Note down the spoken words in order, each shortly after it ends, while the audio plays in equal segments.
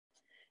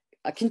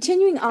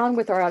Continuing on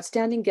with our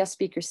outstanding guest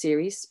speaker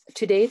series,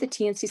 today the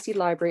TMCC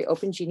Library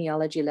Open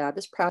Genealogy Lab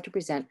is proud to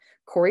present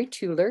Kori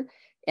Tueller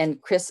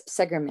and Chris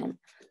Seggerman.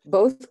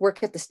 Both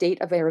work at the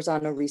State of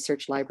Arizona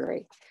Research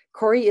Library.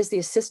 Kori is the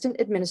Assistant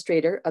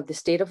Administrator of the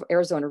State of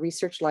Arizona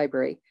Research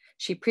Library.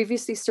 She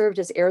previously served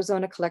as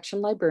Arizona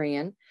Collection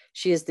Librarian.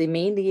 She is the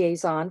main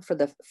liaison for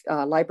the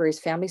library's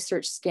Family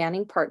Search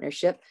Scanning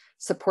Partnership,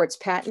 supports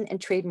patent and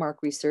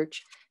trademark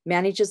research,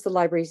 manages the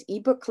library's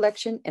ebook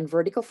collection and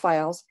vertical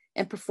files,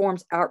 and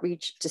performs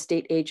outreach to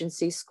state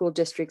agencies, school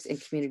districts,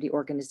 and community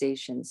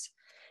organizations.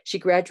 She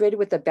graduated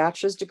with a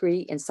bachelor's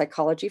degree in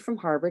psychology from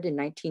Harvard in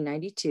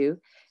 1992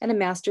 and a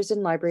master's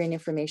in library and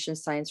information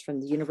science from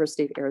the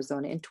University of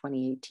Arizona in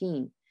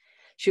 2018.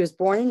 She was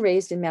born and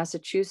raised in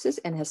Massachusetts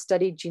and has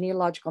studied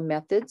genealogical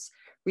methods,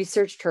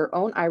 researched her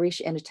own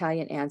Irish and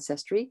Italian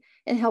ancestry,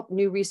 and helped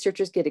new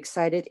researchers get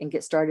excited and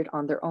get started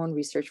on their own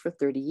research for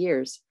 30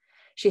 years.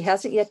 She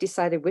hasn't yet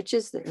decided which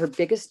is her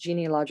biggest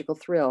genealogical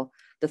thrill,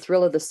 the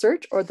thrill of the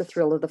search or the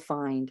thrill of the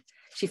find.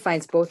 She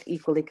finds both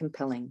equally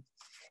compelling.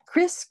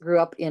 Chris grew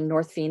up in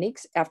North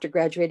Phoenix after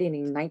graduating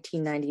in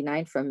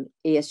 1999 from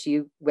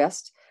ASU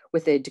West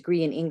with a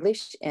degree in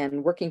English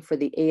and working for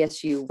the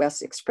ASU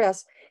West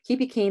Express. He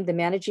became the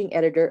managing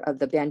editor of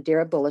the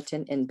Bandera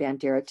Bulletin in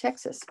Bandera,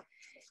 Texas.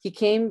 He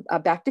came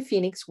back to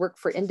Phoenix, worked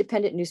for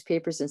independent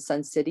newspapers in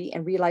Sun City,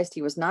 and realized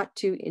he was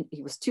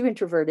too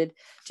introverted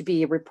to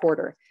be a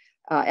reporter,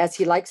 as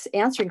he likes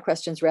answering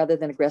questions rather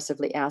than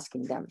aggressively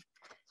asking them.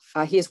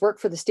 He has worked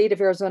for the State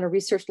of Arizona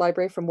Research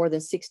Library for more than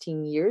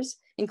 16 years,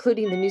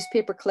 including the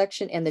newspaper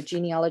collection and the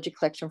genealogy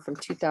collection from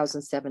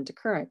 2007 to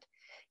current.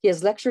 He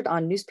has lectured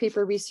on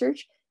newspaper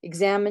research,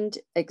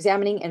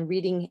 examining and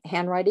reading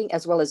handwriting,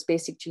 as well as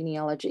basic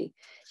genealogy.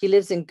 He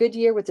lives in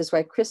Goodyear with his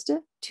wife,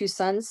 Krista, two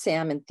sons,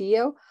 Sam and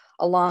Theo,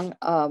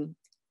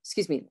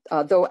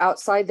 though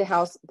outside the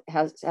house,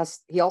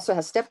 he also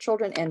has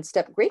stepchildren and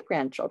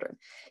step-great-grandchildren.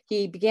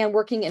 He began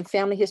working in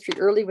family history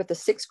early with a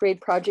 6th grade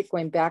project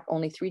going back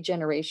only 3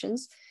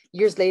 generations.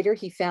 Years later,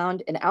 he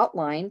found an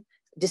outline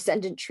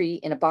descendant tree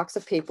in a box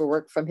of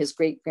paperwork from his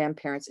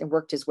great-grandparents and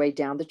worked his way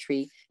down the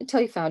tree until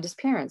he found his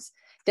parents,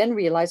 then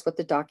realized what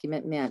the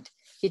document meant.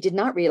 He did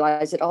not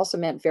realize it also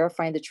meant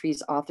verifying the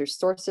tree's author's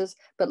sources,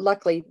 but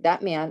luckily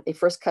that man, a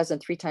first cousin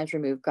 3 times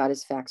removed, got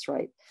his facts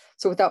right.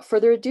 So without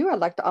further ado, I'd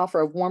like to offer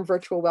a warm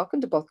virtual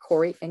welcome to both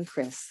Kori and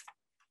Chris.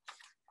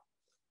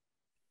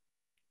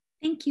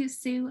 Thank you,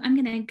 Sue. I'm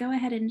gonna go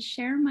ahead and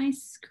share my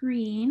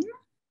screen.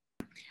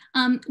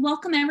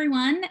 Welcome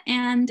everyone.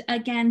 And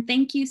again,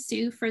 thank you,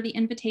 Sue, for the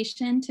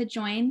invitation to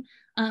join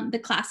the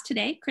class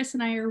today. Chris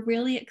and I are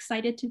really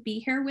excited to be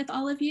here with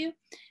all of you.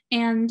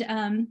 And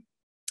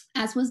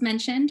as was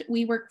mentioned,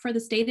 we work for the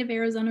State of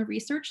Arizona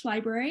Research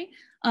Library,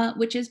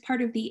 which is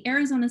part of the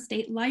Arizona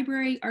State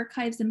Library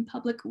Archives and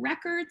Public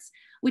Records,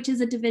 which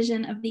is a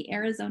division of the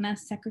Arizona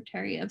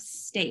Secretary of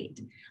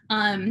State.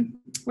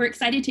 We're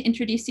excited to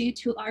introduce you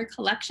to our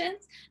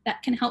collections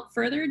that can help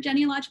further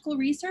genealogical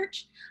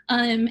research.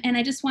 And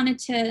I just wanted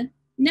to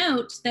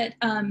note that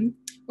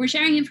we're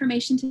sharing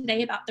information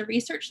today about the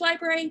Research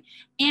Library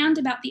and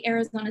about the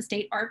Arizona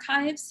State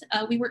Archives.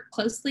 We work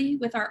closely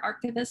with our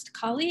archivist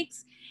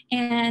colleagues,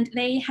 and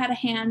they had a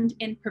hand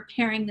in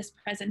preparing this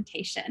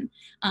presentation.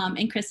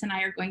 And Chris and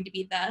I are going to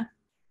be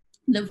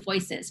the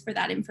voices for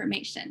that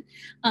information.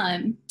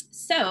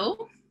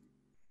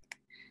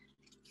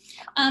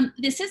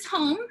 This is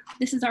home.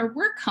 This is our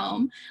work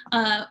home.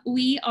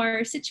 We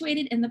are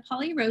situated in the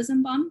Polly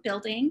Rosenbaum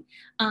building.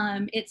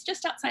 It's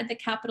just outside the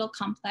Capitol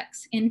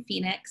complex in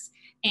Phoenix.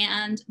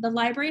 And the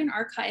library and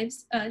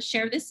archives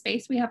share this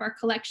space. We have our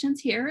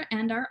collections here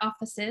and our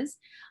offices.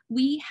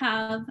 We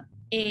have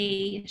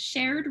a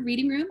shared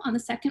reading room on the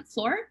 2nd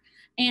floor,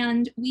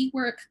 and we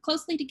work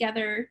closely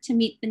together to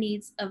meet the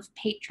needs of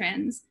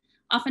patrons.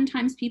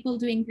 Oftentimes people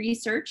doing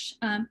research,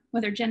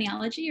 whether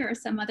genealogy or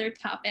some other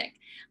topic,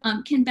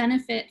 can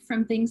benefit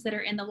from things that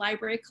are in the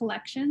library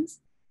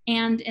collections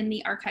and in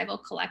the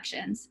archival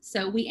collections.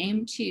 So we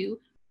aim to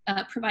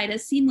provide a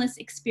seamless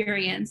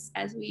experience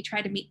as we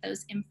try to meet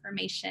those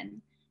information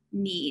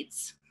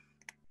needs.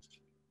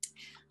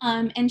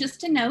 And just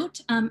to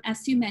note,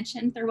 as Sue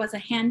mentioned, there was a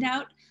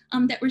handout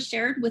that was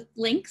shared with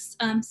links,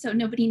 so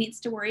nobody needs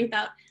to worry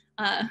about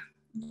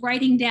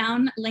writing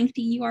down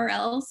lengthy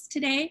URLs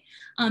today.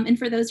 And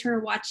for those who are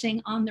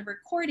watching on the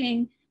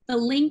recording, the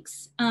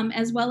links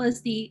as well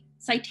as the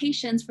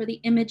citations for the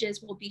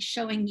images we'll be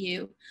showing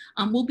you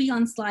will be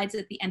on slides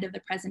at the end of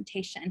the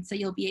presentation. So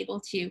you'll be able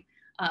to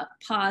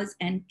pause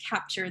and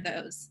capture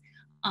those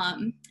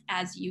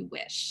as you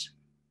wish.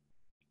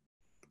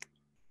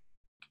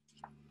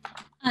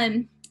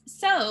 I'm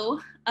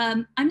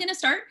gonna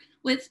start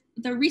with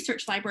the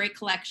Research Library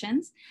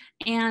collections.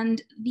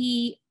 And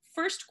the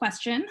first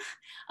question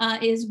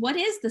is, what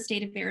is the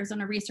State of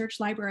Arizona Research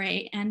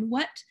Library and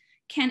what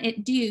can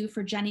it do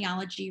for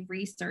genealogy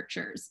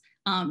researchers?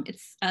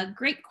 It's a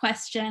great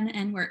question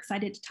and we're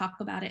excited to talk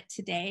about it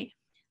today.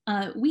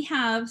 We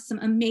have some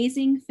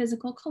amazing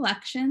physical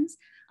collections.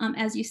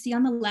 As you see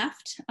on the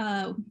left,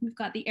 we've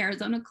got the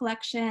Arizona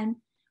collection.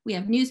 We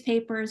have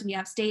newspapers, we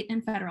have state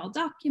and federal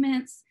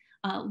documents,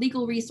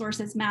 legal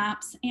resources,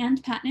 maps,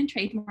 and patent and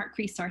trademark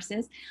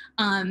resources.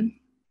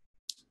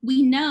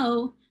 We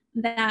know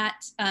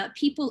that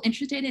people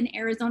interested in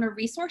Arizona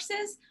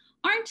resources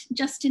aren't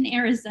just in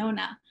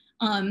Arizona.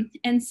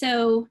 And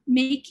so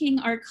making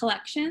our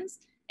collections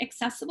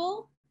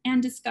accessible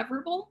and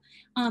discoverable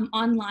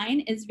online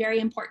is very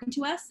important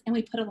to us, and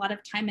we put a lot of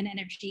time and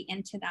energy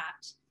into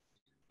that.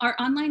 Our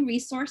online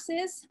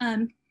resources,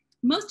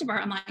 most of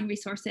our online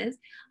resources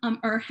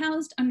are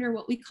housed under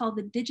what we call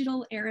the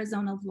Digital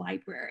Arizona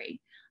Library,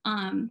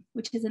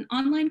 which is an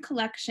online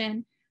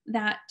collection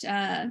that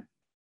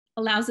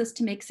allows us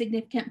to make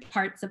significant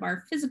parts of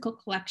our physical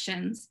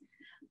collections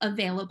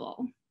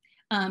available.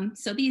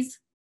 So these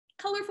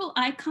colorful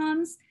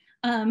icons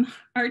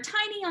are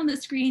tiny on the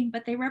screen,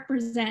 but they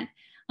represent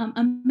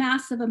a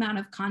massive amount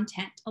of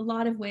content, a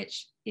lot of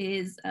which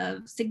is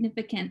of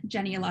significant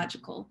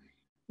genealogical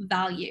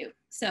value.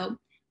 So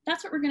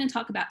that's what we're going to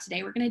talk about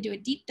today. We're going to do a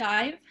deep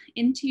dive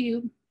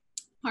into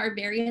our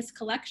various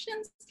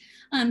collections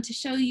to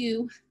show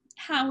you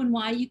how and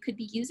why you could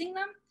be using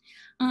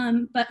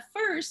them. But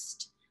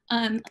first,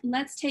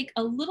 let's take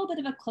a little bit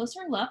of a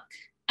closer look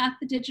at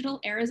the Digital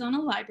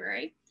Arizona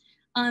Library.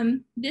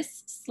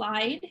 This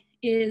slide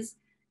is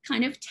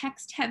kind of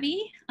text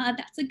heavy.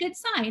 That's a good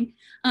sign.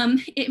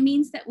 It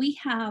means that we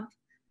have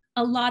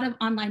a lot of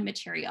online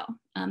material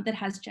that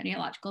has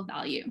genealogical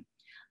value.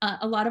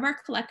 A lot of our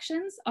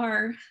collections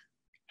are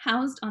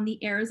housed on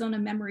the Arizona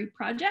Memory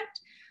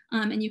Project.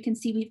 And you can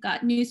see we've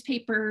got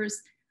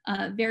newspapers,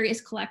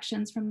 various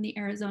collections from the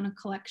Arizona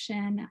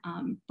collection,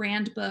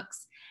 brand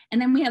books, and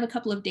then we have a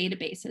couple of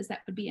databases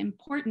that would be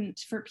important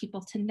for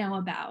people to know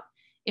about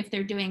if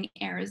they're doing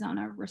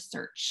Arizona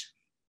research.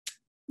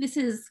 This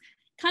is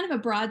kind of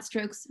a broad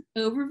strokes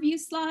overview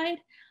slide,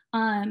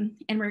 and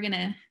we're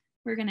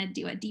gonna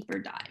do a deeper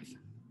dive.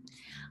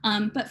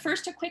 But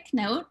first, a quick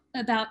note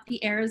about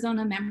the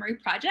Arizona Memory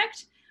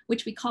Project,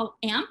 which we call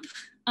AMP.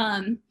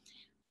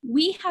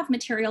 We have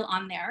material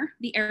on there.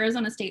 The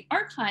Arizona State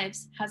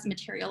Archives has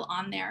material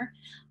on there,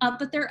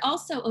 but there are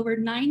also over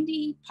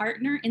 90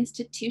 partner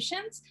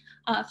institutions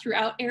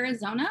throughout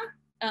Arizona,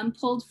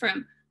 pulled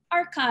from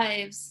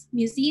archives,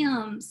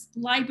 museums,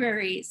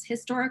 libraries,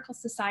 historical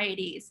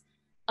societies,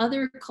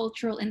 other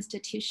cultural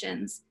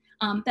institutions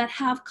that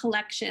have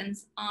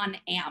collections on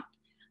AMP.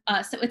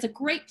 So it's a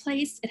great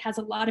place. It has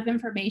a lot of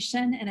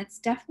information, and it's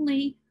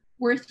definitely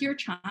worth your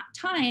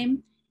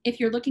time if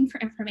you're looking for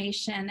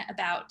information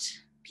about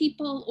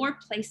people or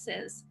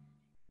places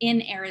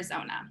in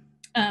Arizona.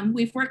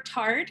 We've worked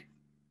hard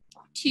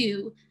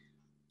to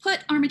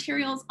put our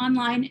materials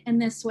online in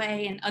this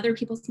way and other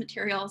people's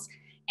materials,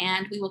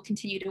 and we will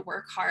continue to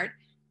work hard.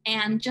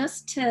 And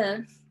just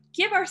to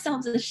give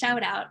ourselves a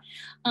shout out,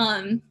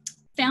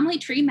 Family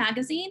Tree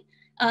Magazine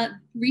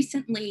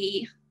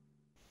recently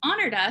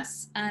honored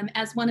us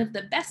as one of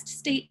the best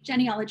state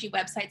genealogy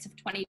websites of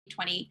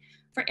 2020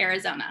 for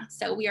Arizona.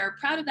 So we are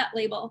proud of that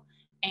label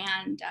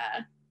and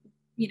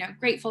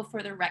grateful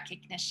for the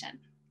recognition.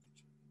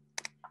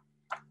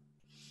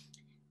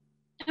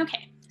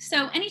 Okay,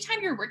 so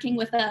anytime you're working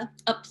with a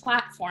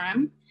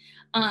platform,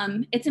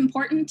 it's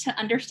important to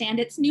understand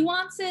its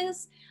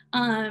nuances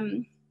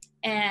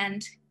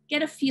and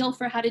get a feel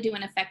for how to do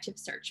an effective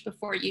search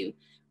before you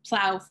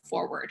plow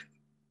forward.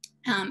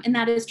 And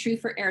that is true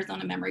for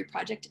Arizona Memory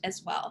Project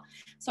as well.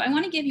 So I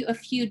want to give you a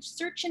few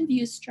search and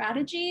view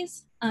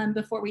strategies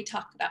before we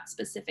talk about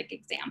specific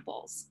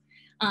examples.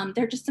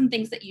 They're just some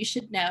things that you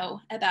should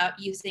know about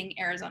using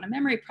Arizona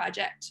Memory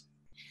Project.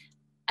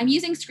 I'm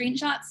using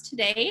screenshots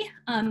today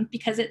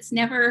because it's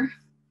never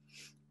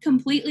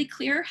completely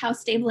clear how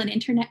stable an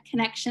internet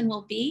connection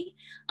will be.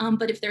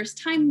 But if there's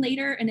time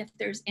later and if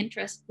there's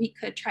interest, we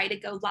could try to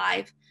go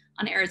live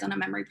on Arizona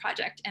Memory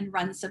Project and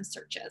run some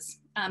searches.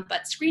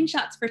 But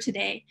screenshots for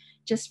today,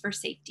 just for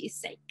safety's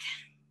sake.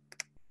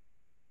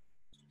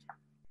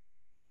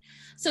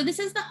 So this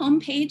is the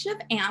homepage of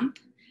AMP.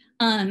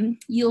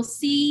 You'll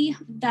see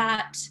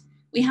that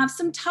we have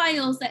some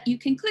tiles that you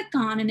can click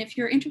on, and if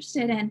you're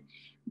interested in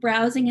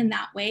browsing in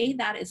that way,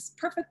 that is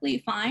perfectly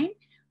fine.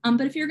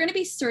 But if you're going to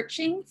be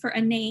searching for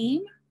a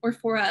name or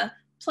for a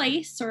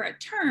place or a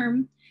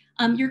term,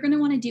 you're going to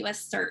want to do a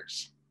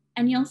search.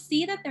 And you'll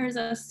see that there's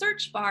a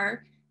search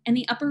bar in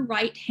the upper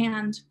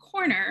right-hand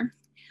corner.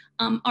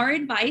 Our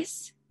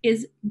advice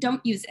is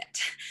don't use it.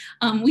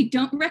 We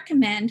don't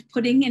recommend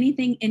putting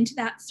anything into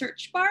that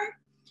search bar.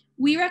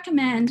 We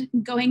recommend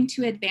going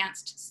to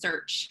advanced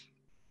search.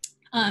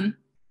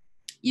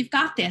 You've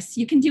got this.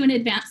 You can do an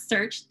advanced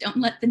search. Don't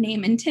let the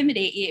name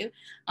intimidate you.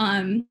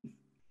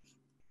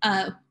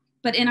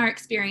 But in our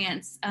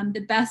experience,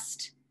 the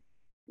best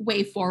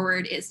way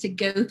forward is to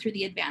go through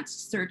the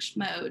advanced search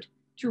mode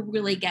to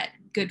really get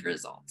good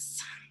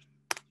results.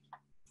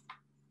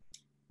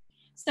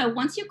 So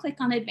once you click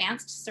on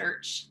advanced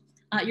search,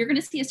 you're going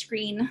to see a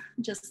screen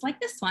just like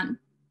this one.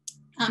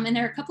 And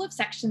there are a couple of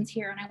sections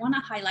here, and I want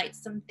to highlight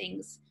some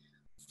things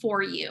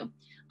for you.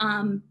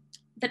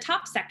 The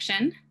top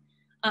section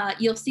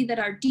you'll see that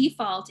our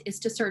default is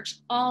to search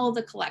all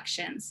the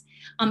collections.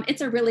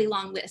 It's a really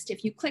long list.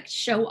 If you click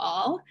show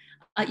all,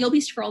 you'll be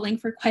scrolling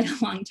for quite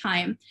a long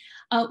time.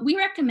 We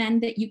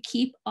recommend that you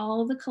keep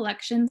all the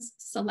collections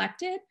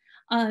selected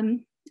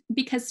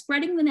because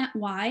spreading the net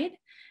wide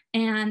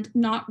and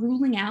not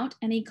ruling out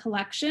any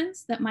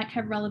collections that might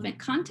have relevant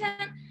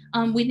content,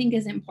 we think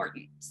is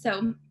important.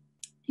 So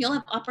you'll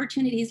have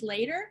opportunities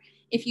later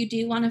if you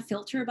do want to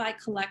filter by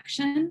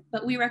collection,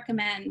 but we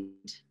recommend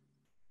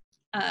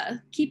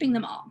keeping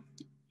them all.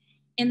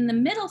 In the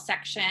middle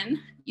section,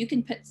 you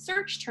can put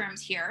search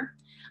terms here,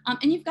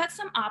 and you've got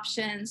some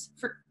options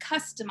for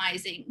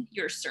customizing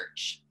your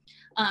search.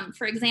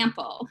 For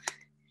example,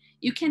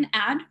 you can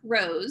add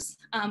rows,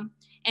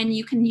 and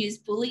you can use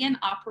Boolean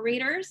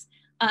operators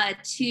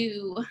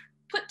to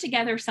put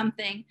together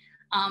something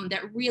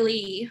that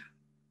really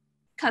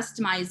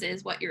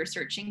customizes what you're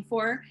searching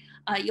for.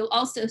 You'll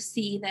also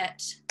see that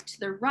to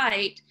the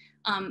right,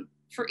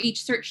 for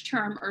each search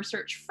term or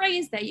search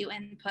phrase that you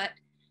input,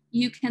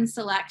 you can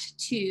select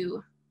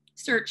to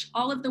search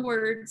all of the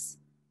words,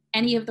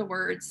 any of the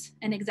words,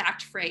 an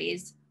exact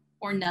phrase,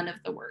 or none of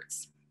the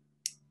words.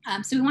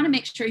 So we want to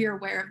make sure you're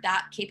aware of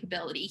that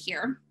capability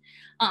here.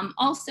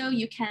 Also,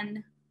 you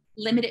can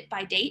limit it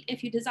by date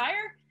if you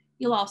desire.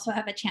 You'll also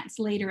have a chance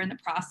later in the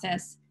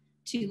process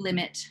to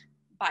limit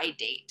by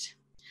date.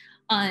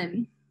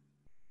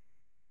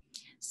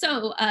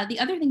 So the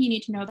other thing you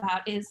need to know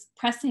about is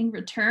pressing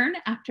return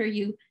after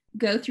you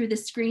go through the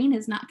screen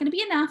is not going to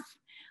be enough.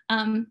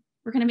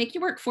 We're going to make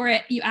you work for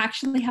it. You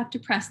actually have to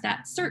press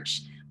that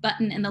search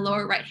button in the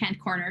lower right-hand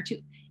corner to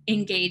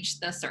engage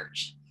the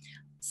search.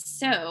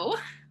 So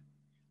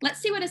let's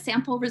see what a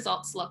sample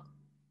results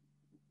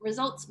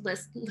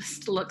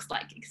list looks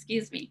like,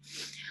 excuse me.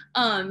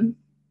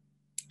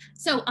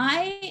 So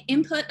I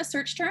input a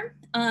search term,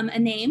 a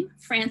name,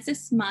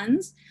 Frances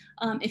Munns.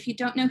 If you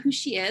don't know who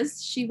she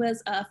is, she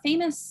was a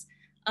famous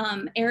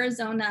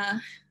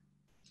Arizona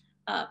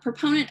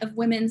proponent of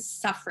women's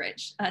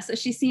suffrage. So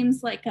she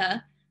seems like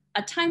a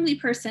timely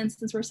person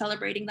since we're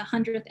celebrating the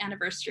 100th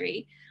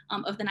anniversary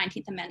of the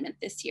 19th Amendment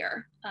this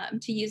year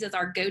to use as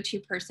our go-to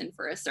person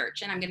for a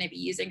search. And I'm going to be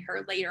using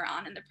her later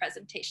on in the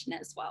presentation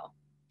as well.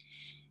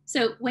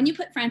 So when you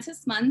put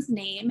Frances Munn's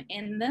name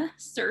in the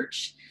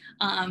search,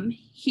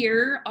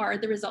 here are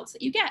the results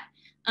that you get.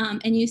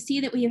 And you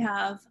see that we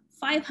have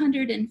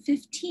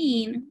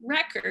 515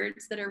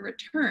 records that are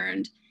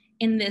returned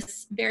in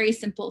this very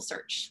simple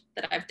search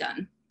that I've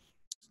done.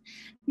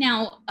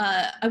 Now,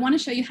 I want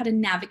to show you how to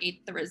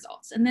navigate the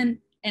results. And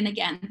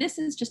again, this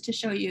is just to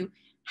show you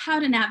how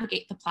to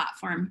navigate the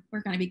platform.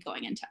 We're going to be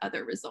going into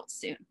other results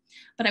soon.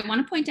 But I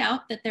want to point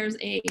out that there's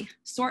a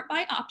sort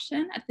by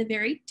option at the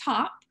very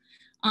top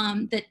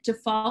that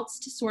defaults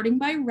to sorting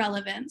by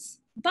relevance.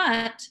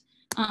 But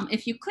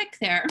if you click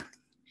there,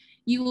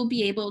 you will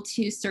be able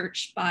to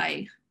search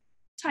by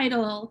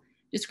title,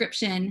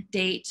 description,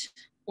 date,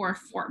 or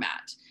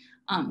format,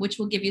 which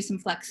will give you some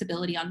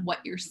flexibility on what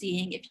you're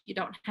seeing if you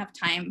don't have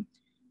time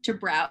to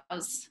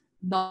browse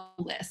the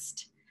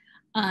list.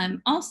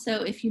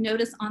 Also, if you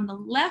notice on the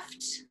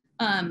left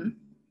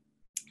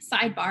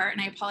sidebar,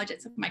 and I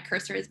apologize if my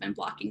cursor has been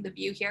blocking the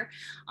view here.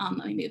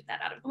 Let me move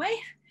that out of the way.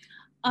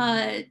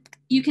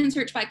 You can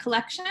search by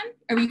collection,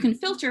 or you can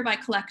filter by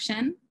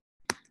collection,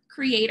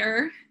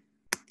 creator,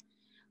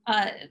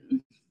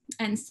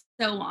 and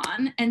so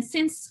on. And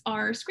since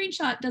our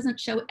screenshot doesn't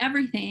show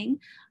everything,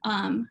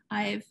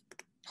 I've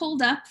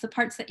pulled up the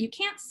parts that you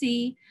can't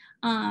see,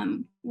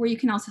 where you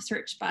can also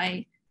search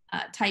by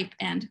type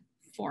and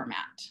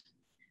format.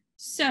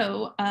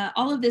 So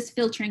all of this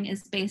filtering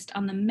is based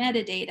on the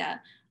metadata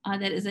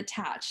that is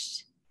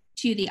attached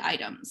to the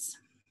items.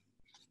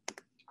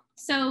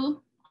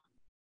 So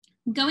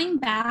going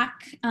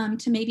back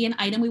to maybe an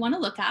item we want to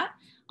look at,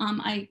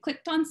 I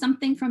clicked on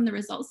something from the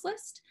results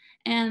list,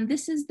 and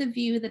this is the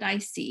view that I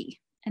see.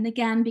 And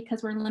again,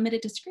 because we're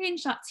limited to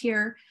screenshots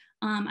here,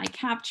 I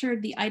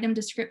captured the item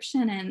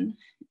description and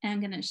I'm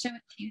going to show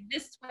it to you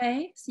this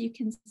way so you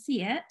can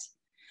see it.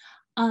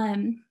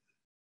 One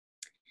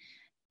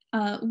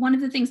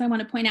of the things I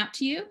want to point out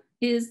to you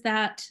is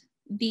that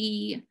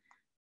the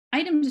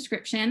item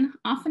description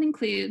often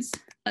includes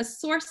a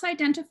source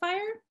identifier,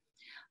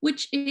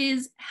 which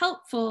is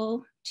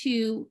helpful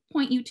to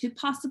point you to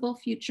possible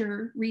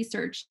future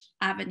research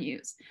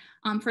avenues.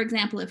 For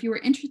example, if you were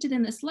interested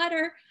in this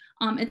letter,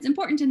 it's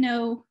important to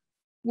know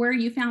where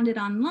you found it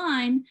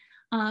online,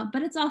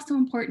 but it's also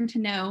important to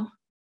know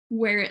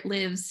where it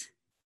lives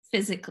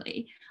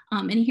physically.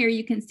 And here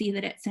you can see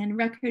that it's in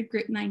record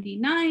group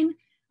 99,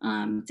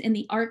 it's in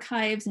the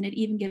archives, and it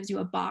even gives you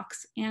a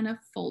box and a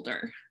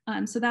folder.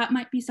 So that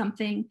might be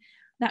something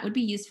that would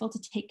be useful to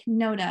take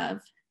note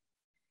of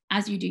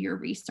as you do your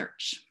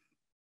research.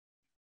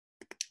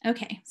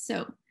 Okay,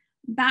 so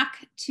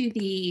back to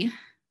the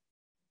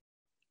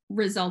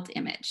result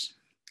image.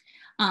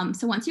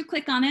 So once you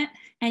click on it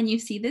and you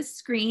see this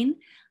screen,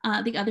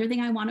 the other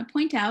thing I want to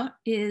point out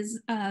is,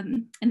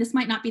 and this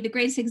might not be the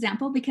greatest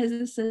example because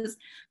this is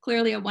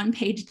clearly a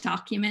one-page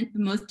document.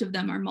 Most of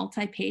them are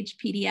multi-page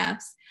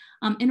PDFs.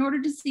 In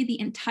order to see the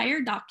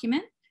entire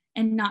document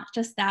and not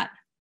just that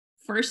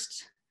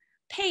first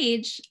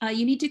page,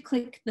 you need to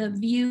click the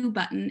View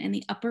button in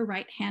the upper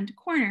right-hand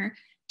corner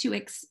to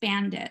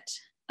expand it.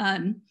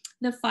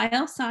 The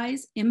file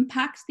size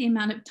impacts the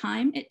amount of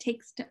time it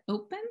takes to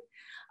open.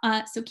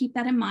 So keep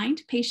that in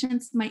mind.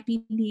 Patience might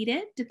be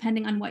needed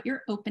depending on what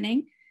you're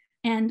opening.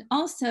 And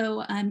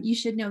also you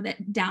should know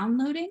that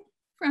downloading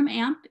from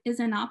AMP is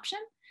an option.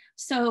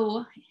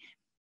 So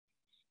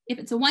if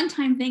it's a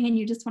one-time thing and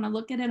you just want to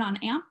look at it on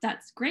AMP,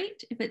 that's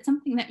great. If it's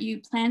something that you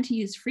plan to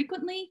use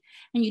frequently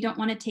and you don't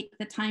want to take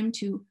the time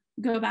to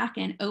go back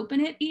and open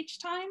it each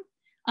time,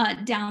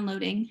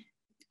 downloading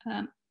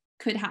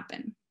could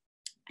happen.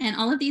 And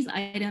all of these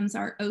items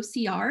are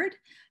OCR'd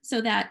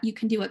so that you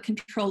can do a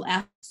Control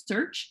F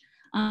search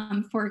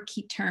for a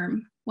key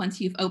term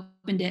once you've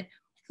opened it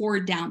or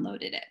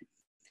downloaded it.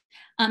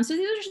 So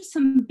these are just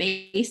some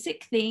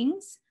basic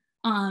things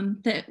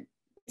that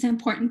it's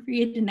important for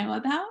you to know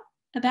about.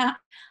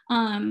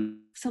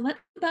 So let's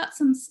talk about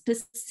some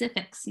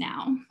specifics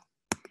now.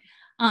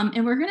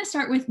 And we're going to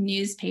start with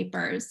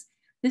newspapers.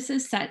 This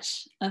is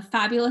such a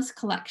fabulous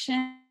collection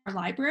in our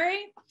library.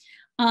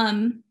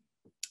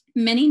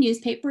 Many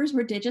newspapers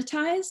were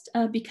digitized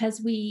because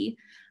we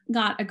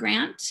got a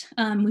grant.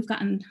 We've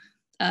gotten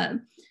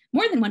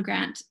more than one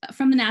grant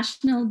from the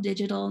National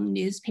Digital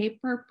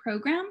Newspaper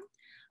Program.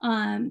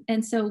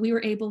 And so we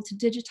were able to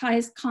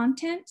digitize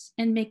content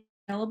and make it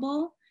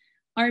available.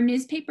 Our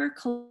newspaper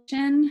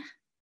collection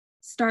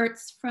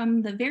starts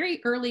from the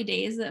very early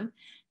days of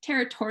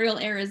territorial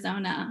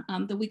Arizona.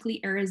 The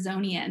Weekly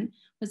Arizonian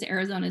was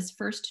Arizona's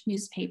first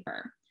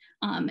newspaper.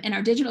 And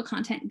our digital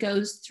content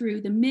goes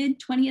through the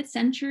mid-20th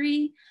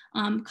century.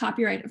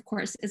 Copyright, of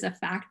course, is a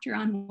factor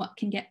on what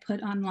can get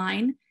put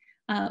online.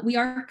 We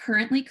are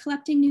currently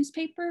collecting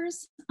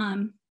newspapers,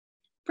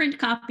 print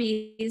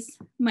copies,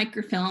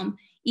 microfilm,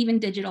 even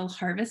digital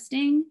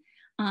harvesting.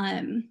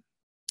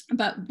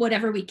 But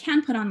whatever we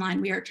can put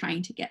online, we are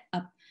trying to get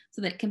up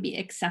so that it can be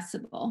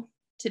accessible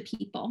to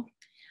people.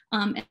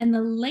 And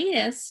the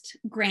latest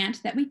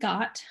grant that we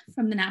got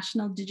from the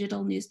National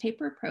Digital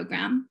Newspaper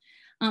Program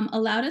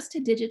allowed us to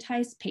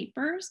digitize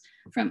papers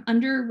from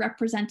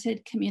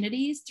underrepresented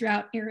communities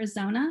throughout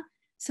Arizona.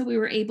 So we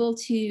were able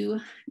to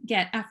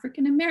get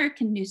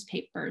African-American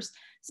newspapers,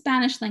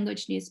 Spanish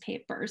language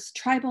newspapers,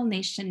 tribal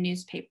nation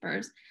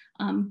newspapers,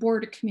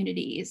 border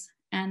communities,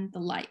 and the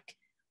like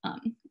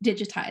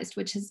digitized,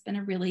 which has been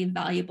a really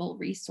valuable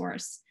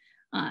resource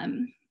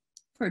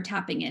for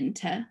tapping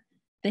into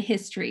the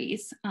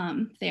histories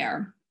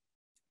there.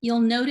 You'll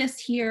notice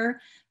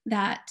here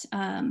that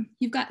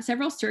you've got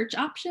several search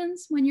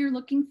options when you're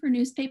looking for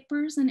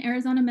newspapers in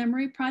Arizona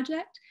Memory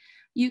Project.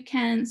 You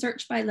can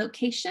search by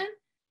location,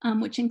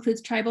 which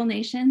includes tribal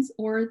nations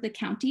or the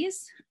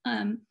counties.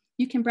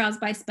 You can browse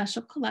by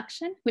special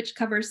collection, which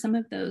covers some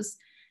of those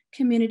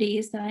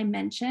communities that I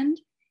mentioned.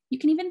 You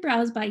can even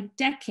browse by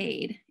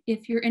decade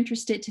if you're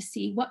interested to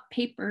see what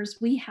papers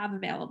we have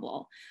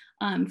available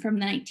from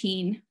the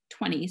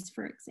 1920s,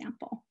 for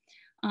example,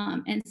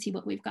 and see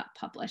what we've got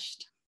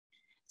published.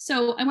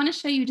 So I want to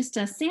show you just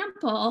a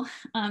sample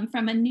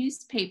from a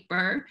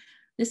newspaper.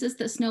 This is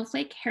the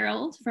Snowflake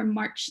Herald from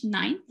March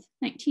 9th,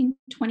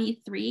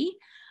 1923.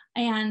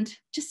 And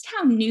just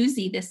how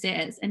newsy this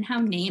is and how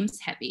names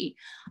heavy.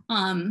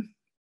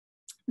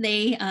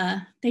 They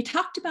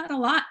talked about a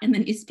lot in the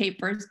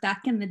newspapers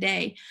back in the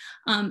day.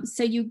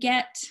 So you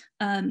get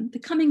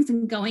the comings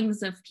and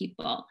goings of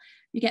people.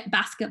 You get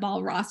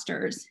basketball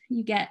rosters.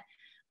 You get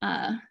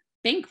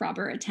bank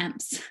robber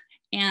attempts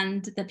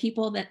and the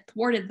people that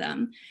thwarted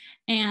them.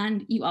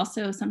 And you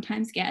also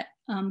sometimes get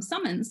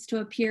summons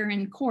to appear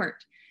in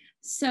court.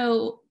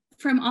 So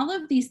from all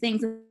of these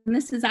things, and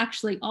this is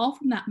actually all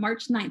from that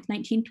March 9th,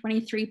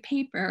 1923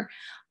 paper,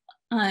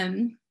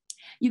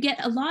 you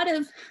get a lot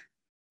of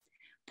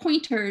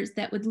pointers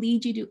that would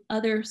lead you to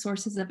other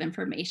sources of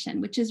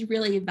information, which is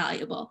really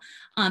valuable.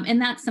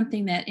 And that's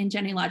something that in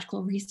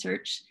genealogical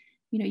research,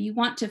 you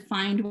want to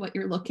find what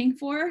you're looking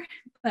for,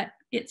 but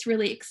it's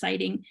really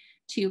exciting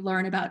to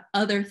learn about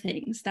other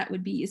things that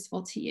would be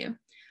useful to you.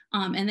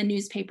 And the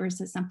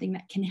newspapers is something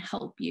that can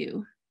help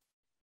you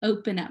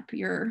open up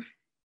your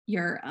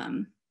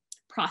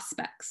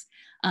prospects.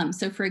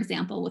 So for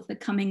example, with the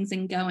comings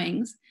and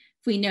goings,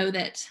 if we know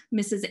that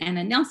Mrs.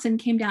 Anna Nelson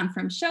came down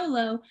from Show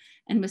Low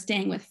and was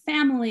staying with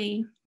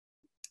family,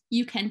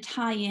 you can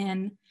tie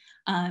in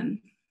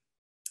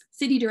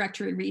city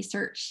directory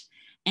research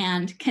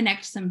and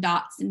connect some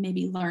dots and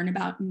maybe learn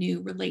about new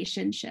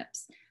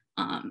relationships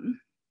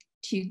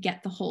to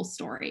get the whole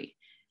story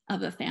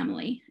of a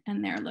family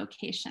and their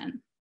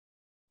location.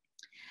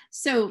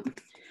 So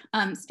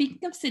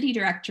speaking of city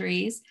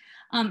directories,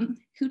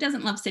 who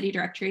doesn't love city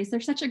directories? They're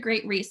such a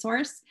great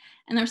resource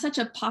and they're such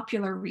a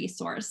popular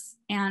resource.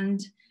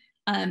 And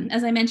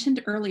as I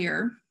mentioned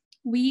earlier,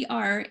 we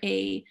are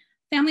a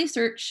family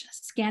search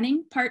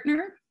scanning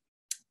partner.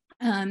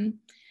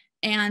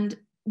 And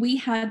we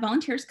had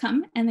volunteers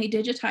come and they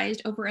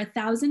digitized over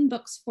 1,000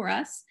 books for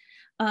us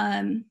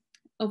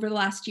over the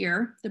last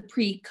year, the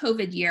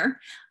pre-COVID year.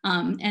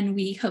 And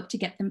we hope to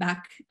get them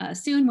back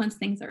soon once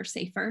things are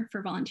safer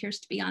for volunteers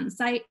to be on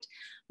site.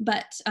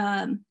 But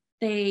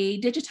they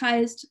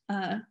digitized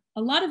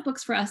a lot of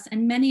books for us,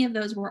 and many of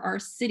those were our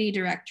city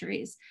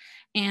directories.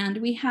 And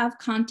we have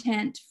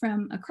content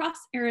from across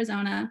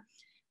Arizona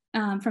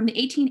from the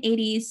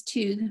 1880s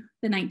to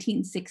the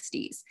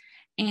 1960s.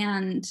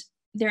 And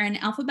they're in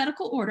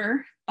alphabetical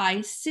order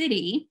by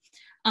city.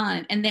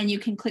 And then you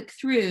can click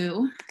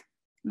through,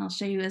 and I'll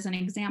show you as an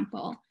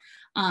example.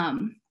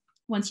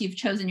 Once you've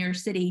chosen your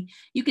city,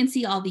 you can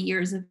see all the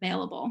years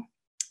available.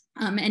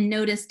 And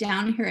notice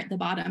down here at the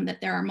bottom that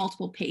there are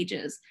multiple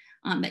pages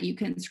that you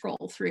can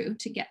scroll through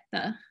to get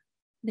the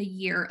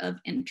year of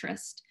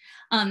interest.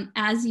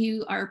 As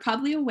you are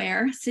probably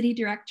aware, city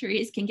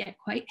directories can get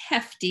quite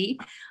hefty,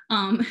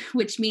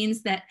 which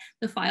means that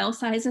the file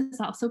size is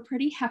also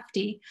pretty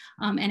hefty,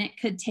 and it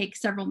could take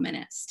several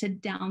minutes to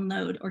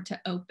download or to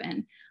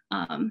open,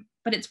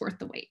 but it's worth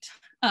the wait.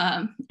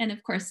 And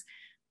of course,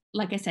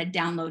 like I said,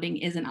 downloading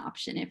is an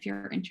option if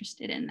you're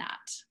interested in that.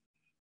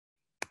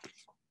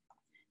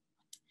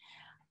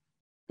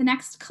 The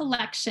next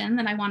collection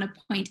that I want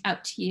to point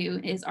out to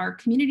you is our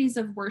Communities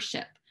of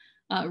Worship,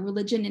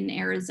 Religion in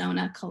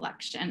Arizona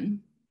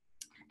collection.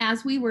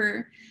 As we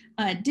were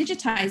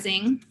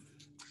digitizing,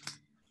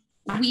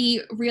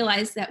 we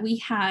realized that we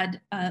had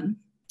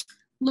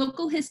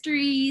local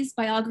histories,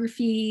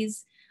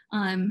 biographies,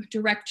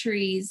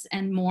 directories,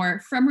 and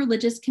more from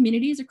religious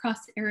communities across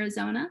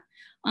Arizona,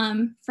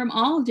 from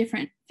all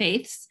different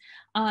faiths,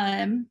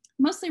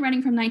 mostly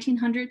running from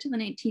 1900 to the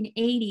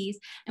 1980s.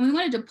 And we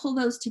wanted to pull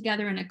those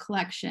together in a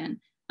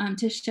collection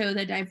to show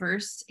the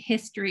diverse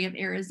history of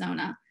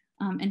Arizona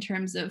in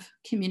terms of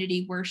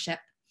community worship.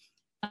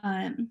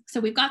 So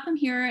we've got them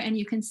here, and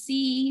you can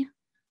see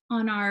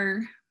on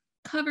our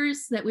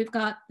covers that we've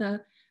got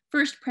the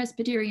First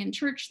Presbyterian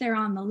Church there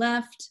on the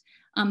left.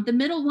 The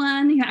middle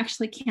one, you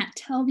actually can't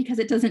tell because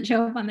it doesn't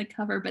show up on the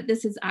cover, but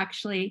this is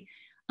actually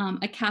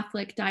a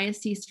Catholic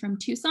diocese from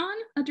Tucson,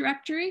 a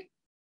directory.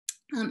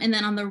 And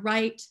then on the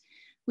right,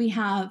 we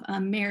have a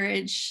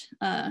marriage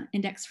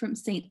index from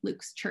St.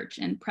 Luke's Church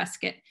in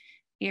Prescott,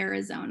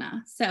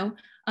 Arizona. So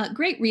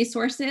great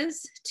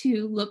resources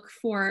to look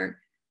for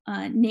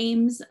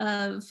names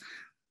of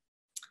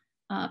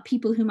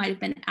people who might have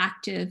been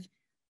active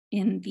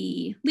in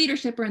the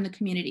leadership or in the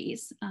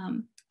communities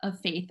of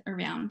faith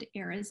around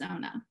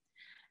Arizona.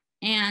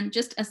 And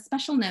just a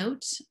special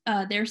note,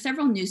 there are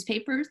several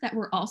newspapers that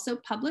were also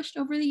published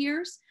over the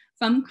years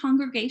from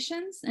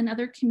congregations and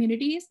other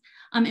communities.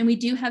 And we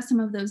do have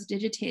some of those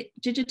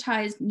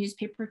digitized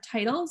newspaper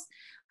titles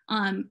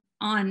on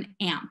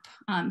AMP.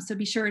 So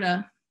be sure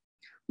to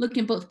look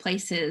in both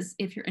places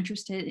if you're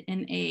interested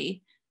in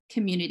a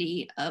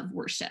community of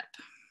worship.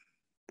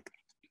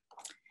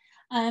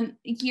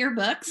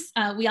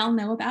 Yearbooks, we all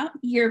know about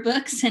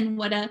yearbooks and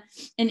what an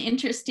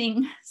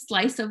interesting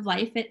slice of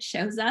life it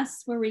shows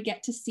us, where we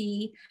get to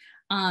see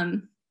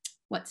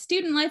what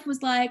student life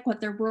was like, what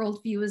their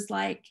worldview was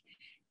like.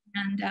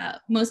 And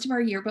most of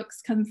our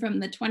yearbooks come from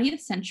the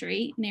 20th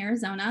century in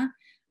Arizona.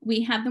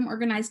 We have them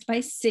organized by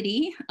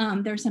city.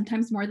 There's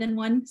sometimes more than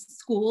one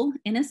school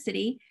in a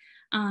city.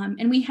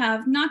 And we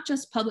have not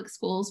just public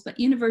schools, but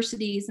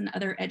universities and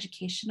other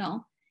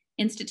educational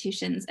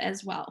institutions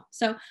as well.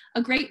 So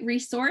a great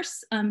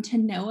resource to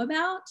know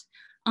about.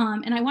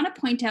 And I want to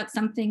point out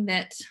something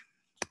that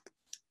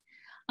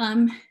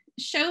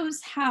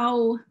shows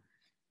how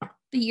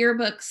the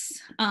yearbooks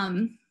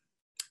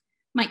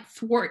might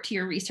thwart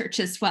your research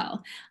as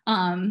well.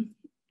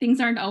 Things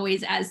aren't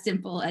always as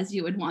simple as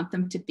you would want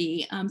them to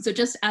be. So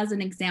just as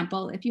an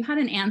example, if you had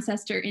an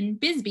ancestor in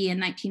Bisbee in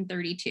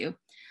 1932,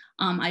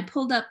 I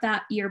pulled up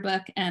that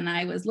yearbook and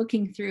I was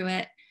looking through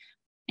it.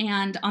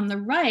 And on the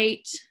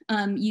right,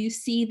 you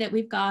see that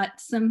we've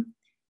got some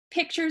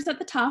pictures at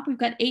the top. We've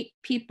got 8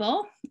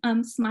 people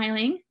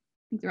smiling.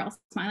 I think they're all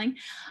smiling.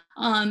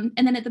 And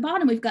then at the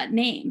bottom, we've got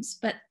names,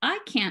 but I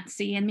can't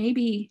see, and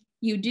maybe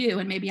you do,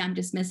 and maybe I'm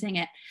just missing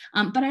it.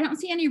 But I don't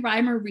see any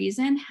rhyme or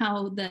reason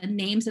how the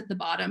names at the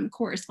bottom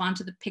correspond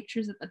to the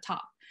pictures at the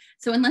top.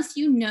 So unless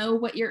you know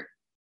what your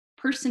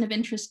person of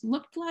interest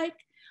looked like,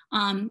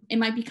 it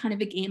might be kind of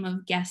a game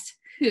of guess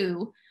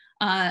who.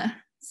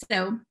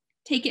 So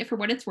take it for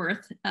what it's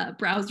worth,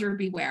 browser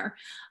beware.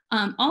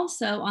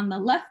 Also on the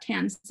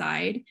left-hand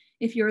side,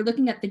 if you're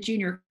looking at the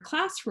junior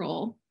class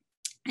roll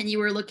and you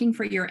were looking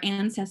for your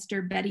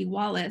ancestor, Betty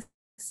Wallace,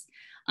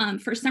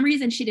 for some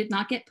reason, she did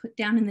not get put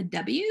down in the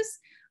W's.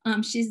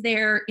 She's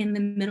there in the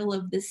middle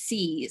of the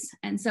C's.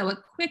 And so a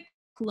quick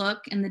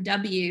look in the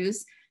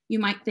W's, you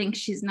might think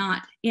she's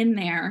not in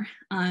there,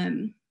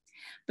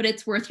 but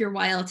it's worth your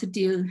while to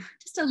do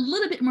just a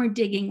little bit more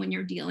digging when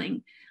you're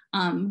dealing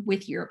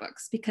with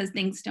yearbooks, because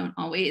things don't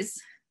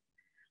always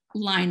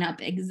line up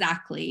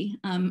exactly.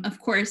 Of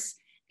course,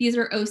 these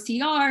are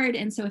OCR'd,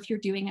 and so if you're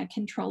doing a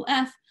Control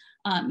F,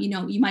 you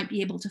know, you might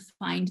be able to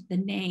find the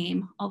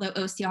name, although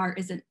OCR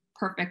isn't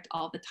perfect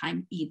all the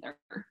time either.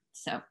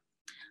 So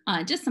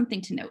just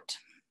something to note.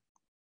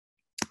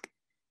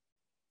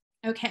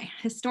 Okay,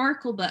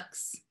 historical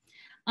books.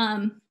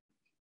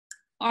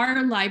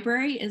 Our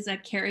library is a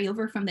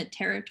carryover from the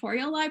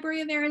Territorial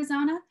Library of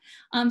Arizona.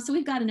 So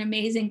we've got an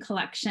amazing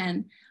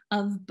collection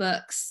of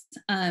books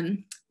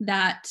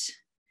that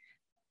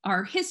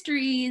are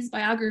histories,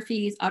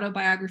 biographies,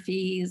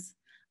 autobiographies.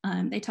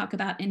 They talk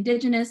about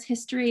Indigenous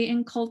history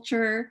and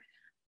culture.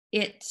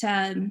 It's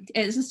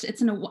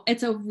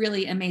a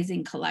really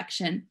amazing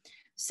collection.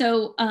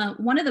 So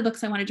one of the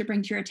books I wanted to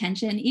bring to your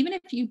attention, even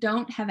if you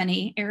don't have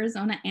any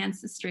Arizona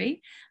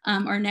ancestry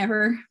or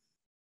never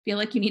feel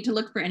like you need to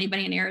look for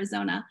anybody in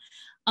Arizona,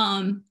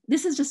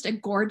 this is just a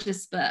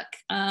gorgeous book.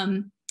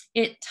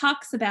 It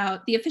talks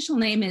about, the official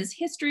name is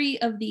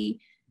History of the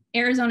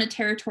Arizona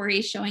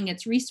Territory, showing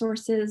its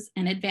resources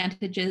and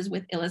advantages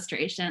with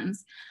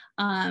illustrations.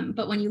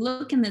 But when you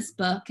look in this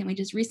book, and we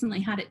just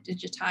recently had it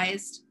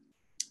digitized,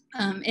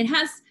 it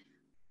has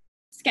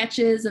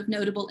sketches of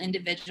notable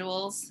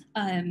individuals.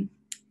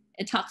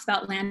 It talks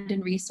about land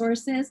and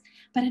resources,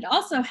 but it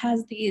also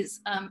has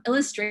these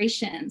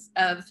illustrations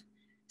of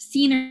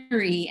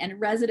scenery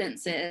and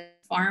residences,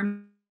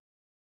 farm,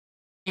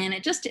 and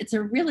it's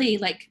a really,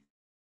 like,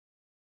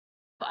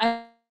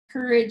 I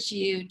encourage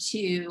you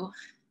to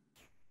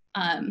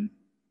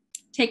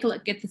take a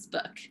look at this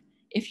book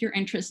if you're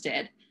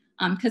interested,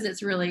 because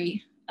it's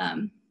really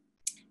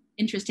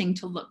interesting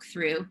to look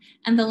through,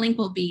 and the link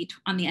will be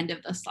on the end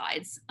of the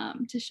slides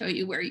to show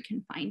you where you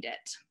can find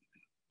it.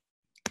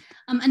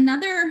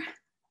 Another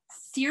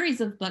series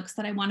of books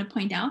that I want to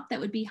point out that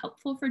would be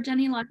helpful for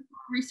genealogical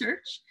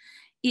research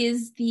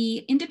is the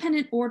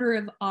Independent Order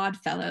of Odd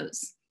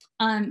Fellows.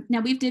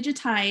 Now we've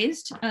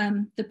digitized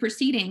the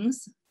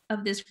proceedings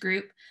of this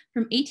group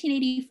from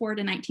 1884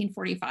 to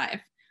 1945,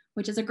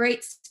 which is a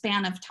great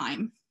span of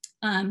time.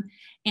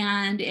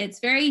 And it's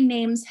very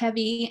names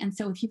heavy. And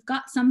so if you've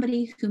got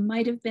somebody who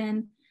might have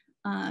been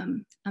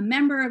a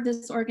member of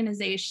this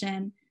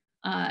organization,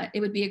 it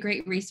would be a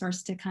great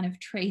resource to kind of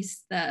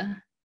trace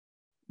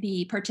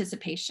the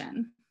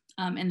participation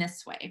in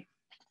this way.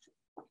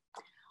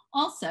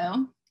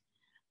 Also,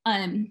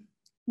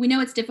 we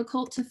know it's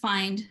difficult to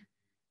find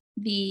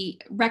the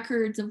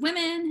records of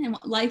women and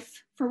what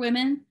life for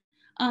women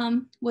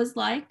was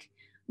like.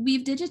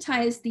 We've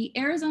digitized the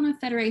Arizona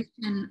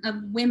Federation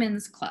of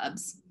Women's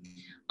Clubs.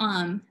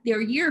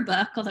 Their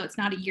yearbook, although it's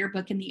not a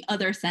yearbook in the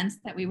other sense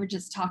that we were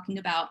just talking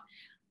about,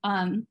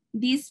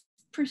 these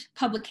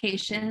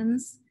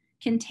publications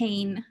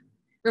contain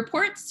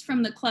reports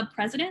from the club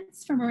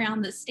presidents from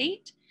around the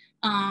state.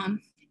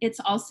 It's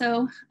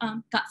also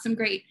got some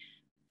great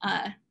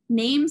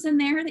names in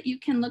there that you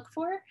can look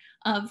for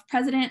of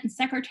president and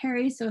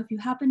secretary. So if you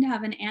happen to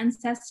have an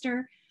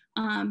ancestor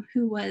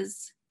who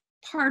was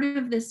part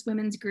of this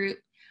women's group,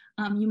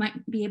 you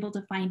might be able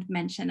to find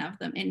mention of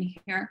them in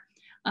here.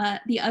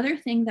 The other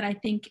thing that I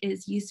think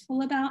is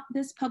useful about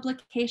this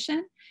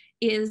publication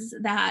is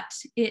that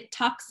it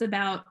talks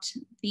about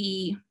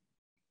it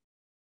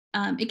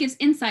gives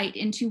insight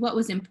into what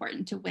was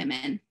important to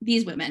women,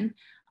 these women,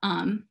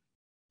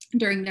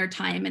 during their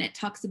time, and it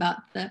talks about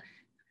the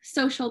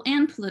social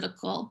and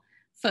political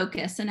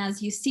focus. And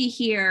as you see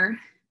here,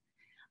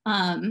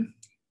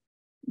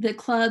 the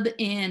club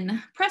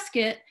in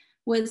Prescott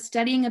was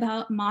studying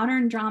about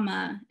modern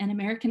drama and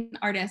American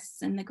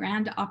artists and the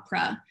Grand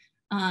Opera,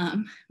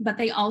 but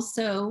they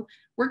also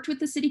worked with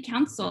the city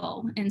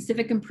council in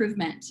civic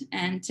improvement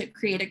and to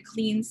create a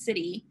clean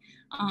city,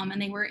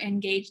 and they were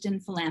engaged in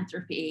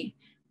philanthropy.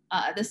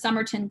 The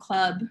Somerton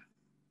Club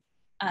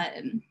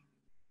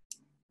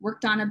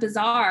worked on a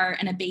bazaar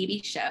and a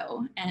baby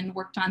show and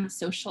worked on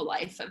social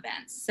life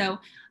events. So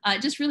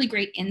just really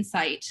great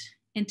insight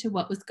into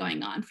what was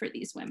going on for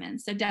these women.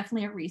 So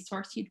definitely a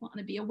resource you'd want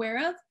to be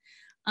aware of.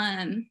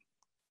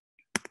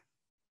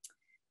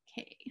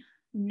 Okay,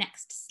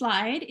 next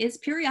slide is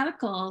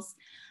periodicals.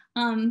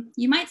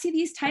 You might see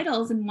these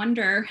titles and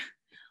wonder,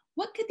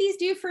 what could these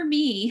do for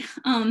me?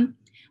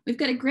 We've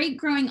got a great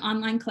growing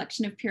online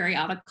collection of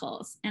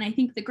periodicals. And I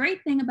think the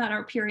great thing about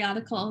our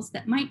periodicals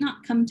that might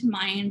not come to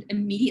mind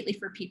immediately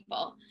for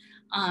people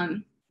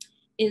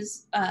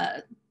is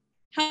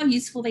how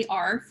useful they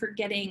are for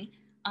getting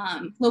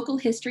local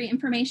history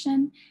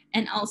information,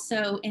 and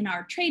also in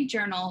our trade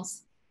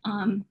journals,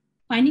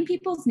 finding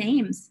people's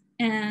names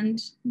and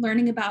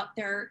learning about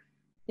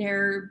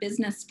their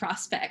business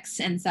prospects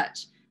and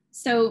such.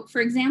 So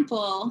for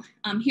example,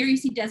 here you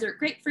see Desert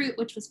Grapefruit,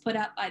 which was put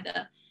out by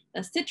the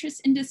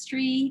citrus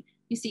industry.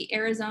 You see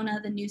Arizona,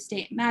 the New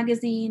State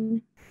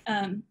magazine,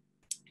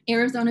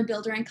 Arizona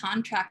Builder and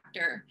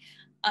Contractor.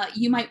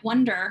 You might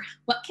wonder,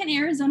 what can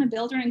Arizona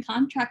Builder and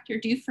Contractor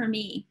do for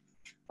me?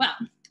 Well,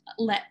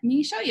 let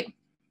me show you.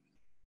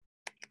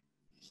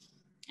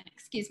 And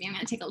excuse me, I'm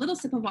gonna take a little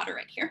sip of water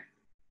right here.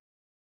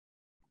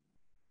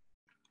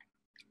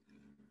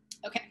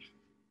 Okay.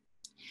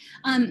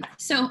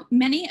 So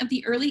many of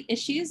the early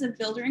issues of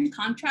Builder and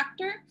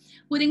Contractor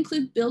would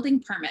include building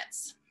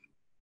permits.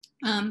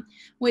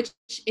 which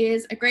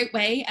is a great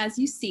way, as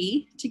you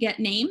see, to get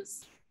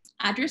names,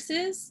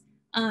 addresses,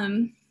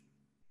 and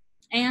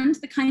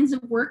the kinds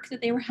of work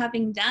that they were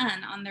having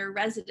done on their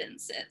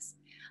residences.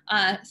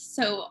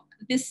 So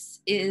this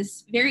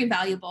is very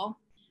valuable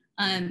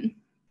and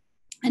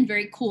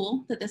very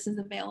cool that this is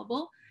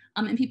available.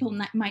 And people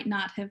might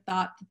not have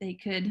thought that they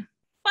could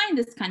find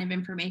this kind of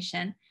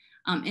information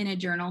in a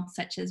journal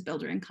such as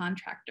Builder and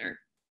Contractor.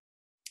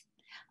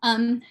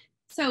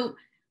 So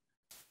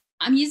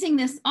I'm using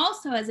this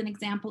also as an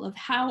example of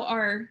how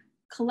our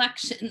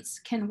collections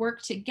can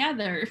work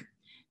together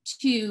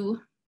to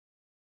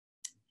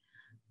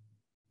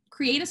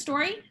create a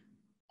story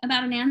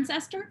about an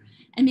ancestor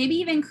and maybe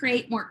even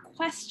create more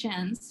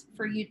questions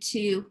for you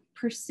to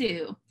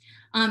pursue.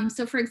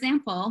 So for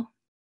example,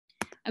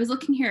 I was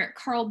looking here at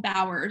Carl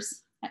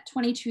Bowers at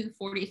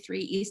 2243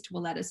 East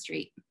Willetta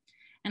Street.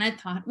 And I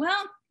thought,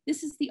 well,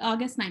 this is the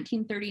August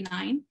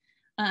 1939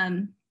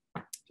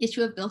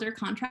 issue of Builder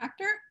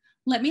Contractor.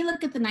 Let me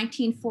look at the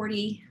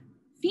 1940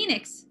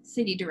 Phoenix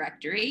City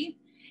Directory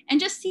and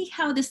just see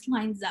how this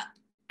lines up.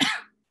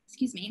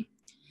 Excuse me.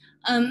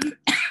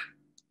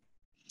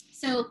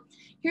 So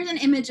here's an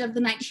image of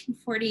the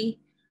 1940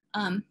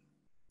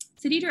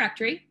 City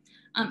Directory.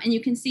 And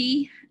you can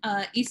see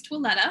East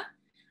Willetta,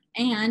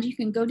 and you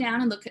can go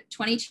down and look at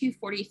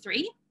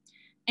 2243.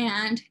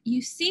 And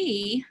you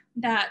see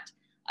that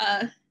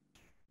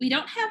we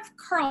don't have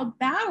Carl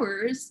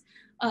Bowers,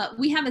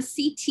 we have a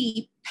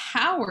CT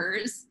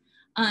Powers.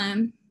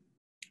 I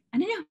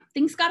don't know,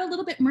 things got a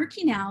little bit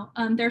murky now.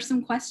 There are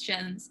some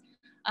questions.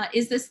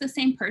 Is this the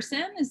same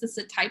person? Is this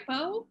a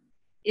typo?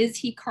 Is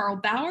he Carl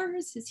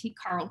Bowers? Is he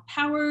Carl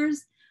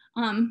Powers?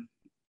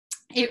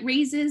 It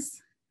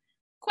raises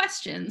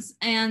questions,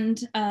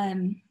 and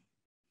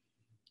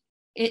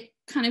it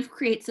kind of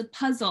creates a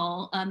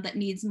puzzle that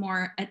needs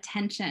more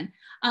attention,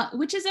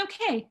 which is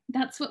okay.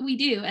 That's what we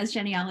do as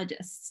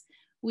genealogists.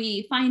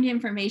 We find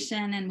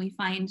information and we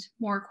find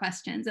more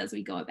questions as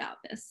we go about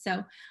this.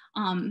 So,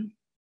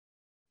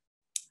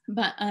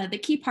 but the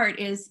key part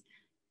is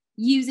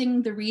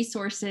using the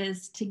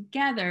resources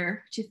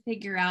together to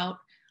figure out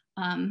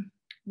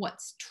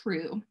what's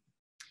true.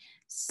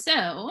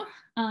 So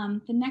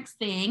the next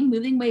thing,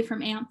 moving away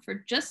from AMP for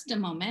just a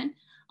moment,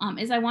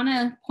 is I want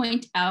to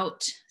point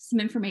out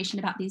some information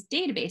about these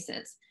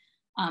databases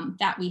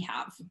that we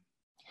have.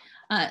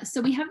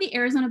 So we have the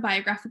Arizona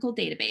Biographical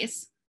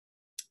Database.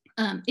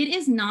 It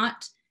is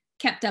not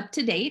kept up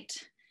to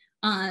date,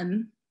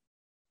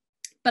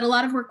 but a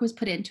lot of work was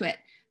put into it.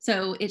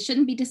 So it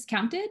shouldn't be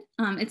discounted.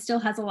 It still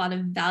has a lot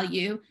of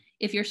value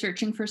if you're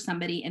searching for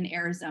somebody in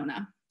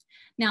Arizona.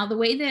 Now, the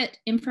way that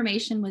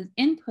information was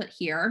input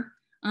here,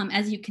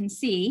 as you can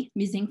see,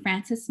 I'm using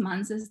Francis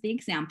Munns as the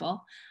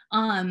example,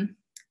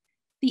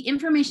 the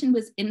information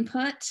was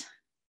input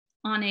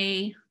on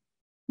a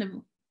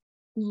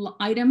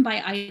item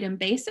by item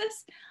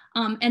basis,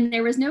 and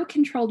there was no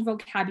controlled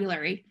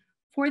vocabulary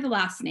for the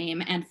last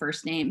name and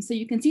first name. So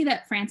you can see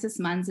that Francis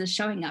Munns is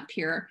showing up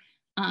here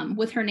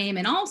with her name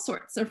in all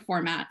sorts of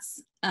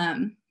formats.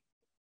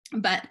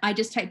 But I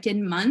just typed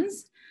in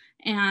Munns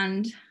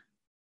and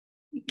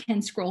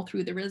can scroll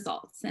through the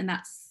results. And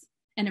that's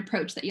an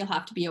approach that you'll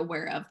have to be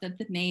aware of, that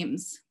the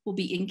names will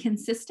be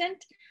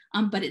inconsistent,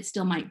 but it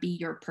still might be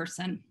your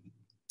person.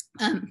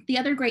 The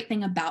other great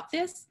thing about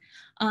this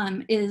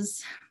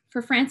is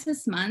for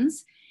Francis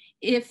Munns,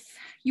 if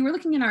you were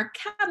looking in our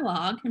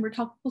catalog, and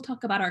we'll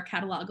talk about our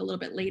catalog a little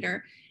bit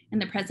later in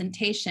the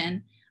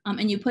presentation,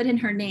 and you put in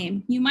her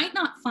name, you might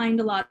not find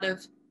a lot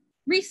of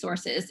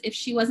resources if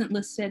she wasn't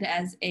listed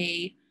as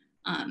a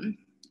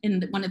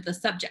in one of the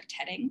subject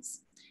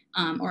headings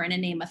or in a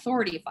name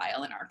authority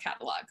file in our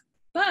catalog.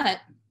 But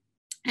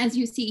as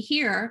you see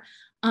here,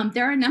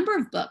 there are a number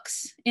of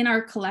books in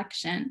our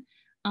collection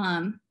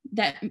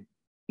that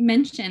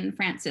mention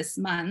Francis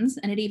Munns,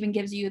 and it even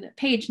gives you the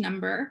page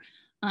number,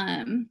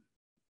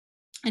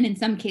 and in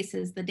some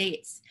cases the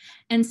dates.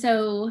 And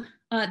so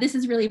this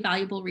is really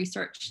valuable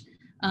research,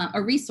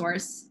 a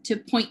resource to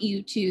point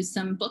you to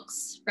some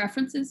books,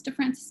 references to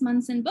Francis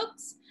Munns in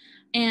books,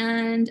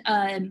 and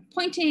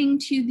pointing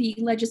to the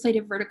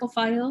legislative vertical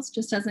files,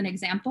 just as an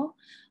example.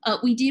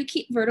 We do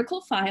keep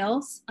vertical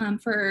files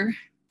for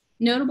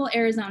notable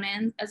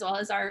Arizonans as well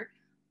as our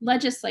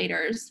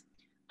legislators.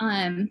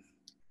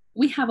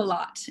 We have a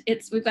lot.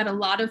 We've got a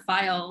lot of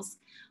files,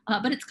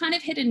 but it's kind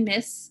of hit and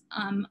miss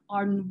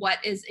on what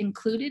is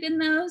included in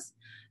those.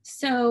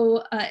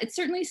 So it's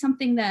certainly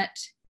something that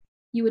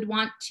you would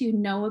want to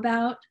know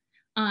about,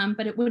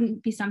 but it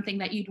wouldn't be something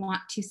that you'd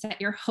want to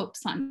set your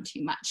hopes on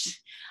too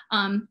much.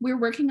 We're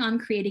working on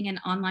creating an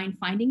online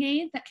finding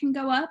aid that can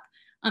go up,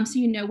 so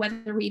you know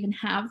whether we even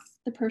have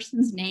the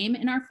person's name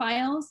in our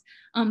files.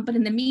 But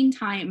in the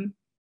meantime,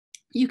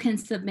 you can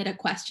submit a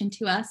question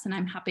to us, and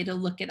I'm happy to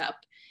look it up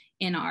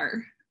in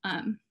our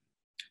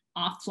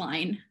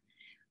offline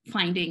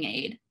finding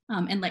aid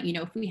and let you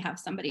know if we have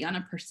somebody on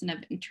a person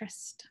of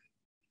interest.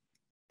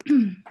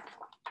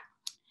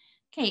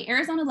 Okay,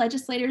 Arizona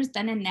legislators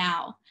then and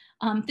now.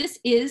 This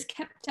is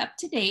kept up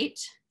to date.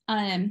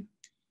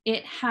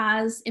 It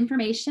has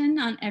information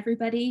on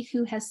everybody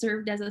who has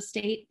served as a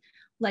state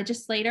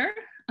legislator.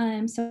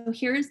 So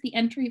here's the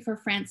entry for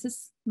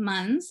Frances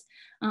Munns,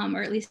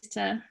 or at least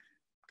a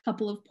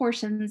couple of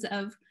portions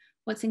of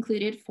what's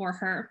included for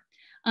her.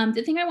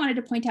 The thing I wanted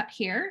to point out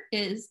here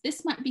is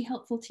this might be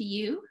helpful to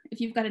you if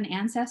you've got an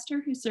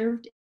ancestor who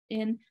served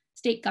in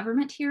state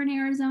government here in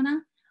Arizona.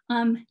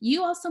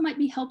 You also might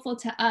be helpful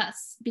to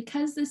us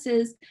because this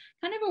is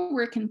kind of a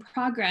work in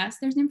progress.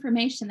 There's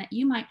information that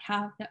you might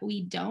have that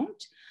we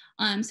don't.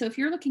 So if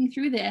you're looking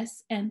through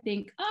this and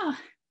think, oh,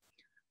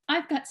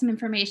 I've got some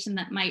information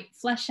that might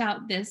flesh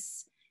out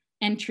this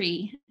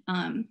entry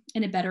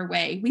in a better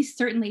way, we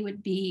certainly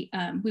would be,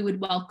 we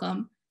would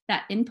welcome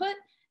that input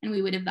and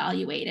we would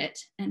evaluate it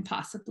and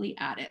possibly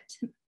add it.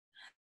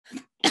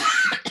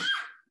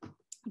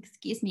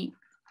 Excuse me,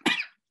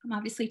 I'm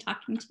obviously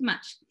talking too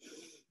much.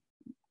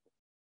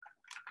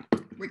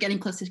 We're getting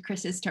close to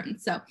Chris's turn.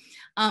 So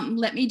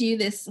let me do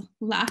this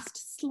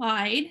last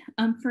slide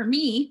for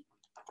me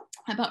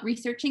about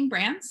researching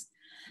brands.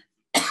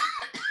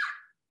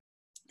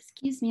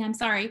 Excuse me, I'm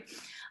sorry.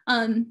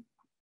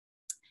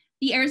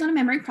 The Arizona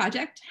Memory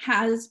Project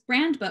has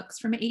brand books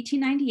from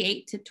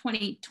 1898 to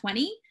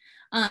 2020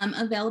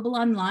 available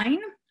online.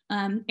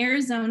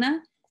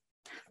 Arizona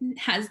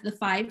has the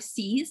 5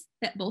 C's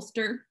that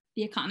bolster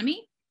the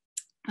economy: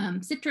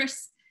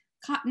 citrus,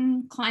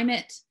 cotton,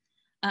 climate,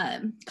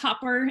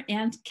 copper,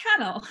 and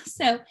cattle.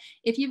 So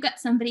if you've got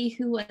somebody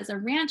who was a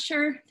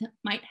rancher that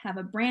might have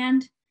a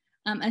brand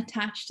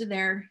attached to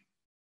their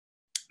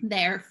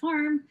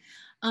farm,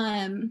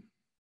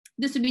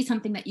 this would be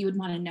something that you would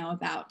want to know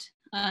about.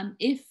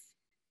 If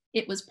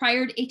it was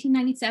prior to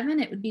 1897,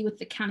 it would be with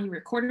the county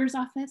recorder's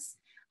office,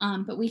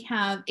 but we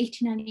have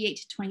 1898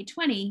 to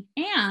 2020,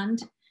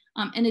 and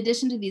in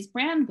addition to these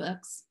brand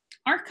books,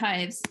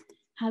 Archives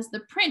has the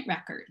print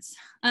records.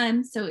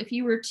 So if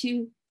you were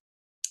to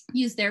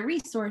use their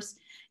resource,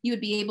 you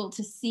would be able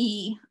to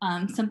see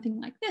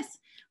something like this,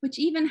 which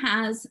even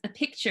has a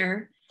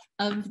picture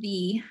of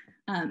the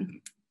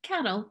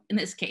cattle in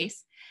this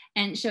case,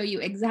 and show you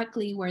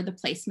exactly where the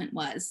placement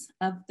was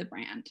of the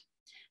brand.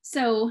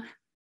 So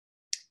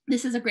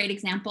this is a great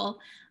example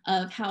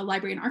of how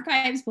library and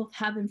archives both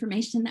have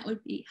information that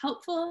would be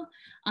helpful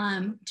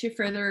to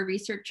further a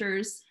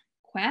researcher's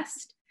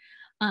quest.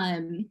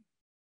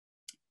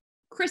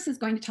 Chris is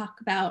going to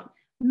talk about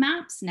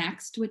maps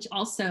next, which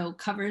also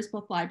covers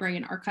both library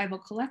and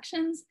archival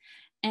collections,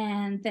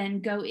 and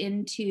then go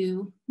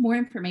into more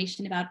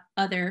information about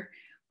other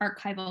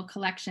archival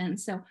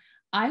collections. So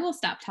I will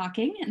stop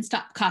talking and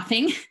stop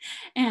coughing,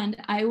 and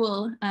I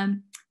will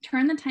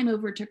turn the time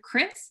over to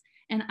Chris,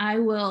 and I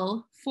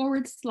will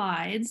forward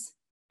slides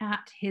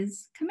at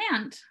his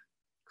command.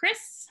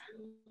 Chris?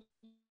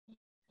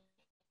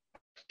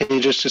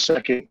 Hey, just a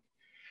second.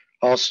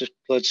 Also,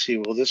 let's see,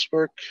 will this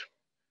work?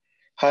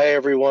 Hi,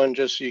 everyone.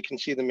 Just so you can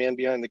see the man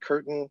behind the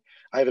curtain,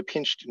 I have a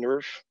pinched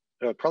nerve.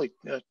 Probably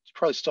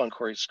still on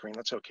Kori's screen.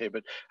 That's okay,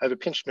 but I have a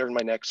pinched nerve in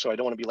my neck, so I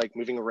don't want to be like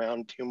moving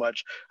around too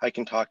much. I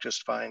can talk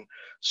just fine.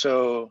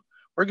 So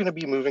we're going to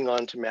be moving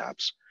on to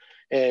maps.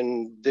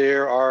 And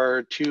there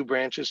are 2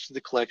 branches to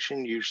the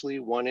collection, usually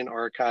one in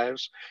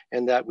archives,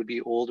 and that would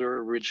be older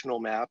original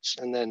maps,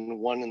 and then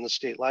one in the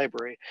state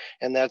library.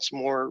 And that's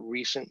more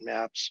recent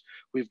maps.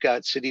 We've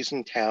got cities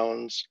and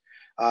towns,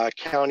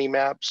 county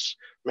maps,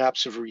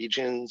 maps of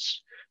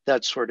regions,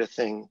 that sort of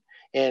thing.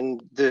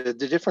 And the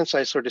difference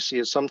I sort of see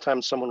is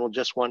sometimes someone will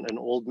just want an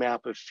old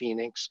map of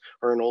Phoenix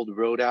or an old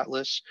road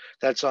atlas.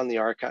 That's on the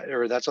archive,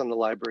 or that's on the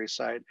library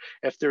side.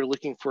 If they're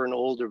looking for an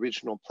old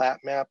original plat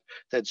map,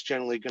 that's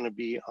generally going to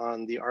be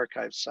on the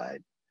archive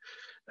side.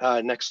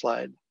 Next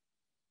slide.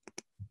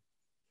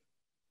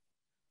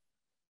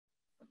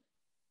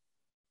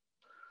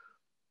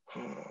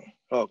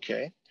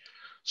 Okay,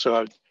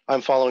 so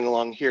I'm following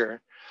along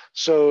here.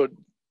 So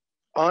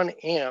on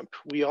AMP,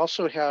 we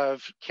also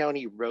have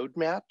county road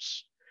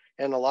maps,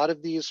 and a lot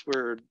of these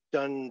were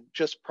done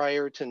just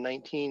prior to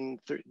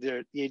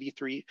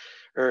 1883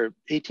 to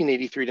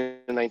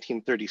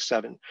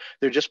 1937.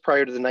 They're just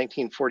prior to the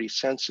 1940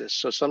 census.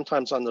 So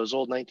sometimes on those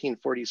old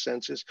 1940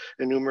 census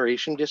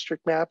enumeration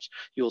district maps,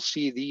 you'll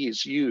see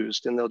these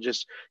used, and they'll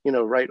just,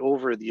 write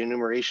over the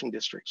enumeration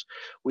districts.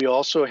 We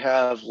also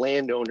have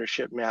land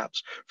ownership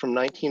maps from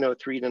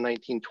 1903 to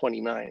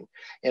 1929.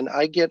 And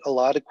I get a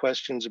lot of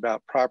questions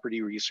about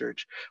property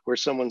research where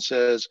someone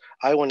says,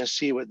 I want to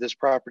see what this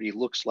property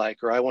looks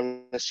like, or I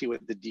want to see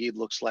what the deed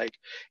looks like.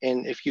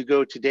 And if you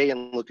go today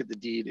and look at the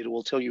deed, it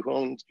will tell you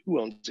who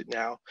owns it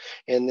now.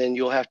 And then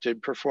you'll have to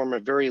perform a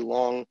very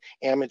long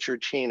amateur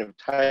chain of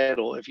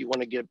title if you want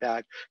to get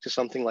back to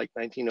something like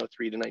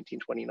 1903 to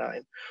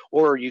 1929.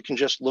 Or you can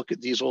just look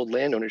at these old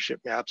land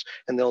ownership maps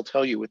and they'll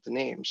tell you with the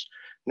names.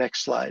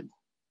 Next slide.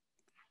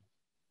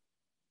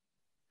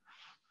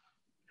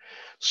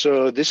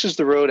 So this is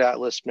the road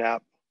atlas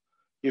map.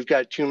 You've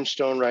got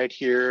Tombstone right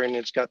here, and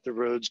it's got the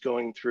roads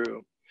going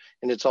through.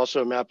 And it's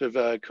also a map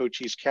of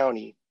Cochise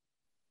County.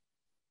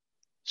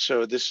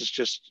 So this is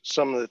just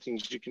some of the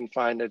things you can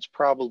find that's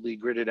probably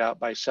gridded out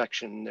by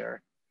section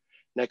there.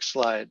 Next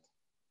slide.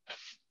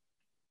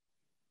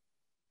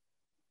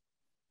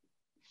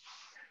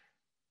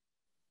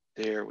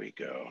 There we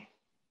go.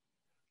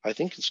 I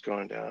think it's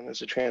going down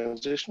as a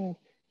transition.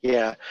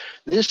 Yeah,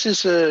 this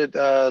is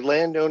a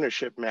land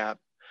ownership map.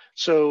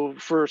 So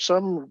for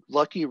some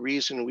lucky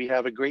reason, we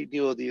have a great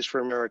deal of these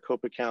for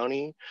Maricopa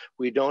County.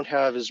 We don't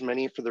have as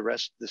many for the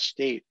rest of the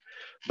state,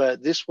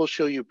 but this will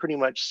show you pretty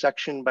much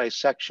section by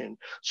section.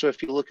 So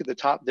if you look at the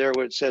top there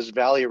where it says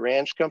Valley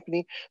Ranch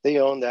Company, they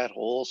own that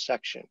whole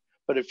section.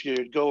 But if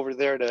you go over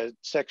there to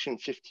section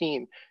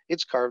 15,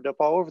 it's carved up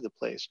all over the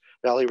place.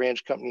 Valley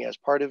Ranch Company has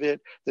part of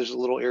it. There's a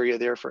little area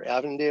there for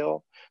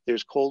Avondale.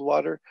 There's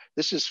Coldwater.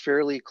 This is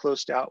fairly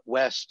close to out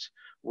west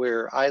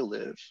where I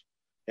live.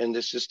 And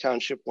this is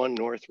Township 1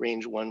 North,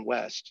 Range 1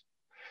 West.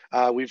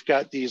 We've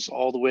got these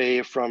all the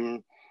way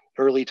from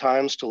early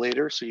times to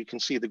later, so you can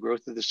see the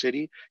growth of the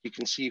city. You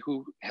can see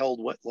who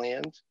held what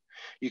land.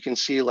 You can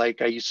see, like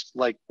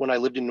when I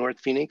lived in North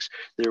Phoenix,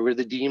 there were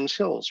the Deems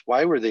Hills.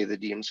 Why were they the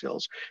Deems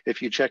Hills?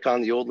 If you check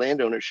on the old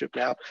land ownership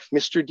map,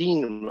 Mr.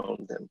 Dean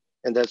owned them,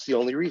 and that's the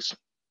only reason.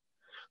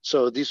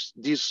 So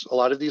a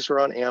lot of these are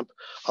on AMP.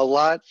 A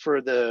lot for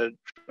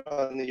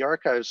on the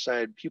archive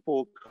side,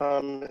 people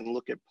come and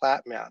look at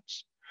plat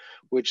maps,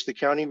 which the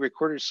county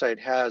recorder's site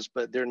has,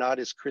 but they're not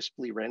as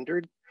crisply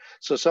rendered.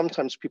 So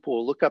sometimes people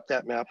will look up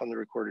that map on the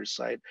recorder's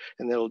site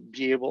and they'll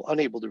be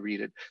unable to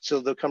read it. So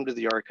they'll come to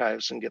the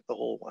archives and get the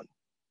whole one.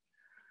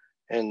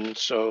 And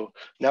so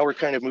now we're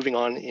kind of moving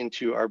on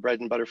into our bread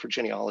and butter for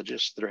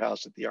genealogists that are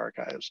housed at the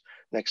archives.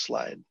 Next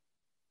slide.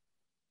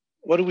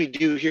 What do we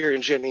do here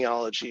in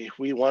genealogy?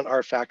 We want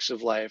our facts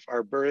of life,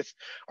 our birth,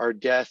 our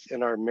death,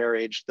 and our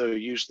marriage, though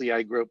usually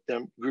I group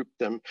them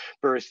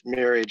birth,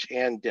 marriage,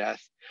 and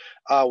death.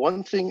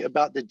 One thing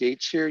about the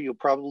dates here you'll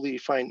probably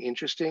find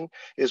interesting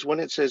is when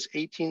it says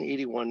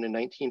 1881 to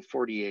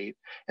 1948,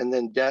 and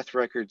then death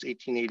records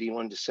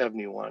 1881 to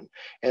 71,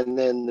 and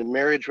then the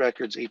marriage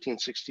records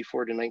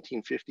 1864 to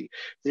 1950.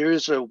 There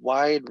is a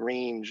wide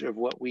range of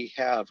what we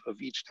have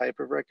of each type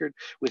of record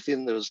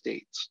within those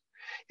dates.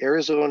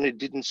 Arizona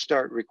didn't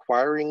start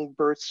requiring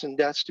births and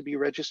deaths to be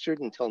registered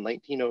until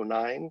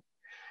 1909.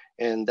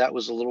 And that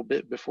was a little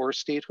bit before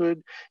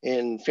statehood.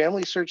 And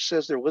Family Search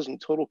says there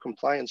wasn't total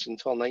compliance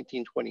until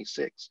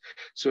 1926.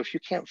 So if you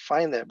can't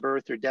find that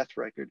birth or death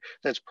record,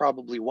 that's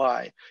probably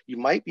why. You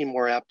might be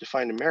more apt to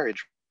find a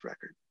marriage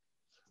record.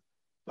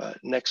 But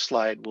next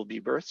slide will be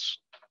births.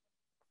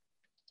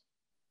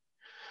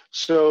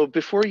 So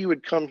before you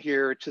would come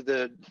here to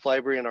the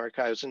library and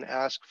archives and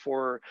ask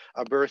for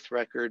a birth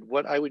record,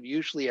 what I would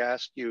usually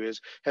ask you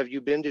is, have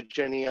you been to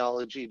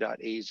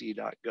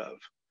genealogy.az.gov?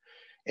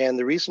 And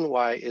the reason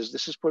why is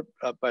this is put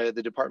up by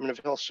the Department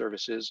of Health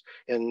Services,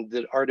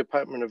 and our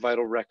Department of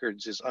Vital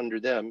Records is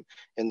under them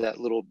in that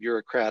little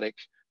bureaucratic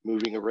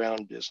moving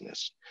around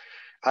business.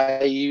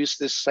 I use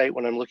this site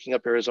when I'm looking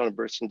up Arizona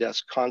births and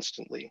deaths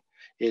constantly.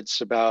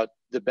 It's about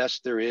the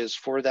best there is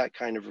for that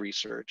kind of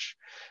research.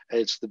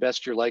 It's the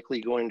best you're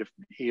likely going to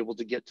be able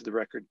to get to the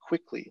record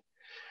quickly.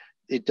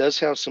 It does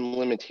have some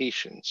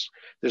limitations.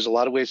 There's a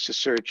lot of ways to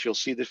search. You'll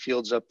see the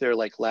fields up there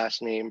like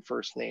last name,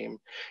 first name,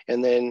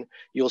 and then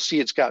you'll see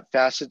it's got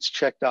facets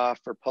checked off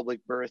for public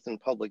birth and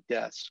public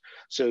deaths.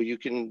 So you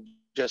can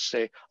just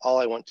say, all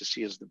I want to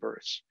see is the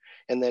births.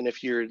 And then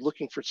if you're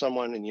looking for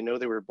someone and you know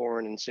they were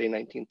born in say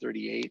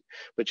 1938,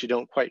 but you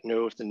don't quite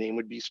know if the name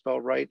would be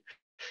spelled right,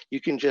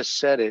 you can just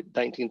set it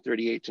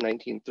 1938 to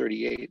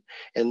 1938.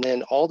 And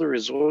then all the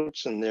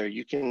results in there,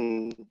 you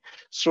can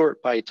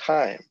sort by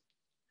time.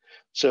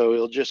 So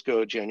it'll just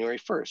go January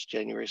 1st,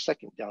 January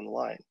 2nd down the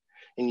line.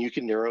 And you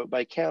can narrow it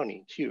by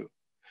county too.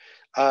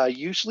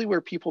 Usually where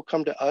people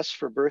come to us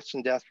for births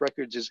and death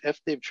records is if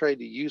they've tried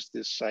to use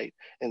this site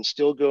and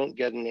still don't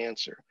get an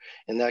answer.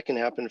 And that can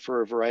happen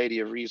for a variety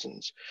of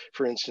reasons.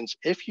 For instance,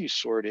 if you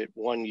sort it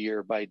 1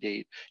 year by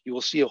date, you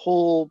will see a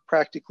whole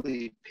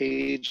practically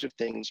page of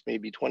things,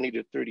 maybe 20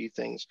 to 30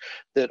 things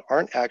that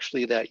aren't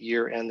actually that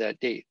year and that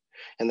date.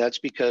 And that's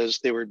because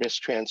they were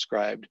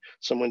mistranscribed.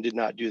 Someone did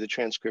not do the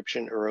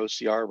transcription or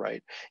OCR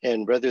right.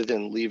 And rather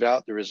than leave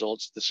out the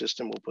results, the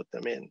system will put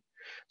them in.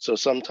 So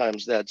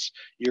sometimes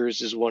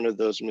yours is one of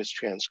those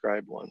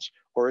mistranscribed ones,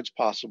 or it's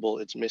possible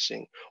it's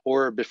missing.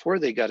 Or before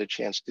they got a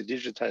chance to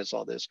digitize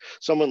all this,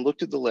 someone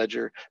looked at the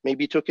ledger,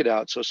 maybe took it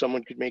out so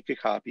someone could make a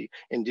copy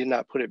and did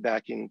not put it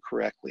back in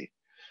correctly.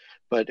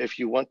 But if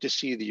you want to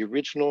see the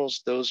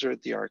originals, those are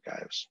at the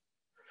archives.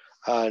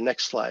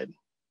 Next slide.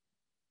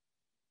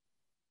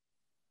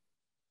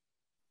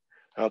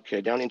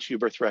 Okay, down into your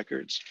birth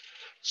records.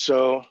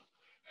 So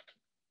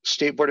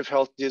State Board of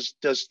Health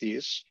does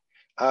these.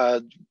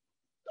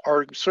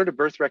 Our sort of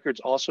birth records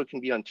also can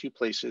be on two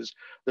places.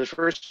 The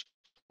first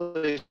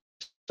place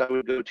I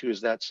would go to is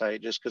that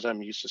site just because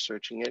I'm used to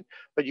searching it,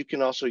 but you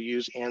can also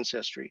use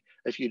Ancestry.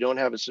 If you don't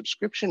have a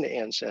subscription to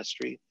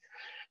Ancestry,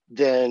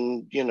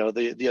 then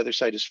the other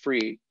site is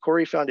free.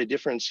 Kori found a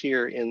difference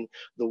here in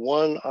the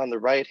one on the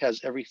right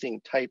has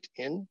everything typed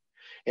in,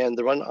 and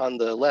the one on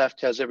the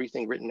left has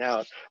everything written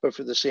out, but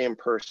for the same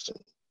person.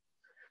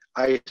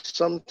 I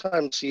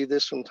sometimes see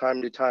this from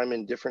time to time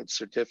in different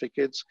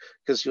certificates,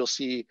 because you'll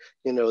see,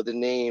 you know, the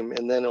name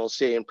and then it'll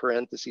say in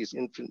parentheses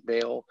infant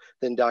male,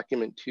 then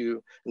document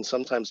 2, and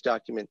sometimes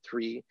document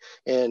 3.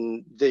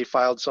 And they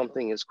filed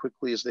something as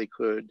quickly as they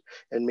could.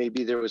 And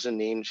maybe there was a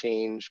name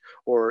change,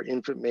 or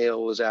infant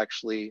male was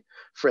actually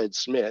Fred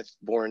Smith,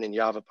 born in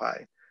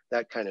Yavapai,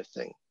 that kind of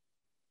thing.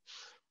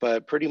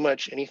 But pretty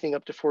much anything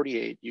up to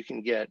 48, you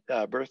can get.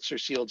 Births are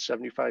sealed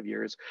 75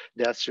 years,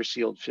 deaths are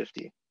sealed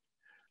 50.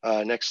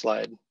 Next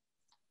slide.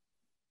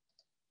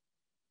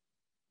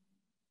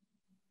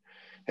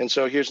 And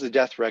so here's the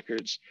death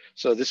records.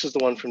 So this is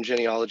the one from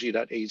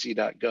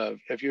genealogy.az.gov.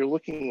 If you're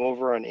looking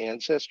over on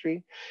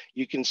Ancestry,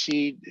 you can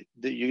see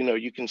that, you know,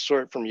 you can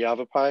sort from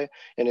Yavapai,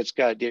 and it's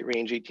got date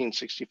range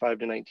 1865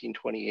 to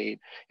 1928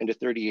 and to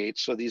 38.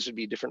 So these would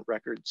be different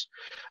records.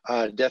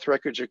 Death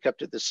records are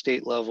kept at the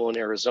state level in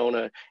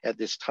Arizona at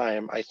this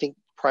time. I think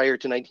prior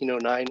to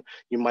 1909,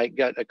 you might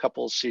get a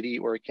couple city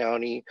or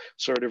county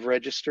sort of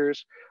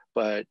registers,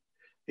 but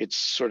it's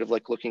sort of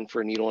like looking for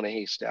a needle in a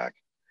haystack.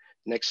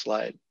 Next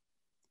slide.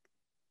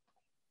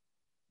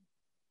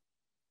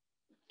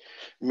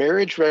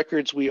 Marriage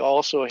records we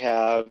also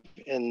have,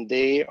 and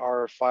they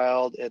are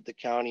filed at the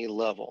county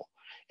level,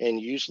 and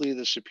usually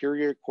the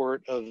superior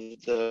court of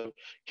the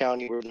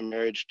county where the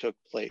marriage took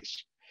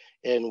place.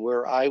 And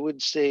where I would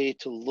say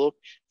to look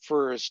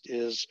first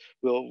is,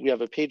 well, we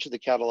have a page of the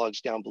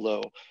catalogs down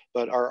below,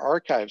 but our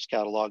archives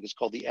catalog is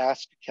called the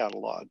Ask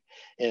catalog,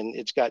 and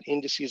it's got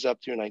indices up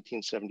through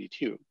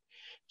 1972.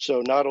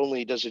 So not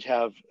only does it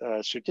have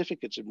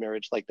certificates of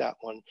marriage like that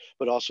one,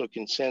 but also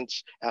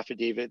consents,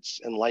 affidavits,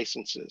 and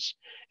licenses.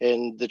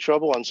 And the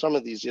trouble on some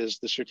of these is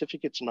the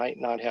certificates might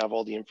not have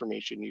all the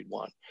information you'd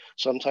want.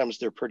 Sometimes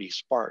they're pretty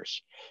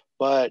sparse.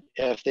 But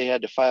if they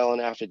had to file an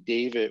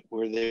affidavit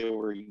where they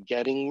were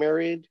getting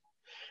married,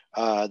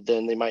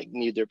 then they might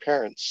need their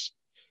parents'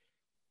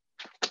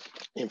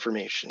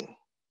 information.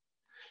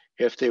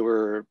 If they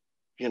were,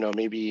 you know,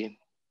 maybe,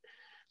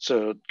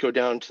 so go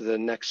down to the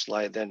next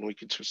slide, then we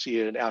could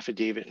see an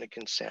affidavit and a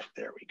consent.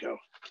 There we go.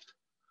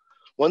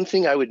 One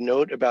thing I would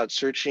note about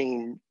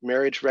searching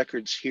marriage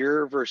records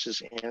here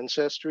versus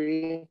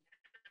Ancestry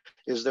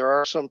is there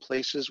are some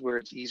places where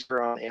it's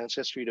easier on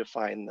Ancestry to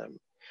find them.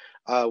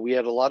 We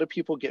had a lot of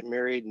people get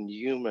married in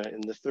Yuma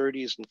in the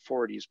 30s and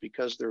 40s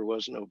because there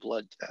was no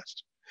blood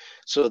test.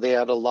 So they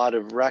had a lot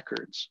of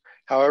records.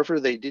 However,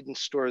 they didn't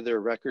store their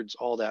records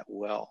all that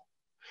well.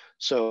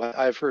 So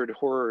I've heard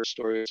horror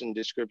stories and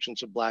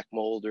descriptions of black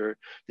mold, or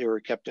they were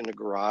kept in a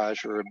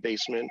garage or a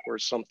basement or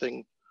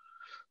something.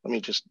 Let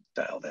me just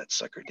dial that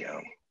sucker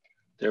down.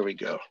 There we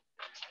go.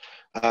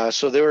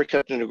 So they were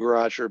kept in a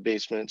garage or a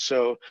basement.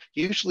 So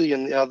usually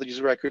in how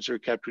these records are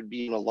kept would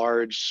be in a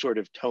large sort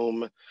of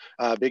tome,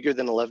 bigger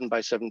than 11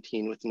 by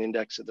 17 with an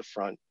index at the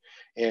front.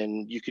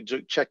 And you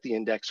could check the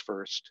index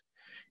first.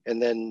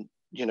 And then,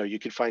 you know, you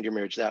could find your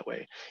marriage that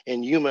way.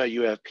 In Yuma,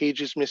 you have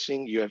pages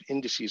missing, you have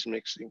indices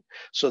missing.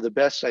 So the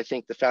best, I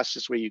think the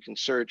fastest way you can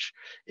search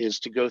is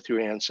to go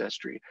through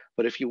Ancestry.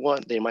 But if you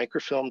want, they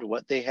microfilmed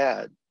what they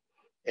had,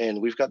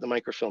 and we've got the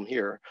microfilm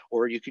here,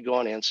 or you could go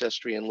on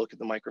Ancestry and look at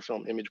the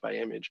microfilm image by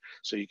image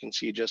so you can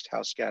see just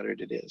how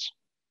scattered it is.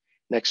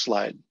 Next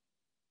slide.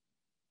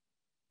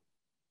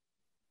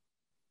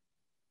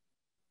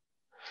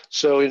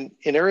 So in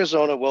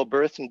Arizona, well,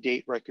 birth and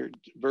death records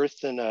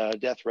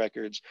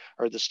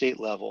are at the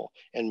state level,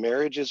 and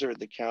marriages are at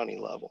the county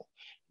level.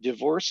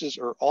 Divorces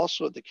are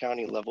also at the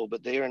county level,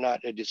 but they are not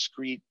a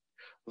discrete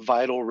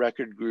vital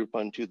record group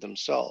unto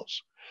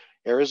themselves.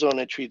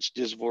 Arizona treats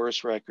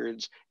divorce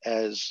records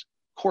as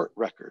court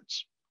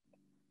records,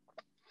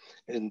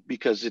 and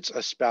because it's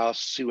a spouse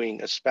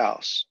suing a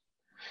spouse.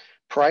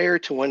 Prior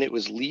to when it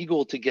was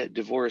legal to get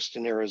divorced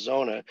in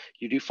Arizona,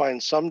 you do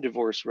find some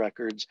divorce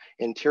records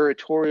in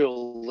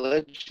territorial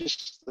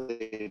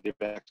legislative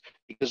acts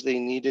because they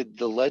needed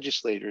the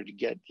legislature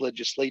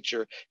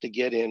to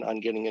get in on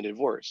getting a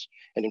divorce.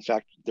 And in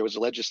fact, there was a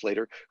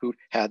legislator who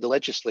had the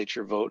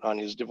legislature vote on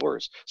his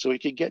divorce so he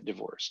could get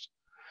divorced.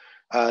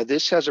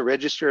 This has a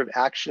register of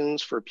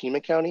actions for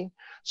Pima County.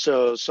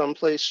 So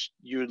someplace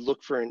you would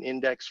look for an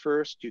index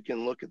first, you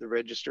can look at the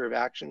register of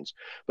actions,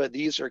 but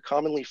these are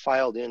commonly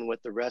filed in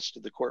with the rest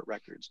of the court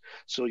records.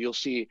 So you'll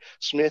see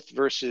Smith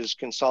versus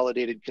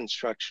Consolidated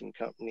Construction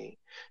Company,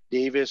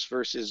 Davis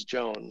versus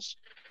Jones.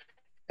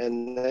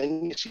 And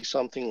then you see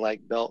something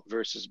like Belt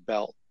versus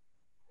Belt.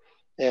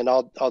 And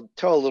I'll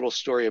tell a little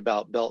story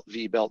about Belt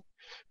v. Belt,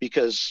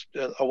 because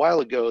a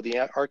while ago, the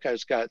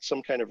archives got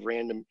some kind of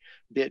random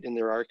bit in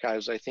their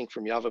archives, I think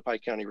from Yavapai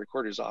County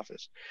Recorder's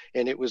Office.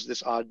 And it was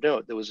this odd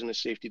note that was in a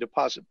safety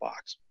deposit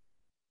box.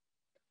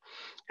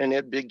 And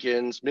it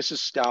begins, Mrs.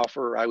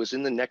 Stauffer, I was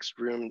in the next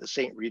room, the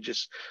St.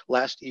 Regis,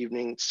 last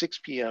evening, 6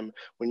 p.m.,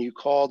 when you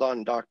called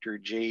on Dr.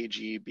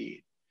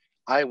 J.G.B.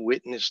 I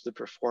witnessed the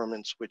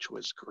performance, which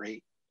was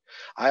great.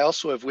 I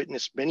also have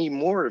witnessed many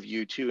more of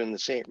you two in the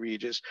St.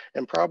 Regis,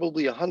 and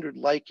probably 100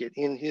 like it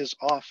in his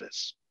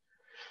office.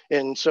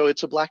 And so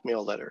it's a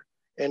blackmail letter.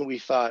 And we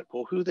thought,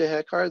 well, who the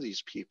heck are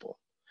these people?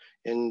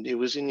 And it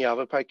was in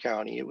Yavapai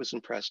County, it was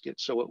in Prescott.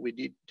 So what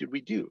did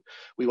we do?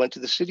 We went to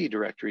the city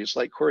directories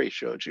like Kori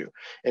showed you,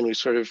 and we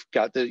sort of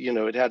got the,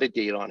 it had a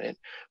date on it.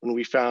 When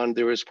we found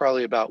there was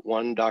probably about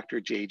one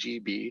Dr.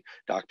 JGB,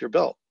 Dr.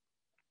 Belt.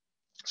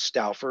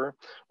 Stauffer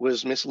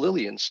was Miss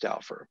Lillian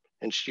Stauffer,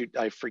 and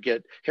I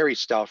forget, Harry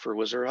Stauffer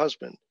was her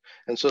husband.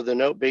 And so the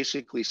note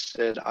basically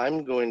said,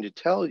 I'm going to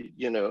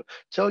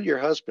tell your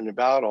husband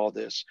about all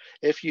this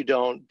if you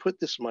don't put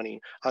this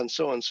money on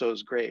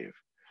so-and-so's grave.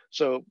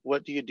 So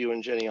what do you do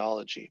in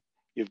genealogy?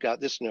 You've got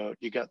this note,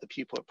 you got the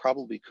people it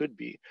probably could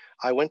be.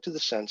 I went to the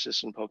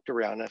census and poked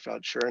around, and I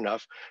found, sure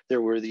enough,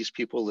 there were these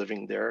people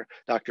living there.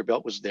 Dr.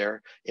 Belt was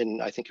there in,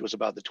 I think it was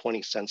about the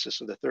 20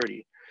 census of the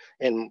 30.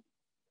 And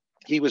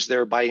he was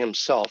there by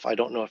himself. I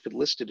don't know if it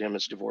listed him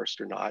as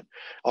divorced or not.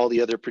 All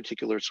the other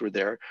particulars were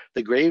there.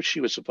 The grave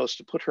she was supposed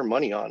to put her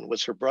money on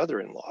was her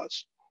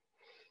brother-in-law's.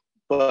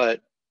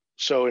 But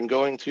so in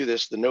going through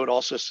this, the note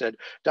also said,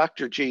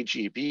 Dr.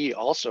 JGB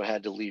also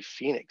had to leave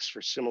Phoenix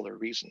for similar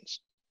reasons.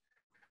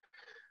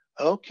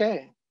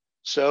 Okay,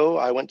 so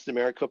I went to the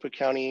Maricopa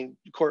County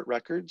court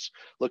records,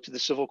 looked at the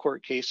civil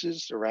court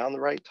cases around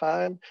the right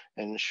time,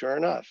 and sure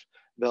enough,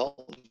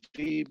 Belt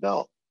v.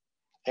 Belt.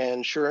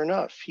 And sure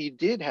enough, he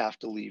did have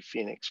to leave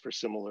Phoenix for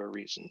similar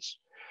reasons.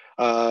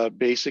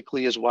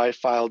 Basically, his wife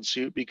filed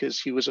suit because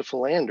he was a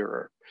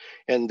philanderer.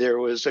 And there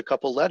was a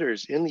couple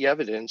letters in the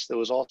evidence that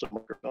was also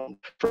microfilmed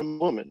from a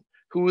woman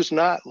who was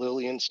not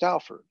Lillian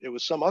Stauffer. It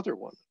was some other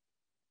woman,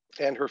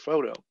 and her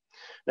photo.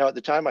 Now, at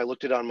the time, I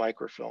looked it on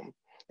microfilm,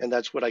 and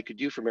that's what I could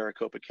do for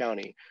Maricopa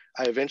County.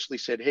 I eventually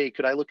said, hey,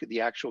 could I look at the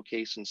actual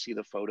case and see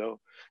the photo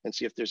and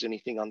see if there's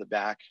anything on the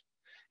back?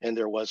 And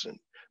there wasn't.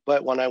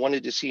 But when I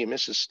wanted to see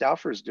Mrs.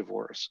 Stauffer's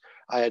divorce,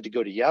 I had to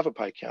go to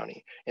Yavapai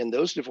County. And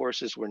those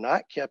divorces were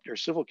not kept, or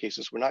civil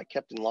cases were not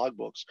kept in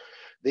logbooks.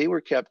 They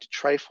were kept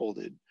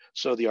trifolded.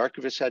 So the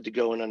archivist had to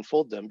go and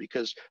unfold them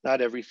because not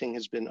everything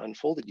has been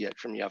unfolded yet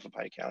from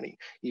Yavapai County,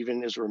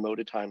 even as remote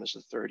a time as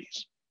the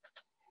 30s.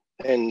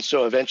 And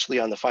so eventually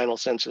on the final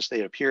census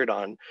they appeared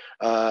on,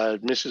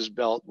 Mrs.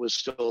 Belt was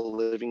still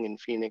living in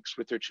Phoenix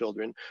with her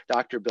children.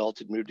 Dr. Belt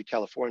had moved to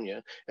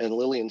California, and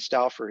Lillian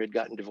Stauffer had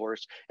gotten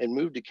divorced and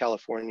moved to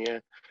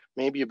California,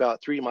 maybe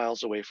about 3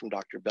 miles away from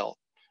Dr. Belt.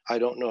 I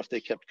don't know if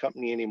they kept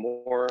company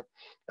anymore.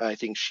 I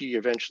think she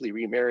eventually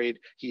remarried,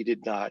 he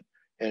did not.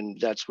 And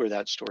that's where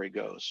that story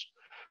goes.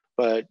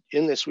 But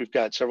in this, we've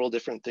got several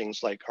different things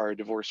like our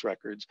divorce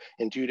records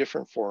in 2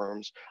 different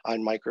forms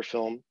on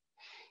microfilm,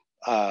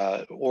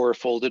 or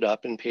folded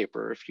up in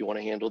paper if you want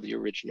to handle the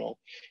original.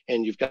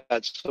 And you've got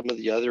some of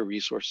the other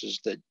resources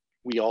that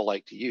we all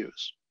like to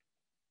use.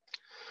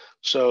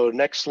 So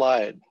next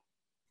slide.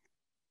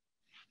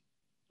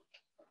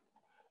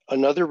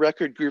 Another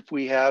record group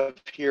we have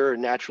here are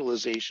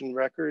naturalization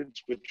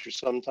records, which are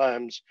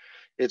sometimes,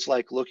 it's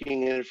like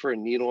looking in for a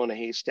needle in a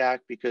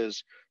haystack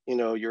because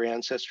your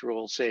ancestor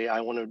will say,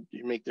 I want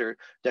to make their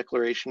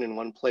declaration in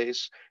one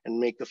place and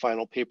make the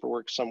final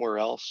paperwork somewhere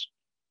else.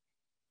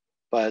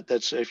 But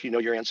that's if you know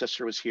your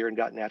ancestor was here and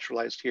got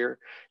naturalized here,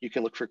 you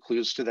can look for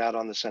clues to that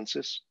on the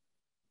census.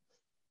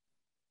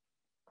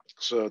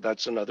 So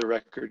that's another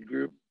record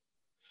group.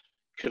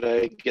 Could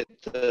I get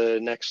the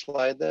next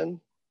slide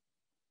then?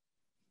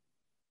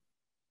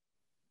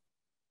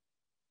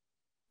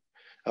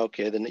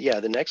 Okay, then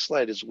yeah, the next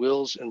slide is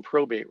wills and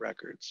probate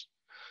records.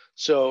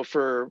 So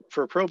for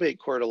probate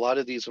court, a lot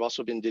of these have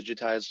also been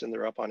digitized and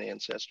they're up on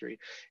Ancestry.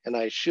 And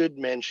I should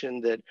mention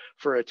that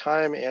for a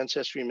time,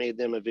 Ancestry made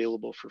them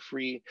available for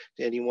free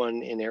to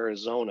anyone in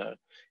Arizona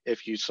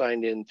if you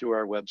signed in through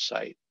our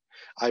website.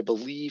 I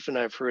believe, and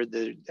I've heard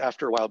that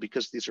after a while,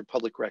 because these are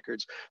public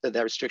records,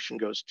 that restriction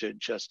goes to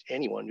just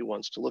anyone who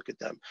wants to look at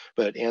them.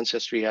 But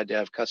Ancestry had to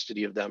have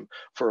custody of them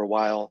for a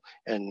while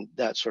and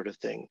that sort of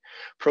thing.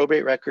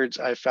 Probate records,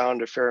 I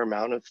found a fair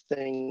amount of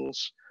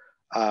things.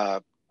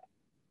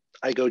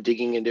 I go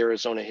digging into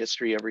Arizona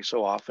history every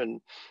so often.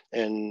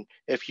 And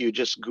if you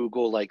just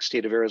Google like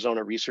State of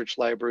Arizona Research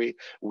Library,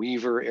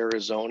 Weaver,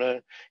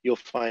 Arizona, you'll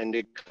find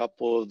a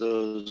couple of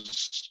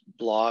those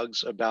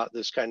blogs about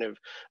this kind of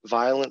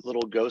violent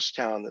little ghost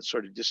town that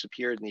sort of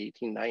disappeared in the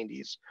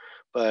 1890s.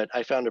 But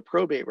I found a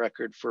probate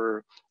record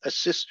for a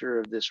sister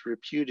of this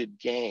reputed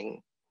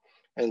gang.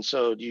 And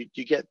so you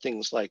get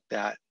things like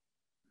that.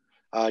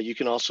 You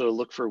can also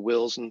look for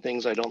wills and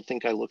things. I don't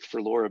think I looked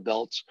for Laura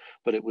Belt's,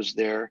 but it was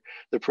there.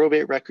 The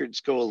probate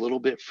records go a little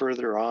bit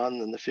further on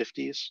than the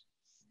 50s.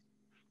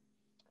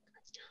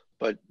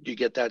 But you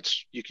get that,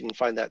 you can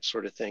find that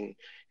sort of thing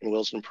in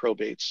wills and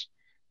probates.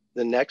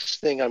 The next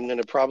thing I'm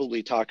going to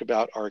probably talk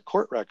about are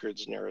court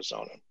records in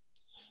Arizona.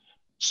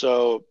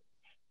 So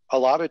a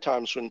lot of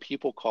times when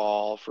people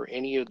call for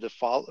any of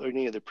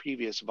the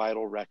previous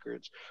vital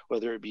records,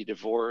 whether it be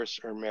divorce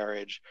or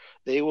marriage,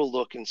 they will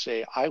look and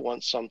say, I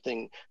want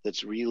something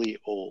that's really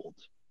old.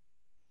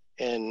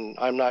 And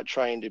I'm not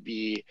trying to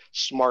be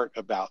smart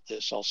about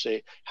this. I'll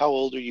say, how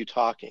old are you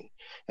talking?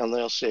 And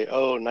they'll say,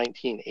 oh,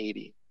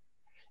 1980.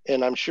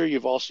 And I'm sure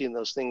you've all seen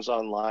those things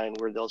online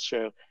where they'll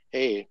show,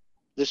 hey,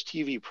 this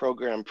TV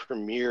program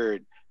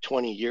premiered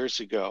 20 years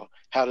ago,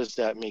 how does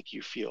that make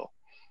you feel?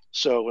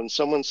 So when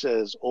someone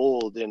says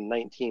old in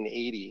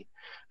 1980,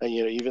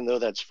 you know, even though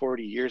that's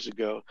 40 years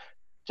ago,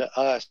 to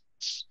us,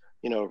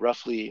 you know,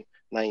 roughly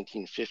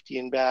 1950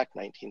 and back,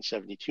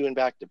 1972 and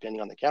back,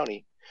 depending on the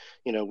county,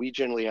 you know, we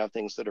generally have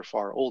things that are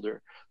far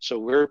older. So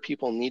where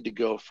people need to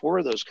go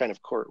for those kind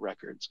of court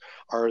records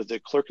are the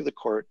clerk of the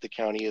court, the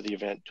county of the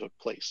event took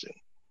place in.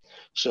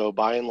 So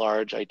by and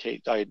large, I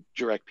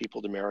direct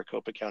people to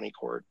Maricopa County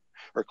Court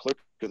or clerk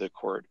of the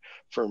court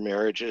for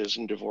marriages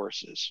and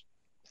divorces.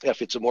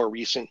 If it's a more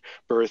recent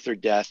birth or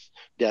death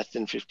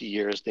in 50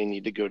 years, they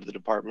need to go to the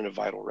Department of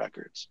Vital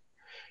Records.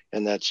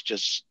 And that's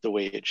just the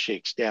way it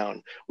shakes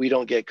down. We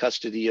don't get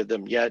custody of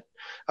them yet.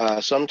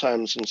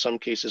 Sometimes, in some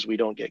cases, we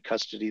don't get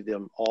custody of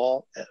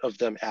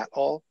them at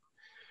all.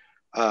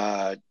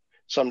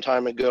 Some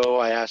time ago,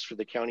 I asked for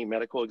the county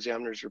medical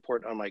examiner's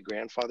report on my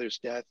grandfather's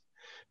death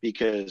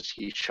because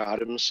he shot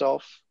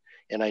himself,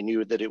 and I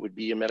knew that it would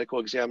be a medical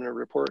examiner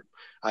report.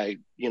 I,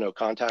 you know,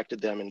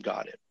 contacted them and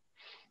got it.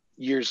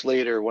 Years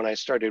later, when I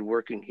started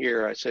working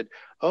here, I said,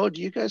 "Oh,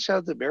 do you guys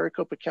have the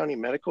Maricopa County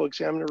medical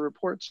examiner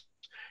reports?"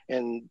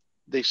 And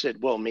they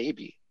said, "Well,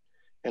 maybe."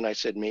 And I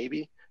said,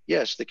 "Maybe?"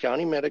 Yes, the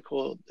county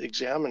medical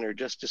examiner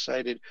just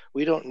decided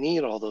we don't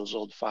need all those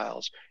old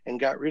files and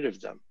got rid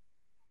of them.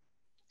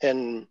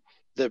 And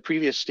the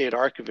previous state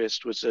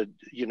archivist was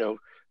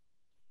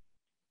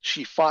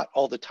she fought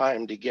all the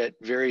time to get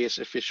various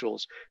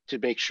officials to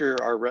make sure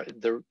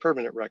the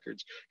permanent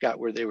records got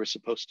where they were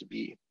supposed to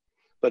be.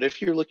 But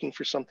if you're looking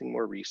for something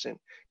more recent,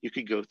 you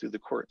could go through the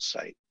court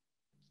site.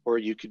 Or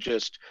you could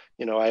just,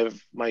 you know, I have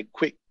my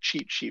quick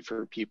cheat sheet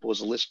for people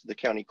is a list of the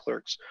county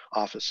clerk's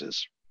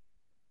offices.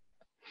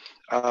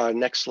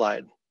 Next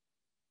slide.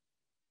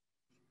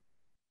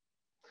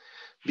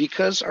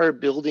 Because our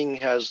building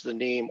has the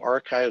name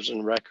Archives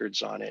and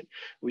Records on it,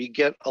 we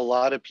get a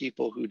lot of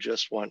people who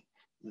just want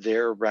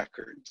their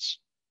records.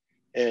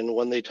 And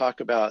when they talk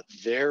about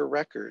their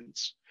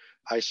records,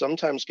 I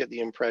sometimes get the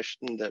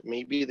impression that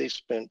maybe they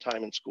spent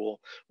time in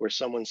school where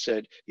someone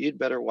said, "You'd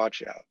better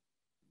watch out,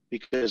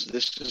 because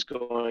this is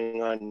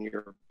going on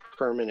your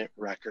permanent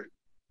record."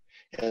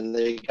 And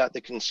they got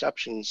the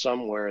conception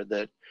somewhere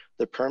that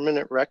the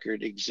permanent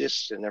record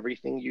exists and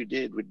everything you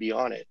did would be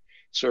on it,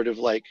 sort of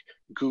like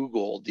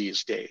Google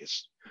these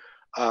days.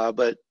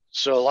 But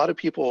so a lot of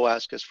people will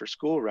ask us for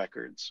school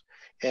records,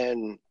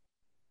 and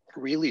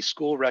really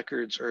school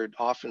records are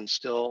often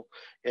still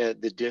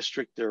at the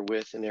district they're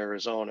with in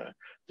Arizona.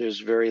 There's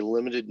very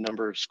limited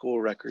number of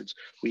school records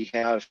we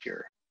have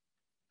here.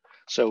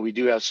 So we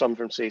do have some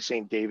from, say,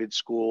 St. David's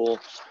School,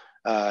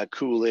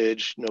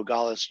 Coolidge,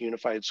 Nogales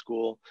Unified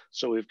School.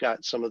 So we've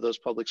got some of those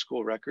public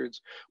school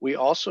records. We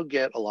also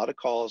get a lot of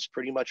calls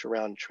pretty much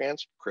around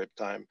transcript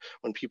time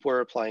when people are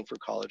applying for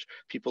college,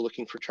 people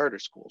looking for charter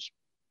schools.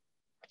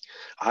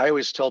 I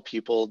always tell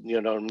people, you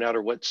know, no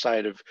matter what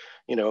side of,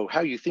 you know, how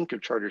you think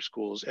of charter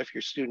schools, if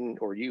your student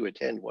or you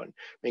attend one,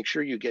 make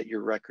sure you get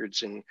your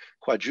records in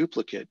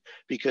quadruplicate,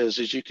 because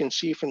as you can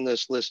see from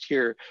this list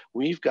here,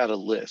 we've got a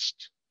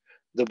list.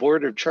 The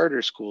Board of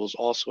Charter Schools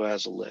also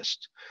has a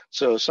list.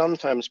 So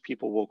sometimes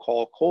people will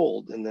call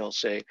cold and they'll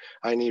say,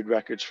 "I need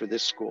records for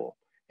this school."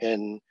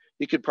 And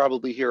you could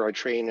probably hear our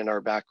train in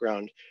our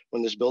background.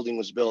 When this building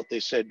was built, they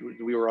said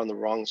we were on the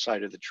wrong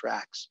side of the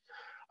tracks.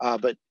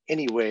 But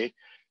anyway,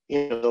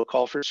 you know, they'll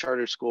call for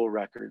charter school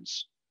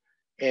records.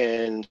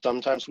 And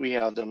sometimes we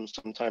have them,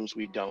 sometimes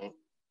we don't.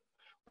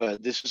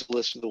 But this is a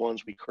list of the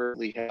ones we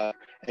currently have.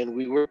 And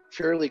we work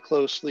fairly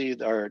closely,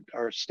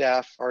 our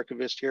staff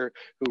archivist here,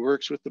 who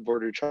works with the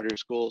Board of Charter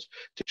Schools,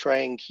 to try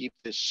and keep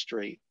this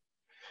straight.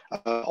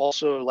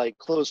 Also, like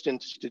closed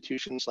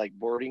institutions like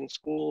boarding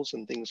schools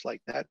and things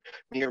like that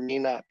may or may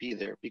not be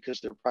there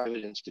because they're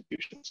private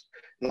institutions.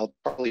 And I'll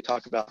probably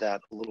talk about that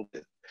a little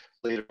bit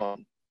later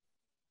on.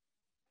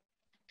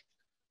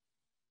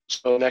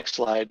 So next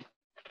slide.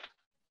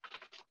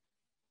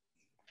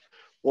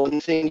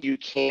 One thing you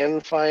can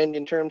find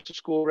in terms of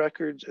school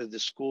records are the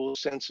school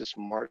census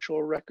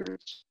marshal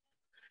records.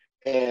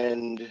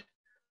 And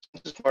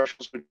census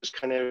marshals would just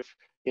kind of,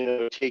 you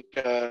know, take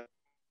a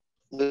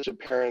list of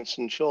parents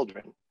and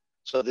children.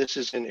 So this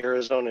is in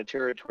Arizona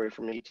territory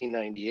from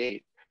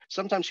 1898.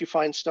 Sometimes you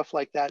find stuff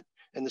like that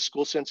in the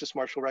school census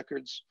marshal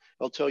records.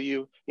 They'll tell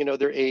you, you know,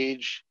 their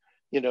age,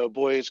 you know,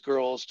 boys,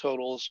 girls,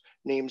 totals,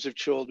 names of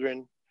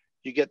children.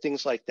 You get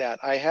things like that.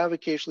 I have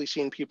occasionally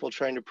seen people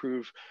trying to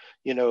prove,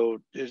 you know,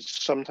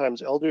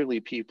 sometimes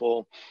elderly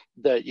people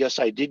that, yes,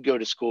 I did go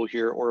to school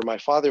here, or my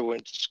father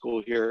went to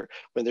school here,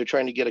 when they're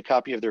trying to get a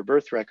copy of their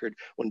birth record,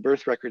 when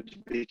birth records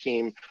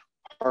became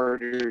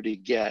harder to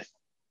get.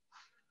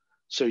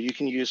 So you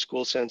can use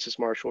school census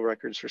marshal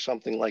records for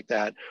something like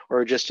that,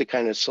 or just to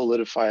kind of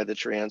solidify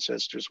that your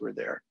ancestors were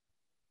there.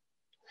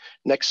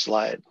 Next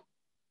slide.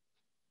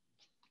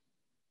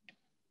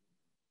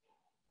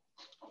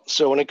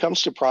 So when it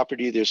comes to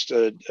property, there's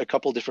a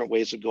couple different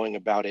ways of going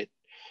about it.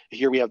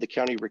 Here we have the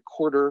county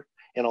recorder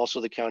and also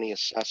the county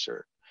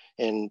assessor.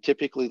 And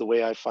typically the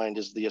way I find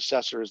is the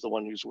assessor is the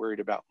one who's worried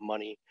about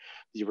money.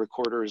 The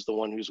recorder is the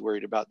one who's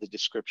worried about the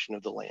description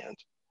of the land.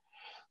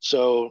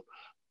 So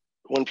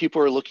when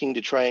people are looking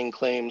to try and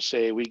claim,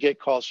 say, we get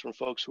calls from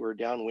folks who are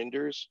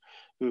downwinders,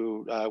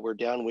 who were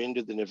downwind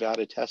of the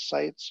Nevada test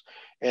sites,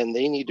 and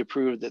they need to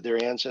prove that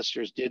their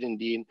ancestors did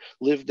indeed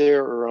live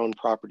there or own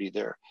property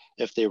there.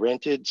 If they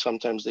rented,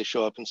 sometimes they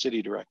show up in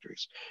city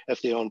directories.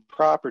 If they own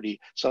property,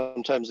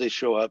 sometimes they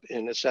show up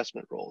in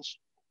assessment rolls.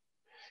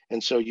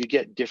 And so you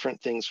get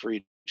different things for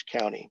each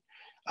county.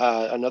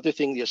 Another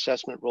thing the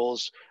assessment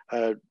rolls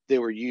they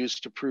were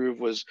used to prove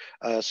was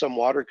some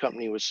water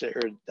company was,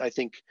 or I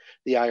think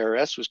the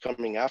IRS was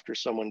coming after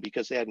someone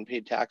because they hadn't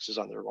paid taxes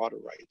on their water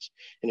rights,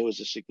 and it was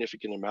a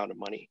significant amount of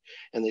money.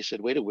 And they said,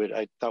 wait a minute,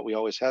 I thought we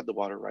always had the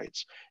water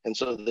rights. And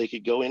so they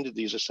could go into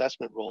these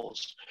assessment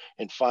rolls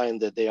and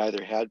find that they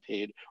either had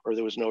paid or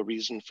there was no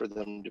reason for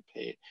them to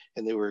pay,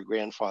 and they were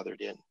grandfathered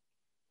in.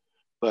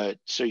 But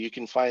so you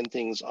can find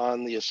things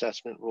on the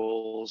assessment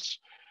rolls,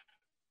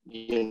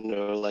 you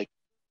know, like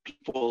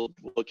people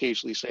will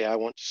occasionally say, I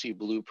want to see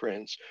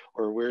blueprints,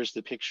 or where's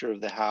the picture of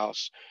the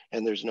house?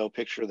 And there's no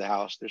picture of the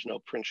house, there's no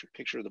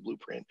picture of the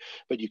blueprint.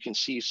 But you can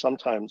see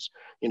sometimes,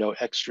 you know,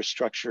 extra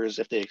structures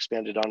if they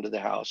expanded onto the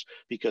house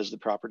because the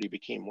property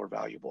became more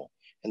valuable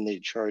and they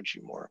charge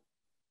you more.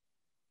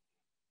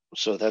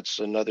 So that's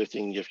another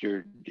thing if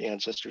your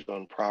ancestors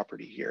own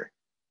property here.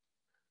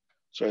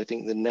 So I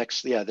think the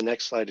next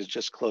slide is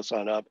just close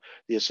on up,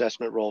 the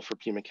assessment roll for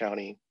Pima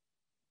County.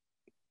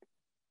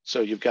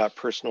 So you've got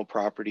personal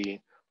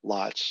property,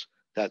 lots,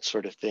 that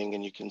sort of thing.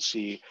 And you can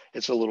see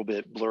it's a little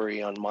bit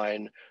blurry on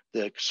mine,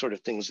 the sort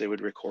of things they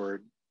would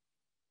record.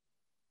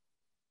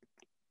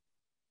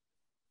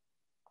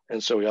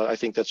 And so I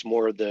think that's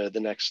more the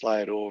next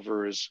slide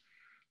over is,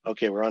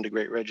 okay, we're on to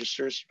great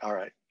registers. All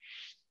right.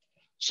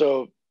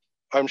 So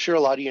I'm sure a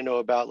lot of you know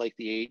about like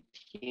the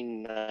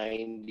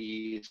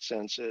 1890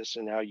 census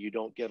and how you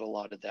don't get a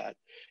lot of that.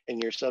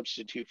 And your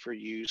substitute for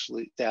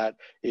that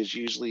is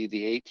usually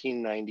the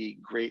 1890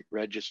 Great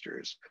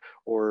Registers,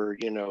 or,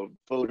 you know,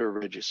 voter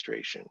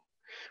registration.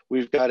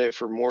 We've got it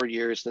for more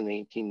years than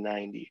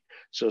 1890.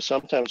 So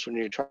sometimes when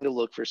you're trying to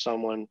look for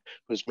someone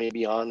who's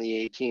maybe on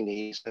the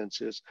 1880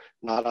 census,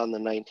 not on the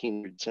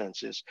 1900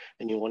 census,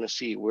 and you want to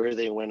see where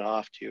they went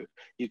off to,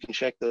 you can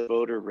check the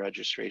voter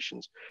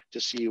registrations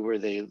to see where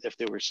if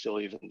they were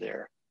still even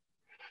there.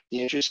 The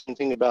interesting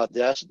thing about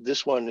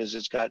this one is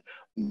it's got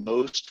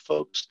most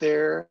folks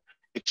there,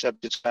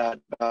 except it's got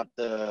about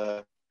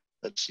the,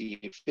 let's see,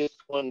 fifth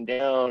one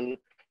down,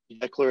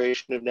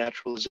 Declaration of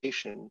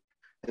Naturalization.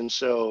 And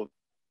so,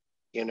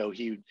 you know,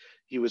 he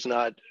was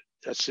not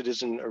a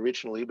citizen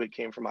originally, but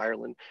came from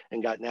Ireland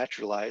and got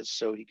naturalized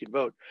so he could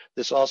vote.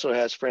 This also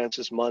has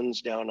Francis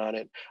Munns down on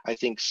it, I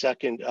think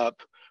second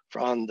up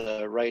on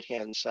the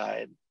right-hand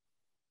side.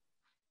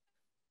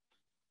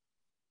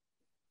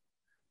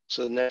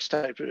 So the next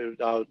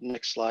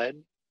next slide.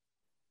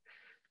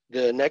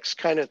 The next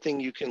kind of thing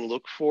you can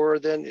look for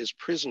then is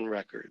prison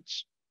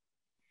records.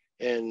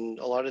 And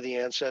a lot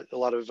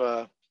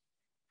of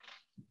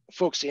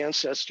folks'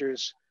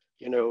 ancestors,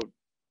 you know,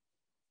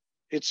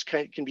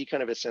 can be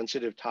kind of a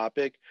sensitive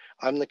topic.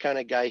 I'm the kind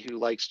of guy who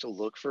likes to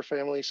look for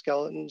family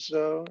skeletons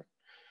though.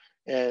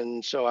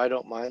 And so I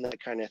don't mind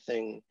that kind of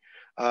thing.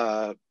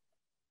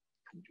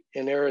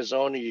 In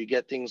Arizona, you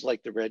get things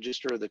like the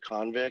register of the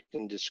convict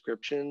and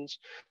descriptions.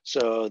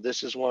 So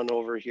this is one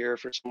over here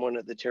for someone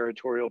at the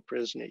territorial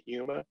prison at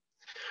Yuma.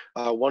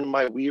 One of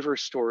my Weaver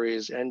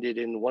stories ended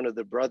in one of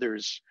the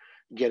brothers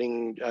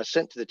getting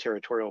sent to the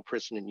territorial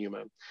prison in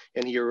Yuma.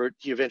 And he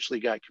eventually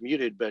got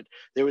commuted, but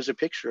there was a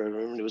picture of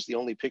him, and it was the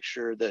only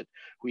picture that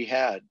we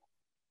had.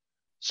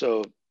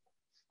 So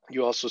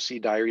you also see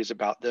diaries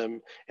about them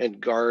and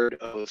guard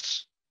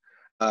oaths.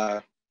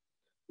 The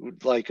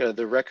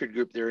record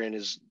group they're in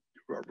is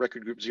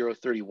record group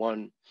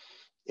 031.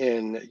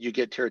 And you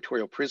get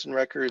territorial prison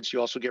records.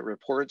 You also get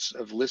reports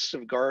of lists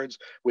of guards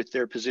with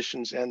their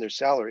positions and their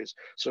salaries.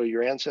 So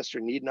your ancestor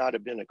need not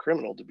have been a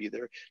criminal to be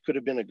there, could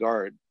have been a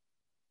guard.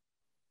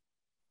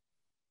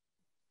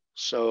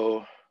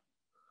 So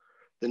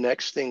the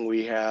next thing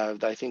we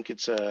have, I think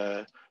it's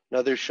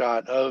another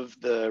shot of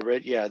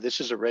the this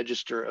is a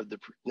register of the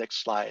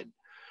next slide.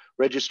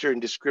 Register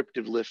and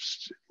descriptive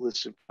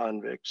lists of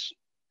convicts.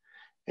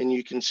 And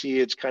you can see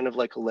it's kind of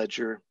like a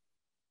ledger.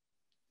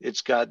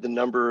 It's got the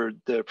number,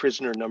 the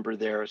prisoner number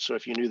there. So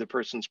if you knew the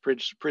person's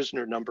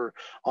prisoner number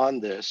on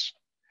this,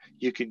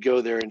 you could go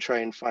there and try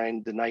and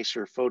find the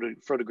nicer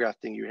photograph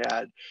thing you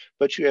had.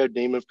 But you had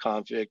name of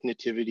convict,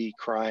 nativity,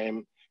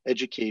 crime,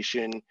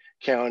 education,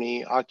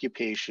 county,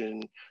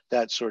 occupation,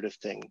 that sort of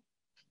thing.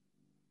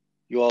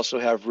 You also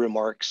have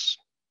remarks.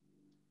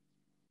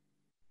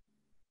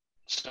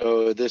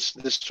 So this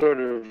sort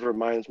of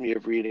reminds me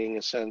of reading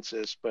a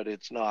census, but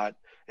it's not.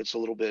 It's a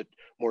little bit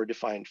more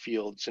defined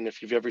fields. And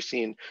if you've ever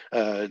seen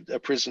a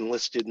prison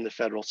listed in the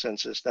federal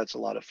census, that's a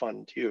lot of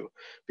fun too,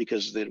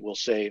 because it will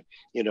say,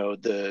 you know,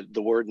 the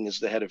warden is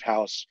the head of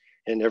house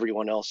and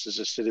everyone else is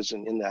a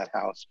citizen in that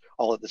house,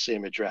 all at the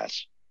same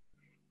address.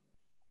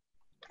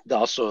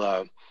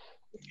 Also,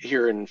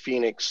 here in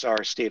Phoenix,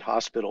 our state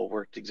hospital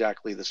worked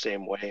exactly the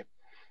same way.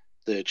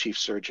 The chief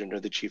surgeon or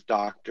the chief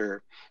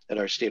doctor at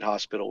our state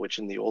hospital, which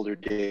in the older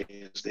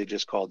days they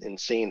just called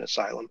insane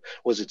asylum,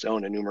 was its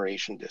own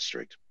enumeration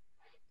district.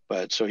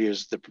 But so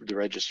here's the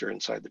register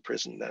inside the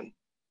prison then.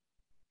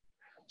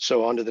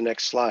 So on to the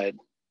next slide.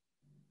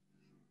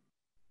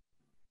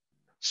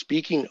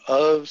 Speaking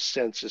of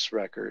census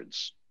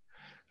records,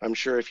 I'm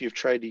sure if you've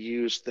tried to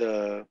use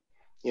the,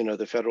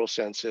 the federal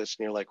census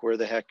and you're like, where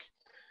the heck,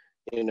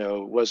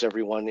 was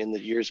everyone in the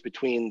years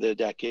between the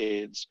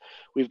decades?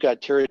 We've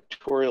got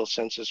territorial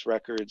census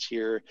records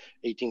here,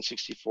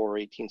 1864,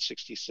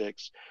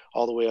 1866,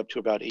 all the way up to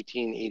about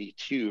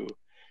 1882.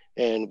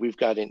 And we've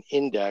got an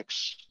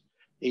index,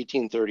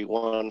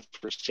 1831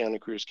 for Santa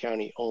Cruz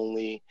County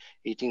only,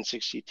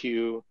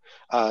 1862.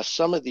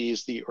 Some of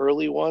these, the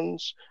early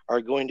ones, are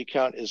going to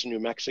count as New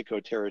Mexico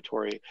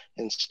territory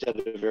instead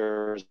of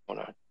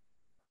Arizona.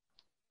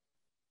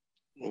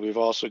 We've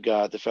also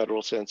got the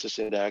federal census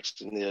index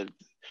in the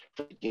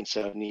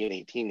 1870 and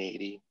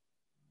 1880.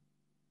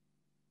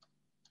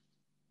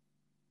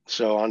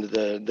 So on to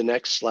the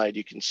next slide,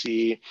 you can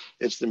see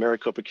it's the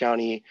Maricopa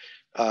County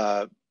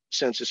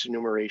census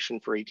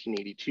enumeration for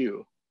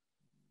 1882.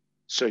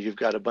 So you've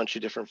got a bunch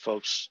of different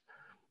folks.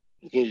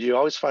 You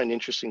always find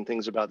interesting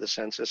things about the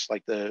census,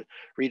 like the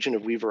region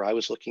of Weaver I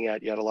was looking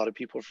at. You had a lot of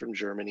people from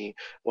Germany,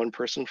 one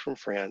person from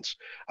France.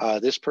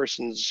 This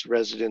person's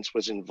residence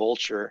was in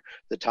Vulture,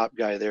 the top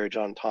guy there,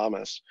 John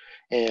Thomas.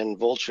 And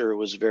Vulture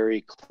was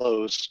very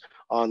close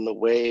on the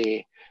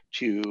way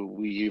to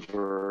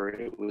Weaver.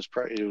 It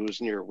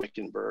was near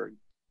Wickenburg.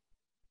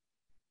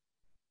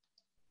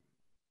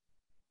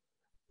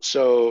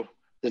 So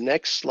the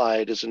next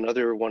slide is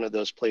another one of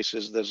those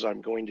places that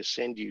I'm going to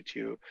send you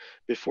to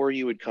before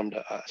you would come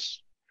to us.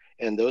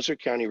 And those are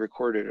county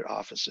recorder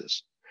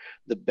offices.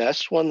 The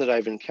best one that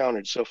I've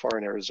encountered so far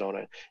in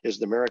Arizona is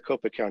the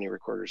Maricopa County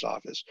Recorder's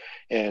Office.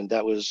 And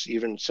that was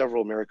even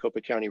several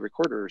Maricopa County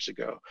recorders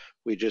ago.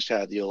 We just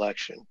had the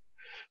election.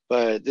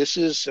 But this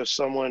is if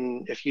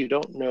someone, if you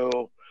don't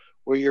know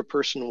where your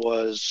person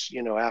was,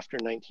 after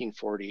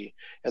 1940,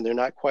 and they're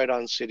not quite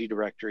on city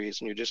directories,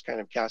 and you're just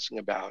kind of casting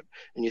about,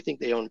 and you think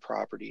they own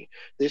property.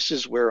 This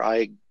is where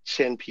I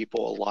send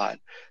people a lot,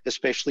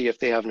 especially if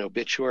they have an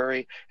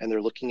obituary and they're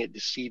looking at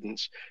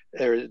decedents,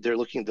 or they're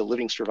looking at the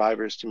living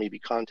survivors to maybe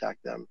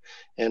contact them.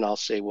 And I'll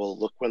say, well,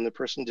 look when the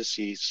person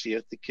deceased, see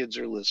if the kids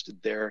are listed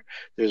there.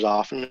 There's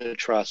often a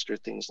trust or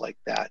things like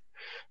that.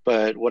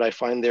 But what I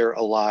find there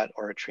a lot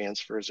are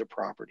transfers of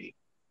property.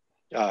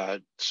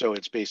 So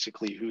it's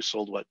basically who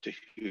sold what to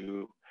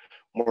who,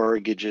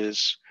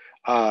 mortgages.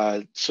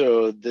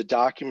 So the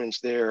documents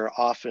there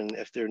often,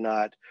 if they're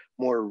not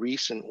more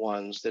recent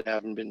ones that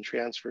haven't been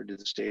transferred to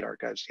the state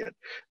archives yet,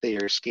 they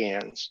are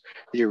scans.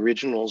 The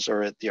originals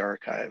are at the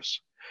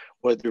archives.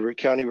 What the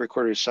county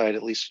recorder's site,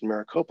 at least in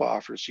Maricopa,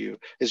 offers you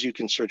is you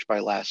can search by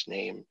last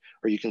name,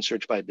 or you can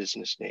search by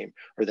business name,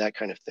 or that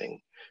kind of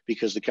thing.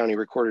 Because the county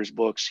recorder's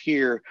books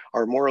here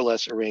are more or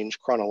less arranged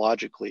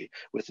chronologically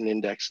with an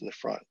index in the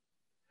front.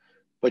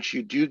 But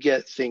you do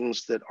get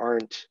things that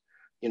aren't,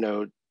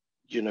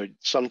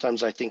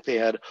 sometimes I think they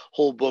had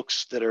whole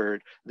books that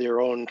are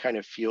their own kind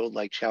of field,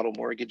 like chattel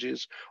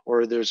mortgages,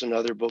 or there's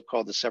another book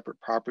called The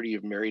Separate Property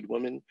of Married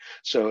Women.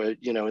 So,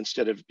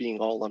 instead of being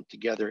all lumped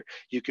together,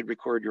 you could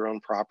record your own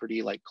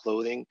property like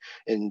clothing,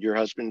 and your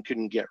husband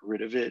couldn't get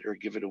rid of it or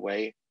give it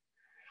away.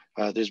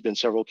 There's been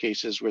several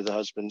cases where the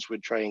husbands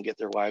would try and get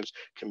their wives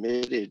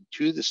committed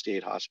to the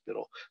state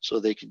hospital so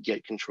they could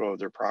get control of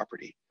their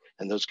property.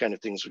 And those kind of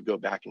things would go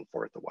back and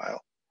forth a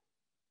while.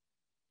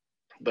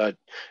 But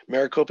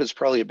Maricopa is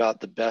probably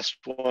about the best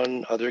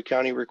one. Other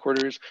county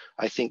recorders,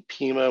 I think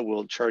Pima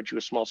will charge you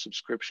a small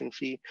subscription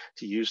fee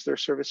to use their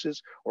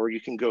services, or you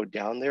can go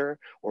down there,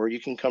 or you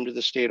can come to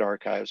the state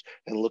archives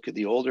and look at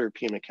the older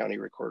Pima County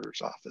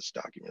Recorder's Office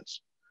documents.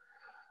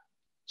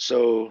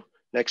 So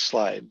next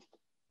slide.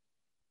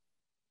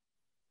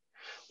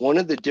 One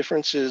of the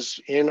differences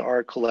in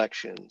our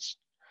collections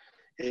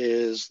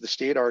is the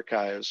state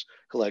archives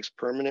collects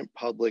permanent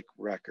public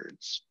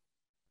records.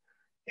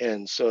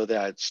 And so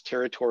that's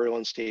territorial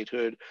and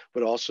statehood,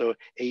 but also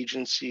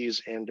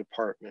agencies and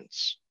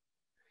departments.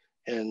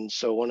 And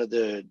so one of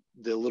the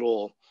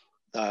little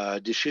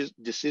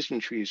decision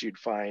trees you'd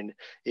find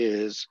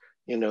is,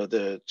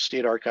 the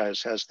state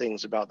archives has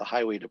things about the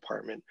highway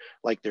department,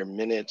 like their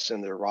minutes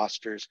and their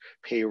rosters,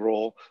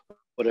 payroll,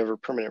 whatever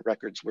permanent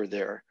records were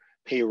there.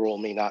 Payroll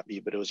may not be,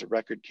 but it was a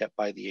record kept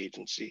by the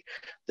agency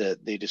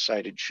that they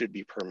decided should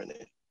be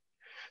permanent.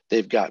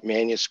 They've got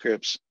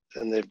manuscripts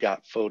and they've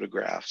got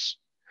photographs.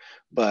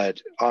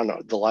 But on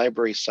the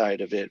library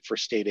side of it, for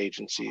state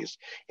agencies,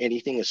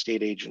 anything a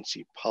state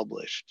agency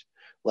published,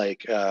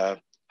 like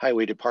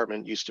highway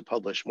department used to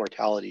publish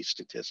mortality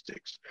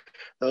statistics.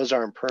 Those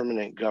aren't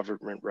permanent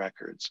government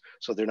records,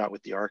 so they're not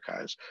with the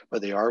archives,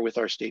 but they are with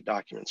our state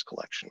documents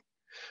collection.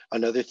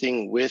 Another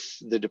thing with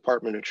the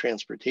Department of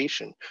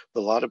Transportation that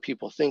a lot of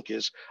people think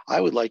is, I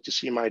would like to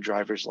see my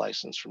driver's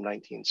license from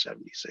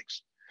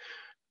 1976.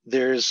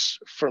 There's,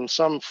 from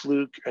some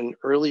fluke, an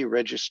early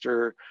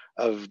register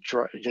of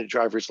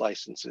driver's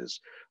licenses,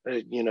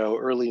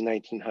 early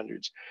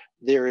 1900s.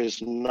 There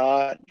is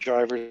not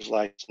driver's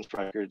license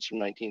records from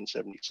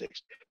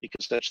 1976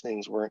 because such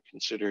things weren't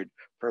considered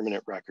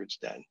permanent records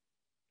then.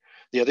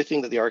 The other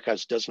thing that the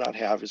archives does not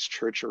have is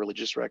church or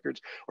religious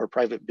records or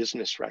private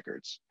business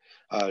records.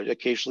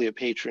 Occasionally a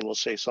patron will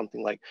say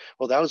something like,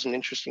 well, that was an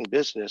interesting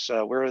business.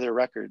 Where are their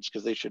records?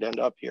 Because they should end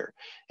up here.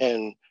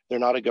 And they're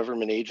not a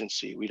government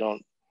agency. We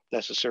don't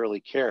necessarily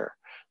care.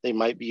 They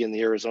might be in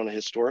the Arizona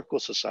Historical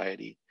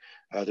Society.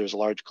 There's a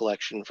large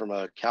collection from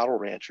a cattle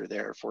rancher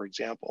there, for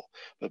example,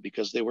 but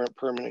because they weren't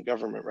permanent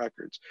government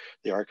records,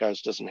 the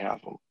archives doesn't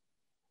have them.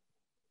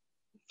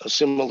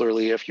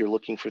 Similarly, if you're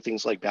looking for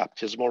things like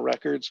baptismal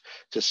records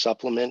to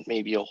supplement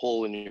maybe a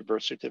hole in your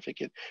birth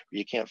certificate, or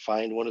you can't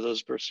find one of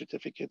those birth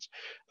certificates,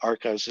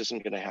 archives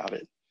isn't going to have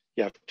it.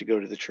 You have to go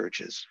to the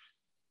churches.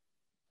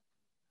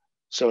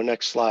 So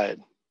next slide.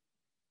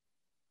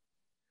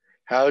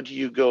 How do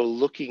you go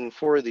looking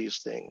for these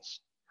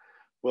things?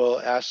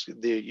 Well,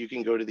 you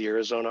can go to the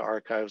Arizona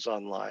Archives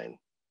online,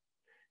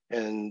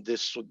 and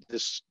this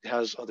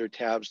has other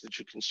tabs that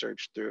you can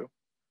search through.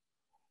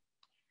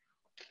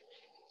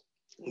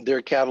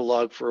 Their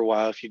catalog for a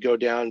while. If you go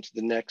down to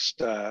the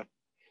next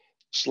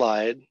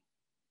slide,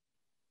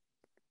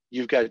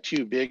 you've got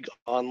two big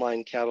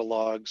online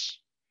catalogs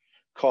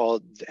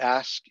called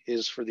Ask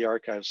is for the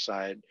archive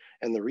side,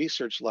 and the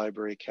Research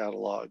Library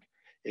catalog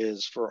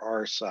is for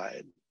our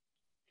side.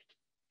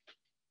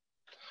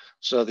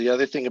 So the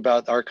other thing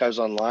about Archives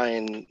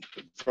Online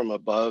from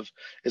above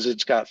is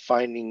it's got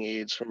finding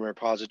aids from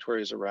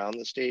repositories around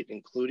the state,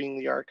 including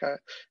the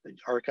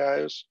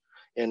archives,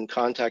 and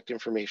contact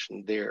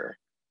information there.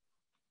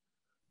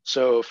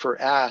 So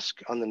for Ask,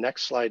 on the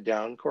next slide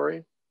down,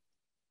 Kori.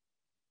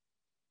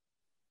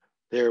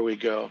 There we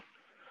go.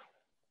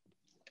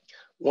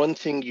 One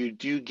thing you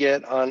do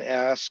get on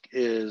Ask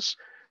is,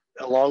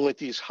 along with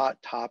these hot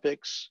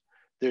topics,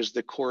 there's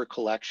the core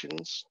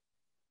collections.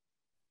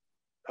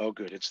 Oh,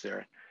 good, it's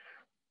there.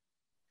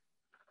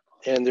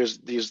 And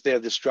they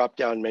have this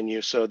drop-down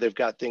menu. So they've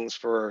got things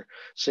for,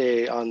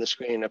 say, on the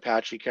screen,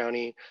 Apache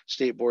County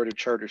State Board of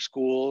Charter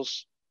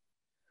Schools.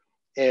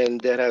 And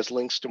that has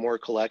links to more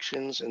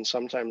collections. And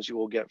sometimes you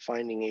will get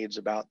finding aids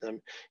about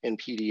them in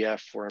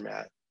PDF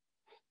format.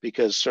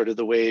 Because sort of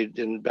the way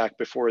back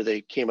before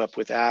they came up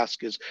with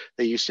Ask is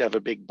they used to have a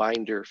big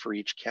binder for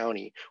each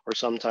county, or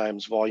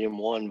sometimes volume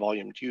 1,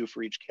 volume 2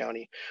 for each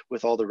county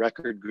with all the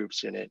record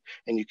groups in it.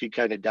 And you could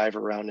kind of dive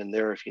around in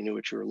there if you knew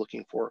what you were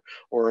looking for,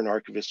 or an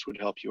archivist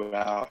would help you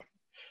out.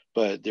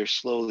 But they're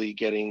slowly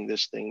getting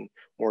this thing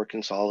more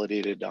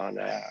consolidated on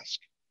Ask.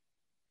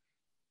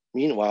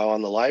 Meanwhile,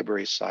 on the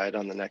library side,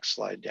 on the next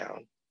slide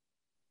down,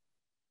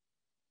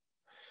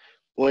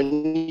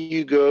 when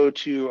you go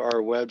to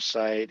our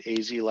website,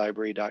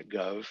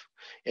 azlibrary.gov,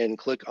 and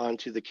click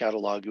onto the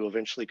catalog, you'll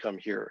eventually come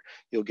here.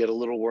 You'll get a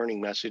little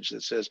warning message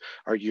that says,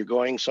 are you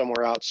going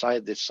somewhere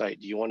outside this site?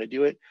 Do you want to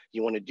do it?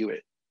 You want to do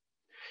it.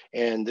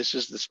 And this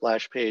is the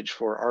splash page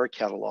for our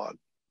catalog.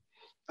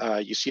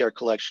 You see our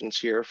collections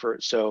here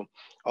so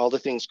all the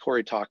things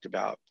Kori talked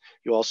about.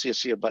 You also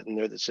see a button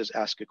there that says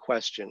ask a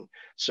question.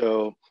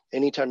 So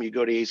anytime you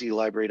go to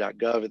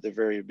azlibrary.gov, at the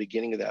very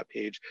beginning of that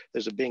page,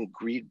 there's a big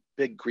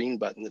green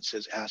button that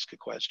says ask a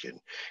question.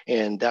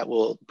 And that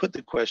will put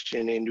the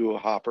question into a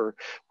hopper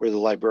where the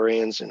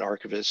librarians and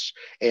archivists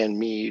and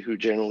me, who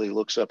generally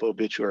looks up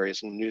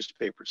obituaries and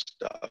newspaper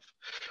stuff,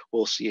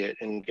 will see it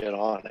and get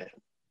on it.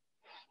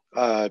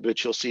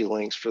 But you'll see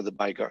links for the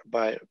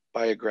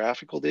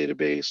biographical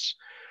database,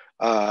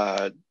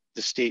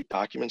 the state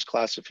documents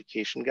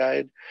classification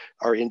guide,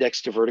 our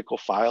index to vertical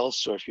files.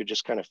 So if you're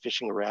just kind of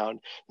fishing around,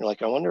 you're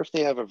like, I wonder if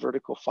they have a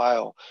vertical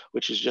file,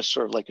 which is just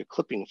sort of like a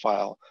clipping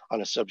file on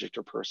a subject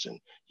or person,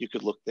 you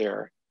could look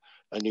there.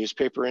 A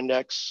newspaper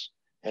index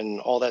and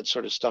all that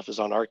sort of stuff is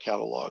on our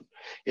catalog.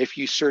 If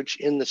you search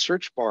in the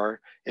search bar,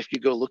 if you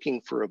go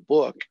looking for a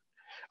book,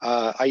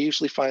 I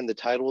usually find the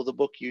title of the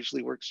book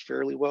usually works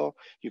fairly well.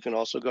 You can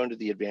also go into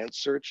the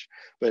advanced search,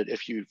 but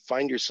if you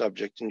find your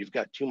subject and you've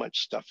got too much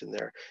stuff in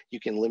there,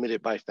 you can limit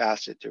it by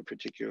facet to a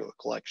particular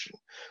collection,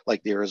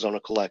 like the Arizona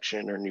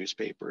collection or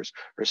newspapers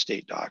or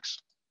state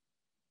docs.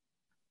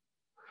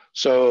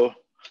 So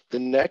the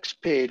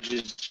next page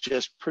is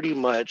just pretty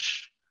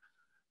much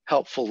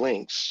helpful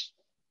links.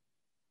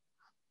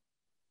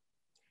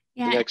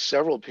 Yeah. The next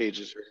several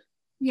pages are,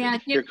 yeah.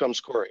 Here comes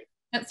Kori.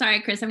 Oh,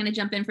 sorry, Chris, I'm going to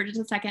jump in for just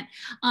a second.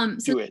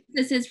 So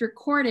this is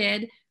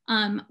recorded.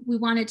 We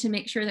wanted to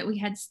make sure that we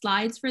had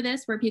slides for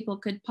this where people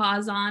could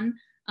pause on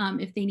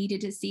if they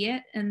needed to see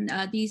it. And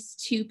these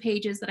 2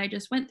 pages that I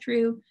just went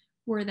through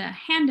were the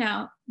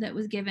handout that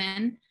was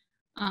given.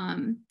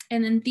 And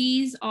then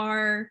these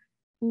are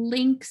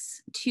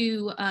links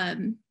to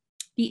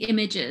the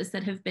images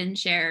that have been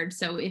shared.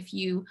 So if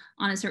you,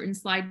 on a certain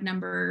slide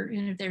number,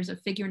 and if there's a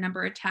figure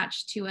number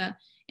attached to an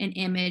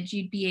image,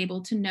 you'd be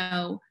able to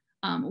know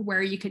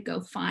where you could go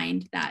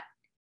find that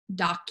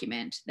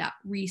document, that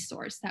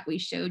resource that we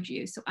showed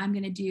you. So I'm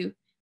going to do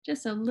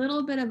just a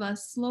little bit of a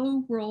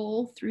slow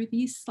roll through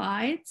these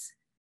slides.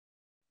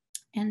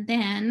 And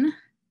then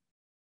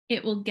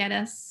it will get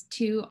us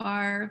to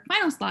our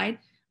final slide.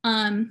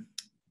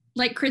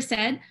 Like Chris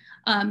said,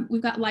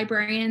 we've got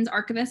librarians,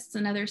 archivists,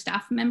 and other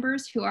staff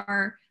members who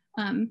are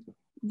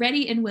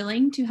ready and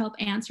willing to help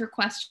answer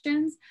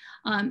questions.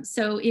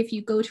 So if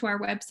you go to our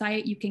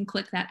website, you can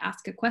click that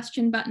Ask a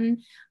Question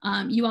button.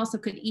 You also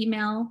could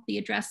email the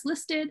address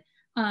listed.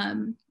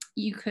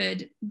 You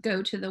could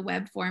go to the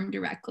web form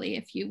directly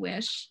if you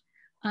wish.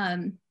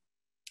 I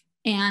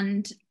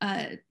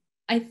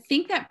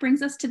think that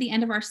brings us to the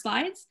end of our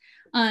slides.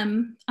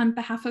 On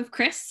behalf of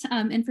Chris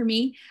and for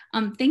me,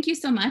 thank you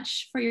so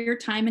much for your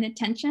time and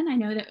attention. I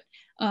know that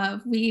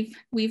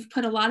we've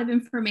put a lot of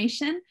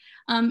information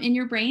in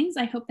your brains.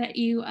 I hope that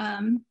you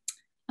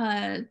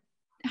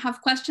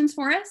have questions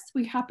for us.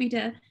 We're happy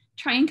to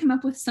try and come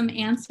up with some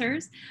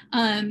answers.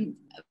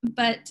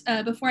 But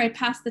before I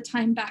pass the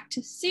time back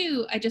to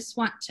Sue, I just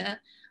want to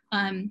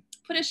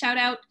put a shout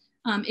out.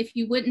 If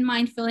you wouldn't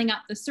mind filling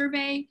out the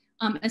survey,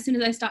 as soon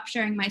as I stop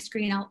sharing my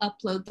screen, I'll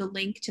upload the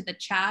link to the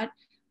chat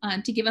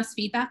to give us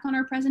feedback on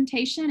our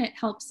presentation. It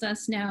helps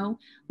us know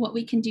what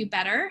we can do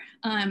better.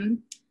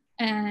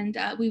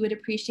 We would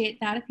appreciate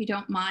that if you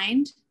don't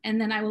mind. And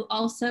then I will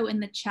also in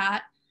the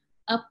chat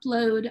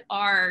upload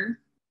our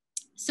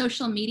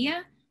social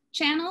media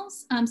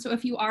channels. So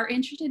if you are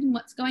interested in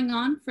what's going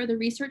on for the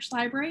research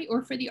library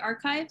or for the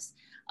archives,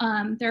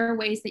 there are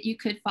ways that you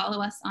could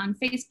follow us on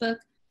Facebook,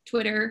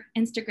 Twitter,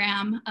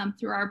 Instagram,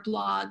 through our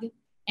blog,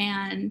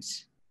 and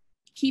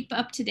keep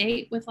up to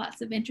date with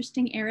lots of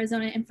interesting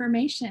Arizona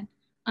information.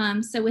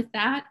 So with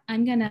that,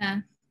 I'm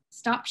gonna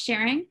stop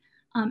sharing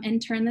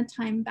and turn the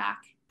time back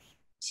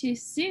to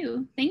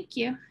Sue. Thank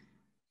you.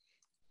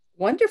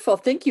 Wonderful,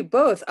 thank you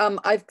both.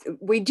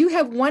 We do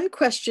have one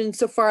question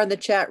so far in the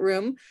chat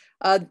room.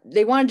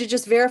 They wanted to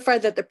just verify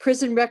that the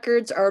prison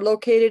records are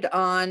located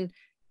on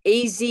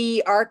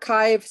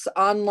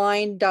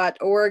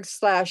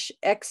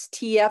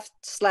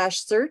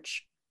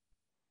azarchivesonline.org/xtf/search.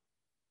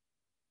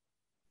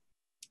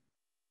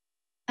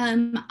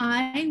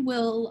 I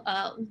will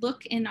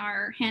look in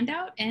our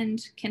handout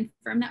and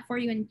confirm that for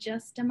you in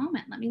just a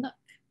moment. Let me look,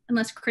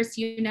 unless Chris,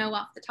 you know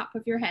off the top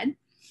of your head.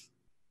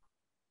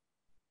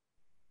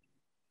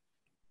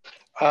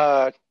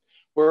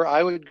 Where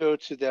I would go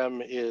to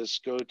them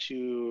is go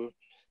to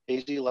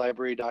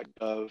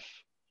azlibrary.gov,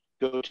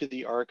 go to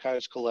the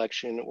archives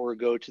collection, or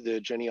go to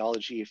the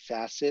genealogy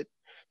facet.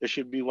 There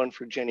should be one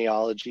for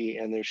genealogy,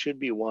 and there should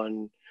be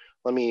one,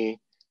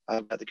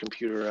 I've got the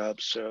computer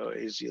up, so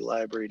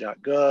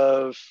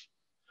azlibrary.gov,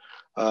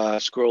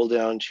 scroll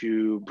down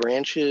to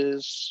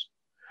branches,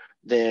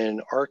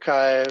 then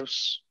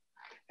archives,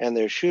 and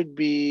there should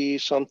be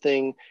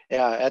something,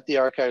 at the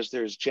archives,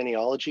 there's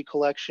genealogy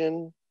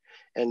collection,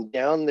 and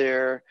down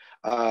there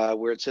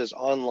where it says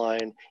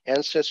online,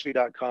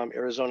 ancestry.com,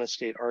 Arizona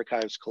State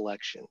Archives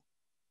collection.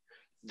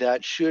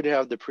 That should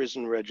have the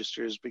prison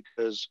registers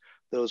because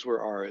those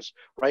were ours.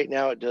 Right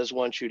now, it does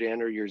want you to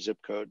enter your zip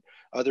code.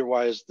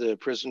 Otherwise, the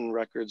prison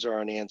records are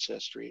on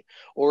Ancestry.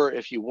 Or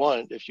if you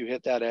want, if you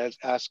hit that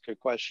Ask a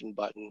Question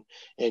button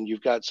and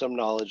you've got some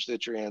knowledge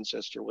that your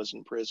ancestor was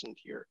imprisoned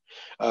here,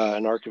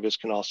 an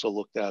archivist can also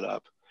look that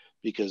up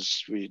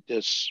because we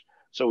do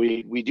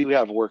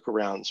have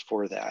workarounds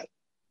for that.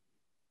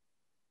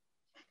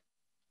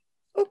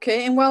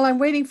 Okay, and while I'm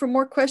waiting for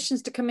more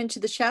questions to come into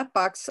the chat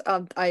box,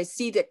 I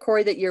see that,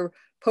 Kori, that you're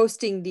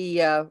posting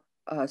the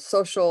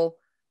social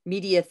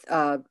media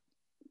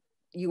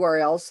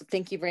URLs. So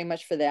thank you very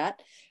much for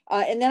that.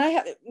 And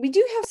then we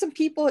do have some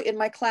people in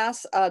my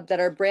class that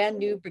are brand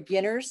new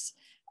beginners.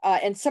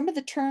 And some of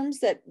the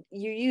terms that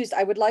you used,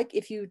 I would like,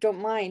 if you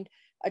don't mind,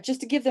 just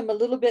to give them a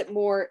little bit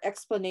more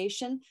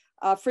explanation.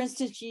 For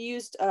instance, you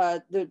used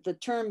the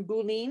term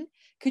Boolean.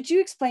 Could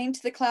you explain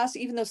to the class,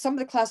 even though some of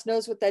the class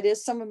knows what that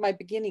is, some of my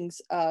beginnings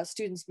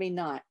students may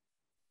not?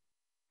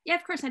 Yeah,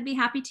 of course, I'd be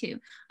happy to.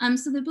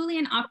 So the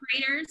Boolean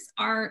operators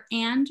are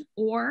and,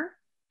 or,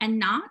 and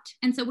not.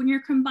 And so when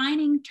you're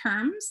combining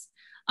terms,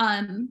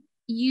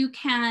 you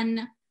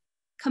can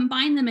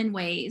combine them in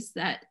ways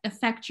that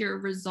affect your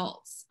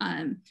results.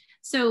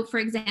 So for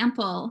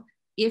example,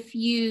 if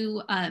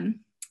you, I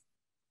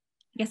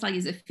guess I'll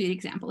use a food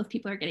example if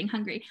people are getting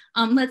hungry.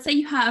 Let's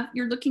say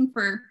you're looking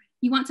for,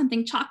 you want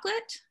something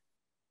chocolate.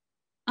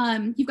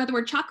 You've got the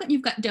word chocolate and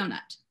you've got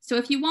donut. So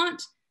if you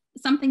want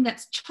something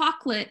that's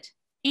chocolate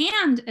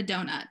and a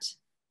donut,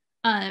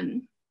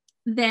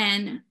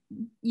 then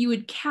you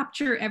would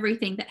capture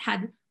everything that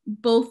had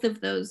both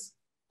of those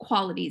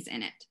qualities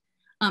in it.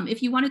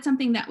 If you wanted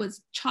something that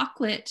was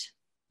chocolate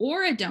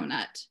or a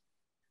donut,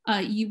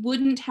 you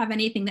wouldn't have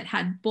anything that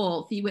had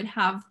both. You would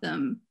have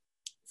them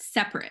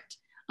separate.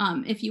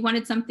 If you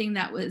wanted something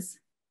that was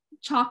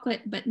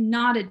chocolate but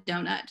not a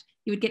donut,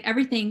 you would get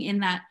everything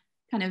in that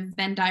kind of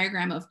Venn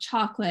diagram of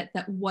chocolate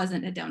that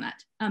wasn't a donut.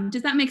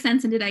 Does that make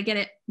sense? And did I get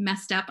it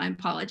messed up? I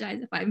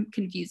apologize if I'm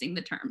confusing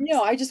the terms.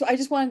 No, I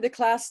just wanted the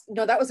class,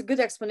 no, that was a good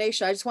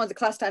explanation. I just wanted the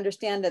class to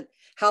understand that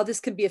how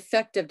this can be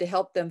effective to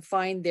help them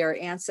find their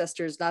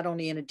ancestors, not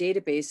only in a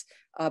database,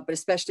 but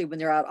especially when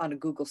they're out on a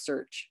Google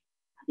search.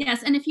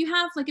 Yes, and if you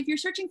have, like, if you're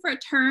searching for a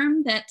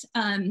term that,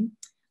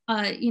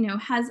 you know,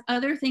 has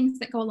other things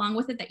that go along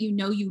with it that you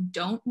know you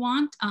don't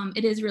want,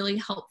 it is really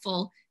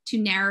helpful to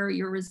narrow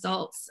your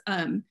results.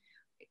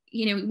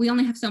 You know, we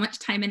only have so much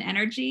time and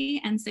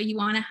energy, and so you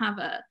want to have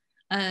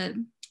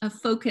a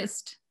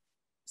focused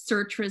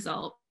search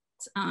result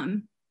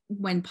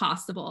when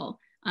possible,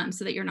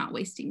 so that you're not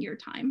wasting your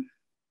time.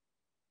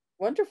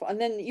 Wonderful. And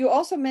then you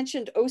also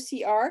mentioned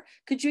OCR.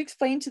 Could you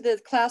explain to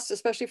the class,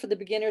 especially for the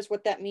beginners,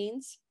 what that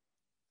means?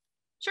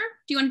 Sure.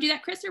 Do you want to do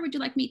that, Chris, or would you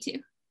like me to?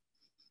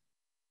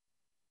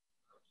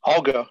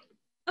 I'll go.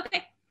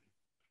 Okay.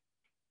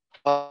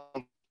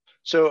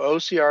 So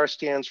OCR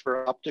stands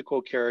for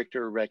optical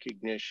character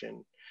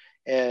recognition.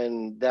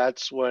 And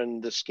that's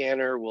when the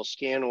scanner will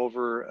scan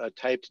over a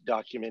typed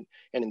document.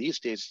 And in these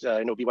days,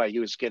 I know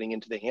BYU is getting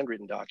into the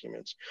handwritten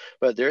documents,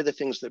 but they're the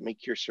things that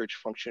make your search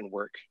function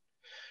work.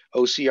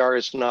 OCR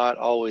is not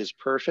always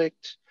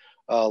perfect.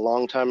 A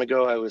long time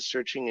ago, I was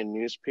searching a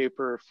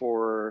newspaper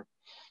for,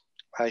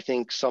 I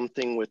think,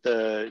 something with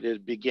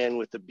it began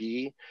with a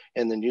B,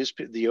 and the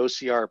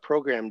OCR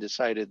program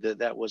decided that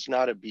that was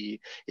not a B,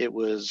 it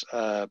was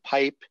a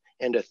pipe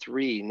and a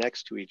 3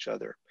 next to each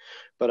other.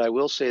 But I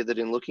will say that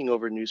in looking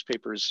over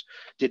newspapers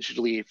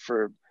digitally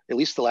for at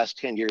least the last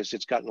 10 years,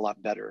 it's gotten a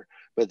lot better.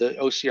 But the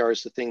OCR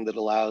is the thing that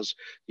allows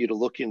you to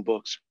look in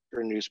books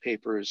or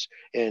newspapers,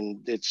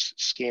 and it's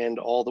scanned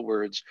all the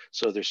words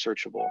so they're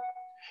searchable.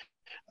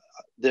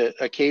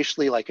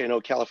 Occasionally, like I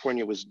know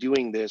California was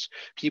doing this,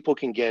 people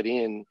can get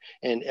in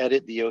and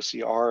edit the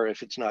OCR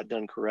if it's not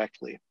done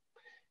correctly.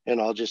 And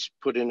I'll just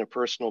put in a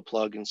personal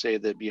plug and say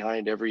that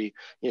behind every,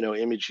 you know,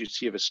 image you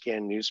see of a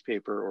scanned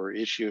newspaper or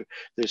issue,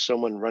 there's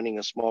someone running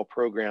a small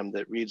program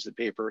that reads the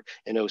paper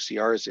and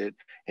OCRs it.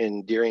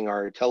 And during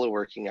our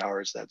teleworking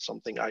hours, that's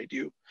something I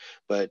do.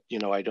 But, you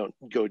know, I don't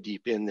go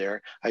deep in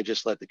there. I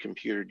just let the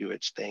computer do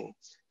its thing.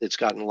 It's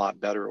gotten a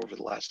lot better over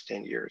the last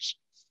 10 years.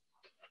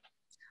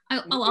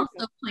 I'll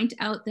also point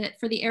out that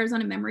for the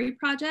Arizona Memory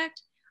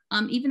Project,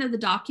 even though the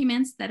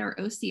documents that are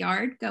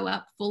OCR'd go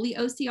up fully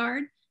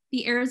OCR'd,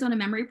 the Arizona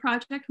Memory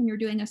Project, when you're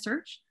doing a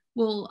search,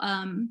 will,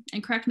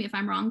 and correct me if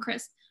I'm wrong,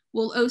 Chris,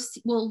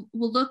 will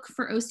look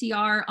for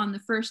OCR on the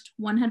first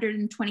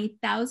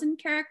 120,000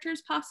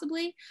 characters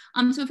possibly.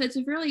 So if it's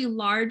a really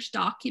large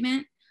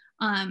document,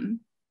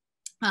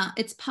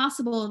 it's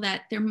possible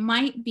that there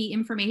might be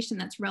information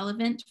that's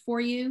relevant for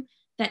you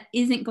that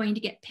isn't going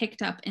to get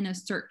picked up in a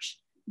search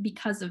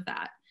because of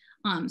that.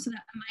 So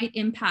that might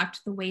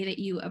impact the way that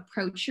you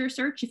approach your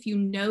search if you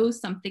know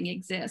something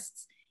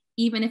exists,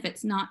 even if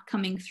it's not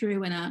coming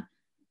through in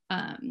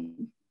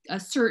a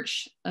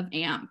search of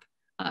AMP,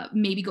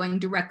 maybe going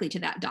directly to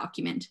that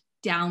document,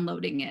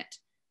 downloading it,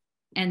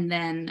 and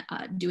then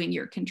doing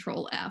your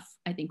Control F,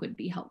 I think would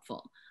be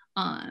helpful.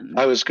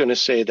 I was going to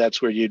say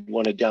that's where you'd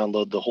want to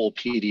download the whole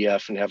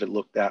PDF and have it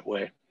look that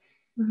way.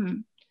 Mm-hmm.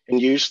 And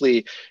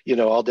usually, you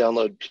know, I'll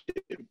download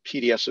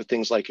PDFs of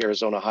things like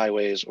Arizona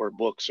highways or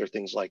books or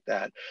things like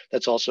that.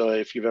 That's also,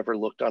 if you've ever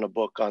looked on a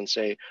book on,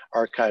 say,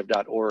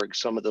 archive.org,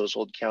 some of those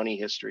old county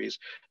histories,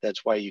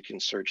 that's why you can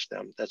search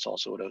them. That's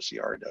also what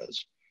OCR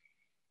does.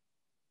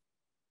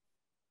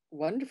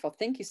 Wonderful.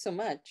 Thank you so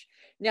much.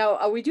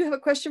 Now, we do have a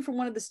question from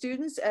one of the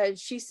students.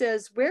 She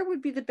says, where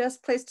would be the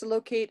best place to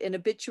locate an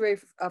obituary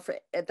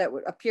that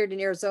appeared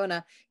in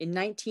Arizona in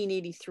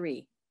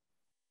 1983?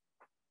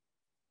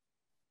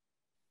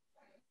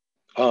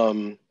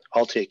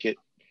 I'll take it.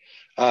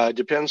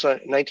 Depends on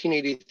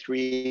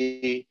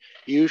 1983.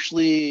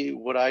 Usually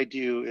what I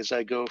do is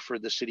I go for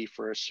the city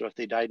first. So if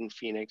they died in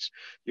Phoenix,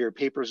 your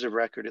papers of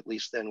record, at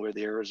least then, were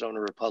the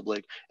Arizona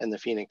Republic and the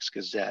Phoenix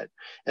Gazette.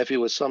 If it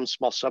was some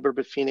small suburb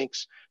of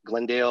Phoenix,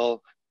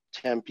 Glendale,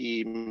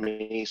 Tempe,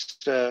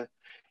 Mesa,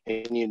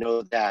 and you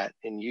know that.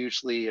 And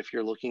usually if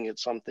you're looking at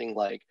something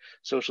like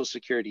Social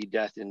Security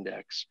Death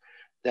Index,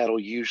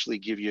 that'll usually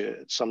give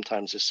you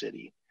sometimes a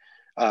city.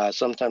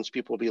 Sometimes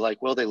people will be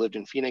like, well, they lived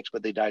in Phoenix,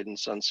 but they died in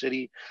Sun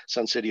City.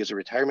 Sun City is a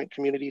retirement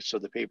community, so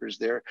the papers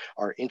there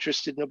are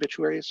interested in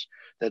obituaries.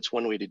 That's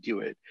one way to do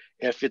it.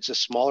 If it's a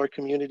smaller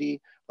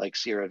community like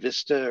Sierra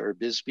Vista or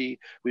Bisbee,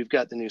 we've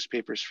got the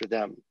newspapers for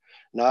them.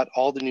 Not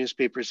all the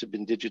newspapers have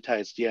been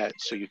digitized yet,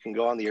 so you can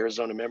go on the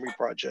Arizona Memory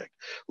Project,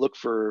 look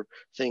for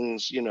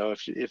things, you know,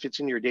 if it's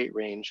in your date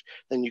range,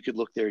 then you could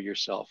look there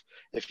yourself.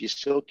 If you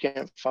still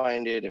can't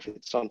find it, if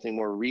it's something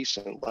more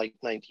recent like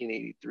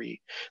 1983,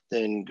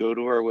 then go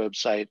to our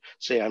website,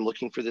 say, I'm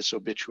looking for this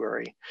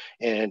obituary,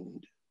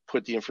 and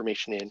put the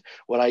information in.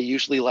 What I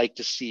usually like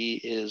to see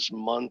is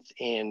month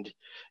and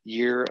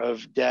year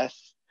of death,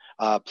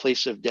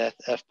 place of death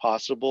if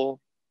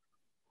possible,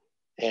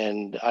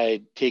 and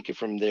I take it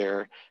from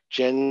there.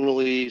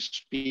 Generally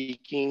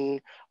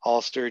speaking,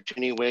 I'll search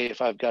anyway if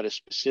I've got a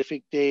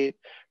specific date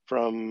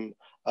from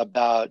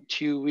about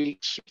 2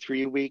 weeks,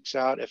 3 weeks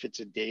out if it's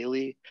a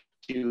daily,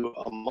 to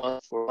a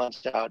month or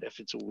months out if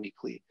it's a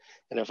weekly.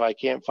 And if I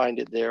can't find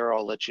it there,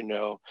 I'll let you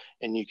know.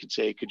 And you could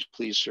say, could you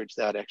please search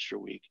that extra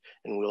week,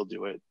 and we'll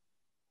do it.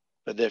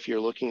 But if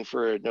you're looking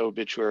for an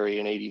obituary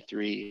in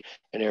 83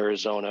 in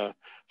Arizona,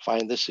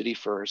 find the city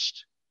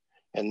first.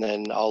 And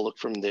then I'll look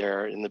from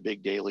there in the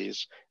big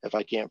dailies. If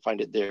I can't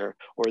find it there,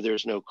 or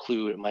there's no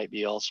clue, it might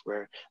be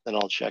elsewhere, then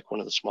I'll check one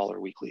of the smaller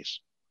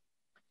weeklies.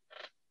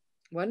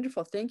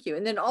 Wonderful, thank you.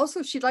 And then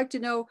also she'd like to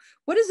know,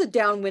 what is a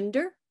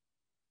downwinder?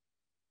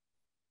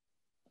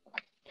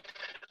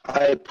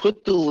 I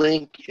put the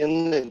link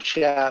in the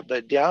chat,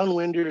 but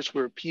downwinders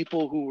were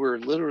people who were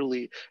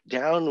literally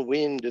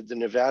downwind of the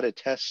Nevada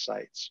test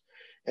sites.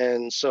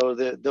 And so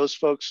those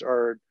folks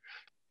are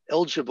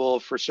eligible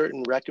for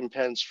certain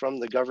recompense from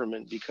the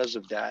government because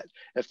of that,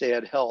 if they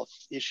had health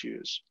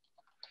issues.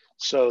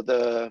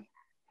 So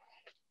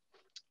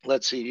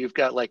let's see, you've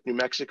got like New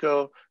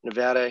Mexico,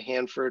 Nevada,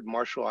 Hanford,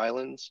 Marshall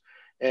Islands.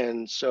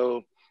 And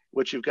so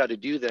what you've got to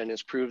do then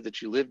is prove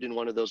that you lived in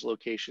one of those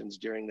locations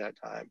during that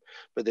time.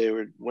 But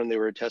when they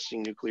were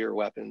testing nuclear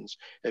weapons,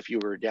 if you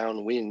were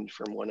downwind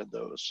from one of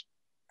those.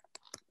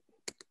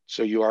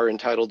 So you are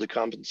entitled to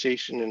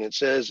compensation. And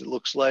it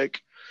looks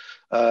like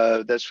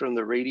that's from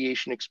the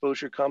Radiation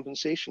Exposure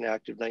Compensation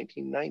Act of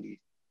 1990.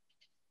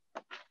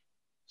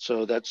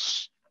 So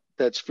that's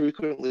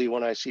frequently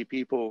when I see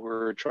people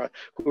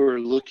who are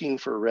looking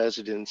for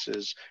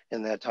residences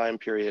in that time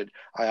period.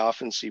 I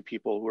often see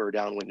people who are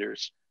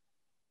downwinders,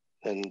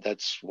 and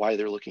that's why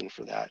they're looking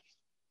for that.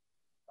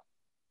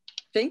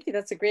 Thank you.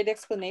 That's a great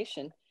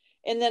explanation.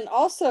 And then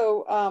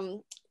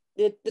also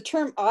the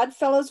term odd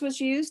fellows was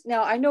used.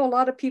 Now I know a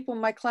lot of people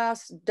in my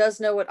class does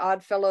know what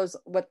odd fellows,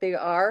 what they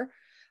are,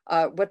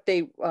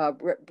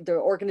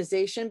 their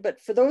organization. But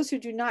for those who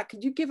do not,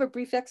 could you give a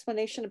brief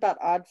explanation about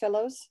odd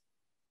fellows?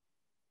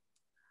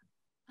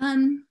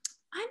 I'm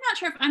not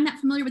sure if I'm not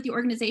familiar with the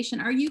organization.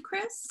 Are you,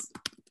 Chris?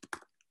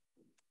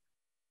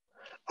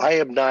 I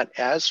am not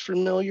as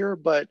familiar,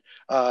 but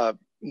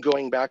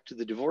going back to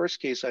the divorce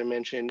case I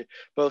mentioned,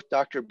 both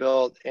Dr.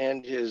 Belt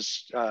and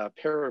his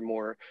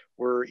paramour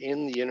were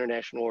in the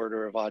International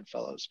Order of Odd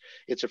Fellows.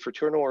 It's a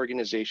fraternal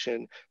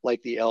organization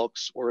like the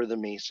Elks or the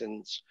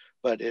Masons,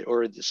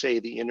 or say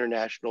the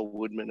International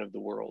Woodmen of the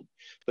World.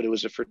 But it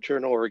was a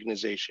fraternal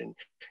organization,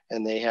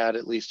 and they had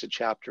at least a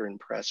chapter in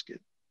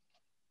Prescott.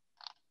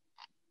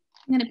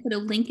 I'm going to put a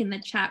link in the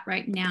chat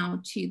right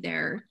now to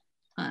their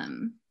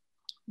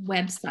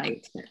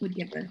website that would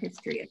give a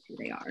history of who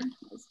they are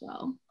as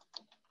well.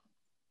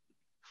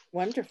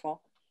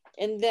 Wonderful.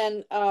 And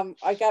then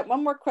I got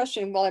one more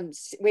question while I'm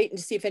waiting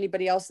to see if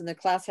anybody else in the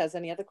class has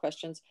any other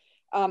questions.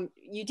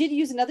 You did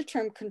use another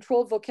term,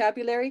 controlled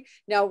vocabulary.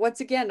 Now,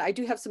 once again, I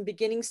do have some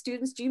beginning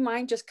students. Do you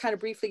mind just kind of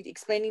briefly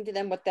explaining to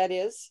them what that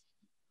is?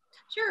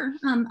 Sure,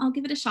 I'll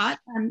give it a shot.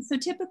 So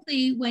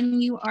typically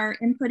when you are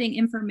inputting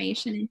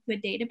information into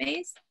a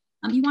database,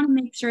 you want to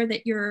make sure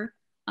that your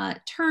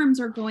terms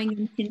are going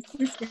in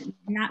consistent.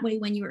 And that way,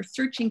 when you are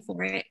searching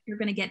for it, you're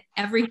going to get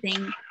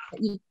everything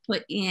that you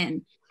put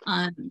in.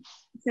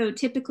 So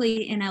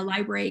typically in a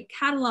library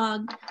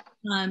catalog,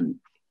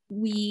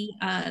 we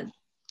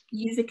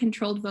use a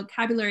controlled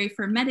vocabulary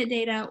for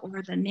metadata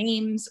or the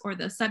names or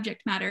the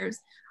subject matters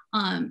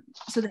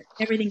so that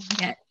everything can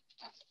get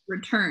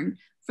returned.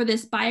 For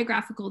this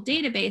biographical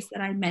database that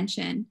I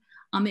mentioned,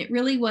 it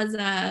really was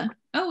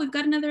oh, we've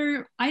got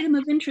another item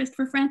of interest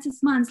for Francis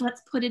Munns,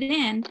 let's put it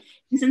in.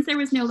 And since there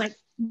was no like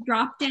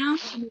drop down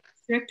to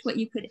restrict what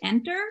you could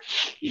enter,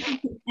 people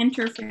could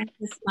enter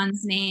Francis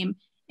Munns' name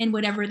in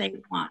whatever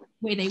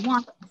way they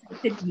want. It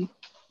could be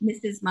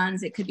Mrs.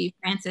 Munns, it could be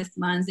Francis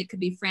Munns, it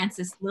could be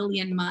Francis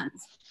Lillian Munns.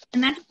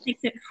 And that just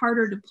makes it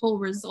harder to pull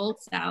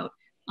results out.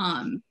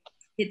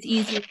 It's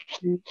easier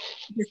to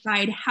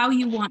decide how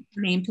you want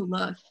your name to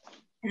look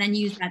and then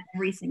use that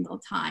every single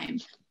time.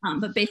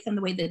 But based on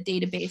the way the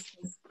database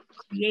was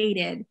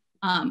created,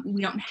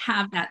 we don't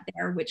have that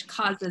there, which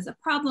causes a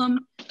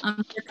problem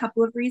for a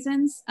couple of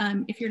reasons.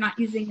 If you're not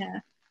using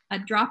a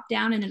drop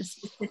down in a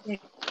specific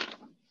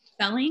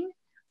spelling,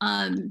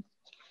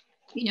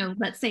 you know,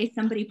 let's say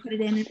somebody put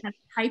it in and had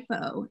a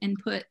typo and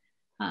put,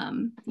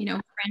 you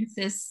know,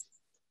 Francis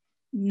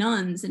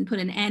Nuns and put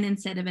an N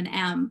instead of an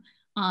M.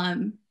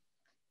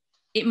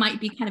 It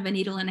might be kind of a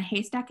needle in a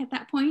haystack at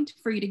that point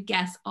for you to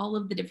guess all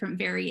of the different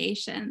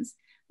variations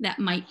that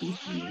might be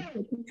seen.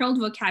 So controlled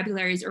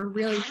vocabularies are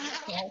really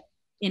useful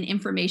in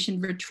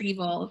information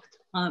retrieval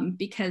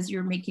because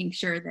you're making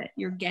sure that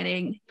you're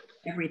getting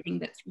everything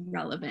that's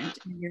relevant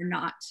and you're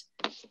not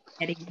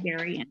getting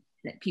variants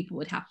that people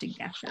would have to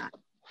guess at.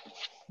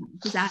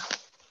 Does that explain?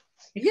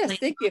 Yes,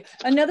 thank you.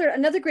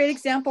 Another great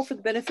example for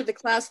the benefit of the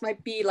class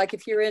might be like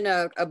if you're in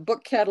a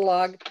book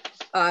catalog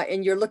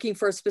and you're looking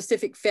for a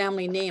specific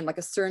family name, like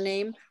a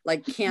surname,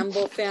 like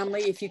Campbell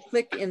family. If you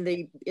click in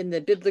the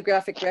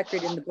bibliographic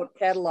record in the book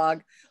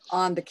catalog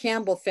on the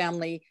Campbell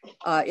family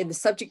in the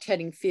subject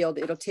heading field,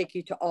 it'll take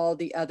you to all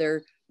the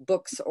other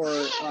books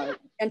or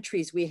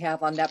entries we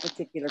have on that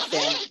particular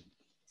family.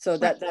 So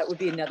that would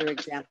be another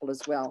example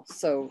as well.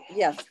 So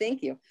yes,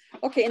 thank you.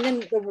 Okay, and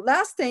then the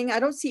last thing, I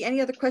don't see any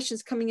other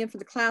questions coming in for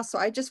the class. So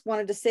I just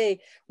wanted to say,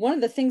 one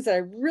of the things that I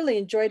really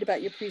enjoyed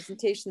about your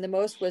presentation the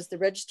most was the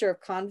Register of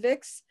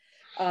Convicts,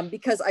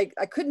 because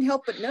I couldn't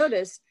help but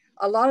notice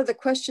a lot of the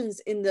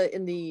questions in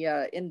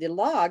the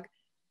log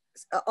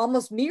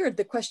almost mirrored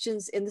the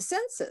questions in the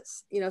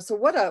census. You know, so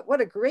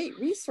what a great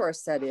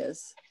resource that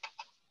is.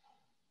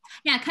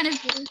 Yeah, kind of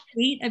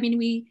sweet. I mean,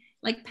 we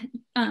like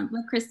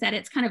Chris said,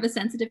 it's kind of a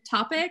sensitive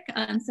topic.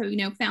 So, you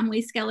know,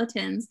 family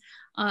skeletons,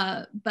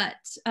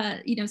 but,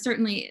 you know,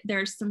 certainly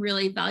there's some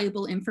really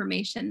valuable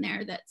information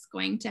there that's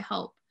going to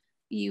help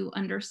you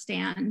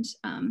understand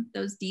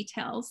those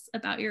details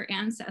about your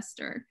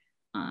ancestor.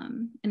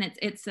 And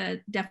it's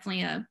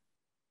definitely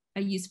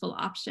a useful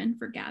option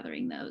for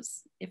gathering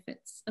those if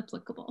it's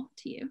applicable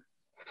to you.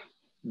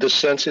 The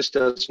census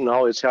doesn't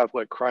always have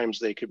what crimes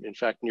they commit. In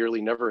fact, nearly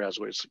never has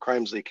what it's the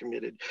crimes they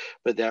committed,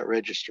 but that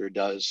register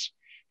does.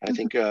 I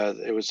think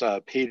it was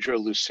Pedro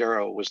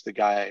Lucero was the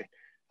guy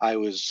I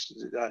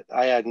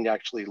hadn't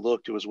actually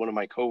looked. It was one of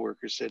my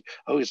coworkers said,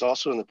 oh, he's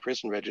also in the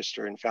prison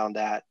register, and found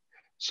that.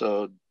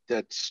 So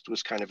that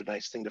was kind of a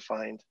nice thing to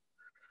find.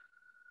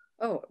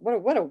 Oh,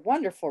 what a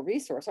wonderful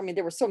resource. I mean,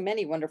 there were so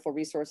many wonderful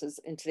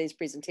resources in today's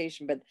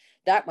presentation, but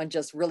that one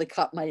just really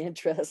caught my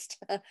interest.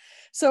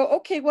 So,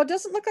 okay, well, it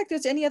doesn't look like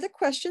there's any other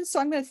questions. So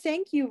I'm going to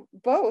thank you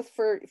both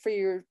for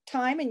your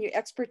time and your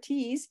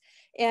expertise.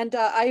 And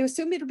I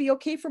assume it'll be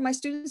okay for my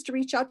students to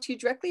reach out to you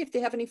directly if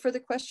they have any further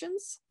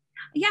questions.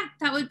 Yeah,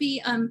 that would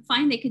be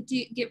fine. They could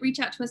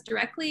reach out to us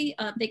directly.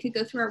 They could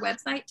go through our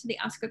website to the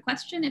Ask a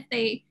Question if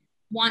they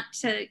want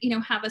to, you know,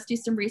 have us do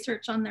some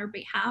research on their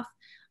behalf.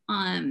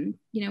 You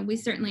know, we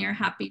certainly are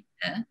happy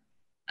to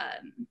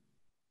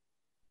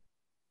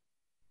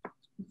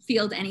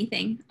field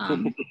anything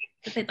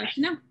that they'd like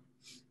to know.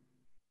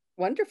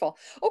 Wonderful.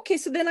 Okay,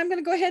 so then I'm going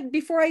to go ahead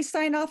before I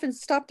sign off and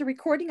stop the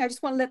recording. I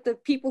just want to let the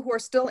people who are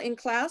still in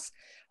class,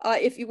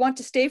 if you want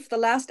to stay for the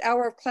last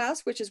hour of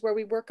class, which is where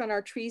we work on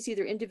our trees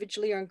either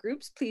individually or in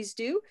groups, please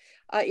do.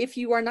 If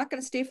you are not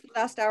going to stay for the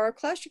last hour of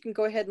class, you can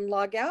go ahead and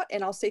log out,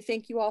 and I'll say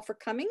thank you all for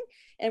coming.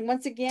 And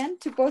once again,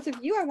 to both of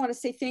you, I want to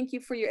say thank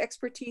you for your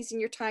expertise and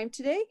your time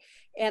today.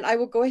 And I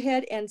will go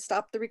ahead and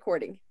stop the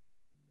recording.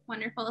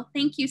 Wonderful.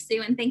 Thank you,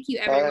 Sue, and thank you,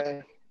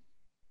 everyone.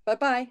 Bye.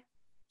 Bye-bye.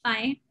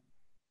 Bye.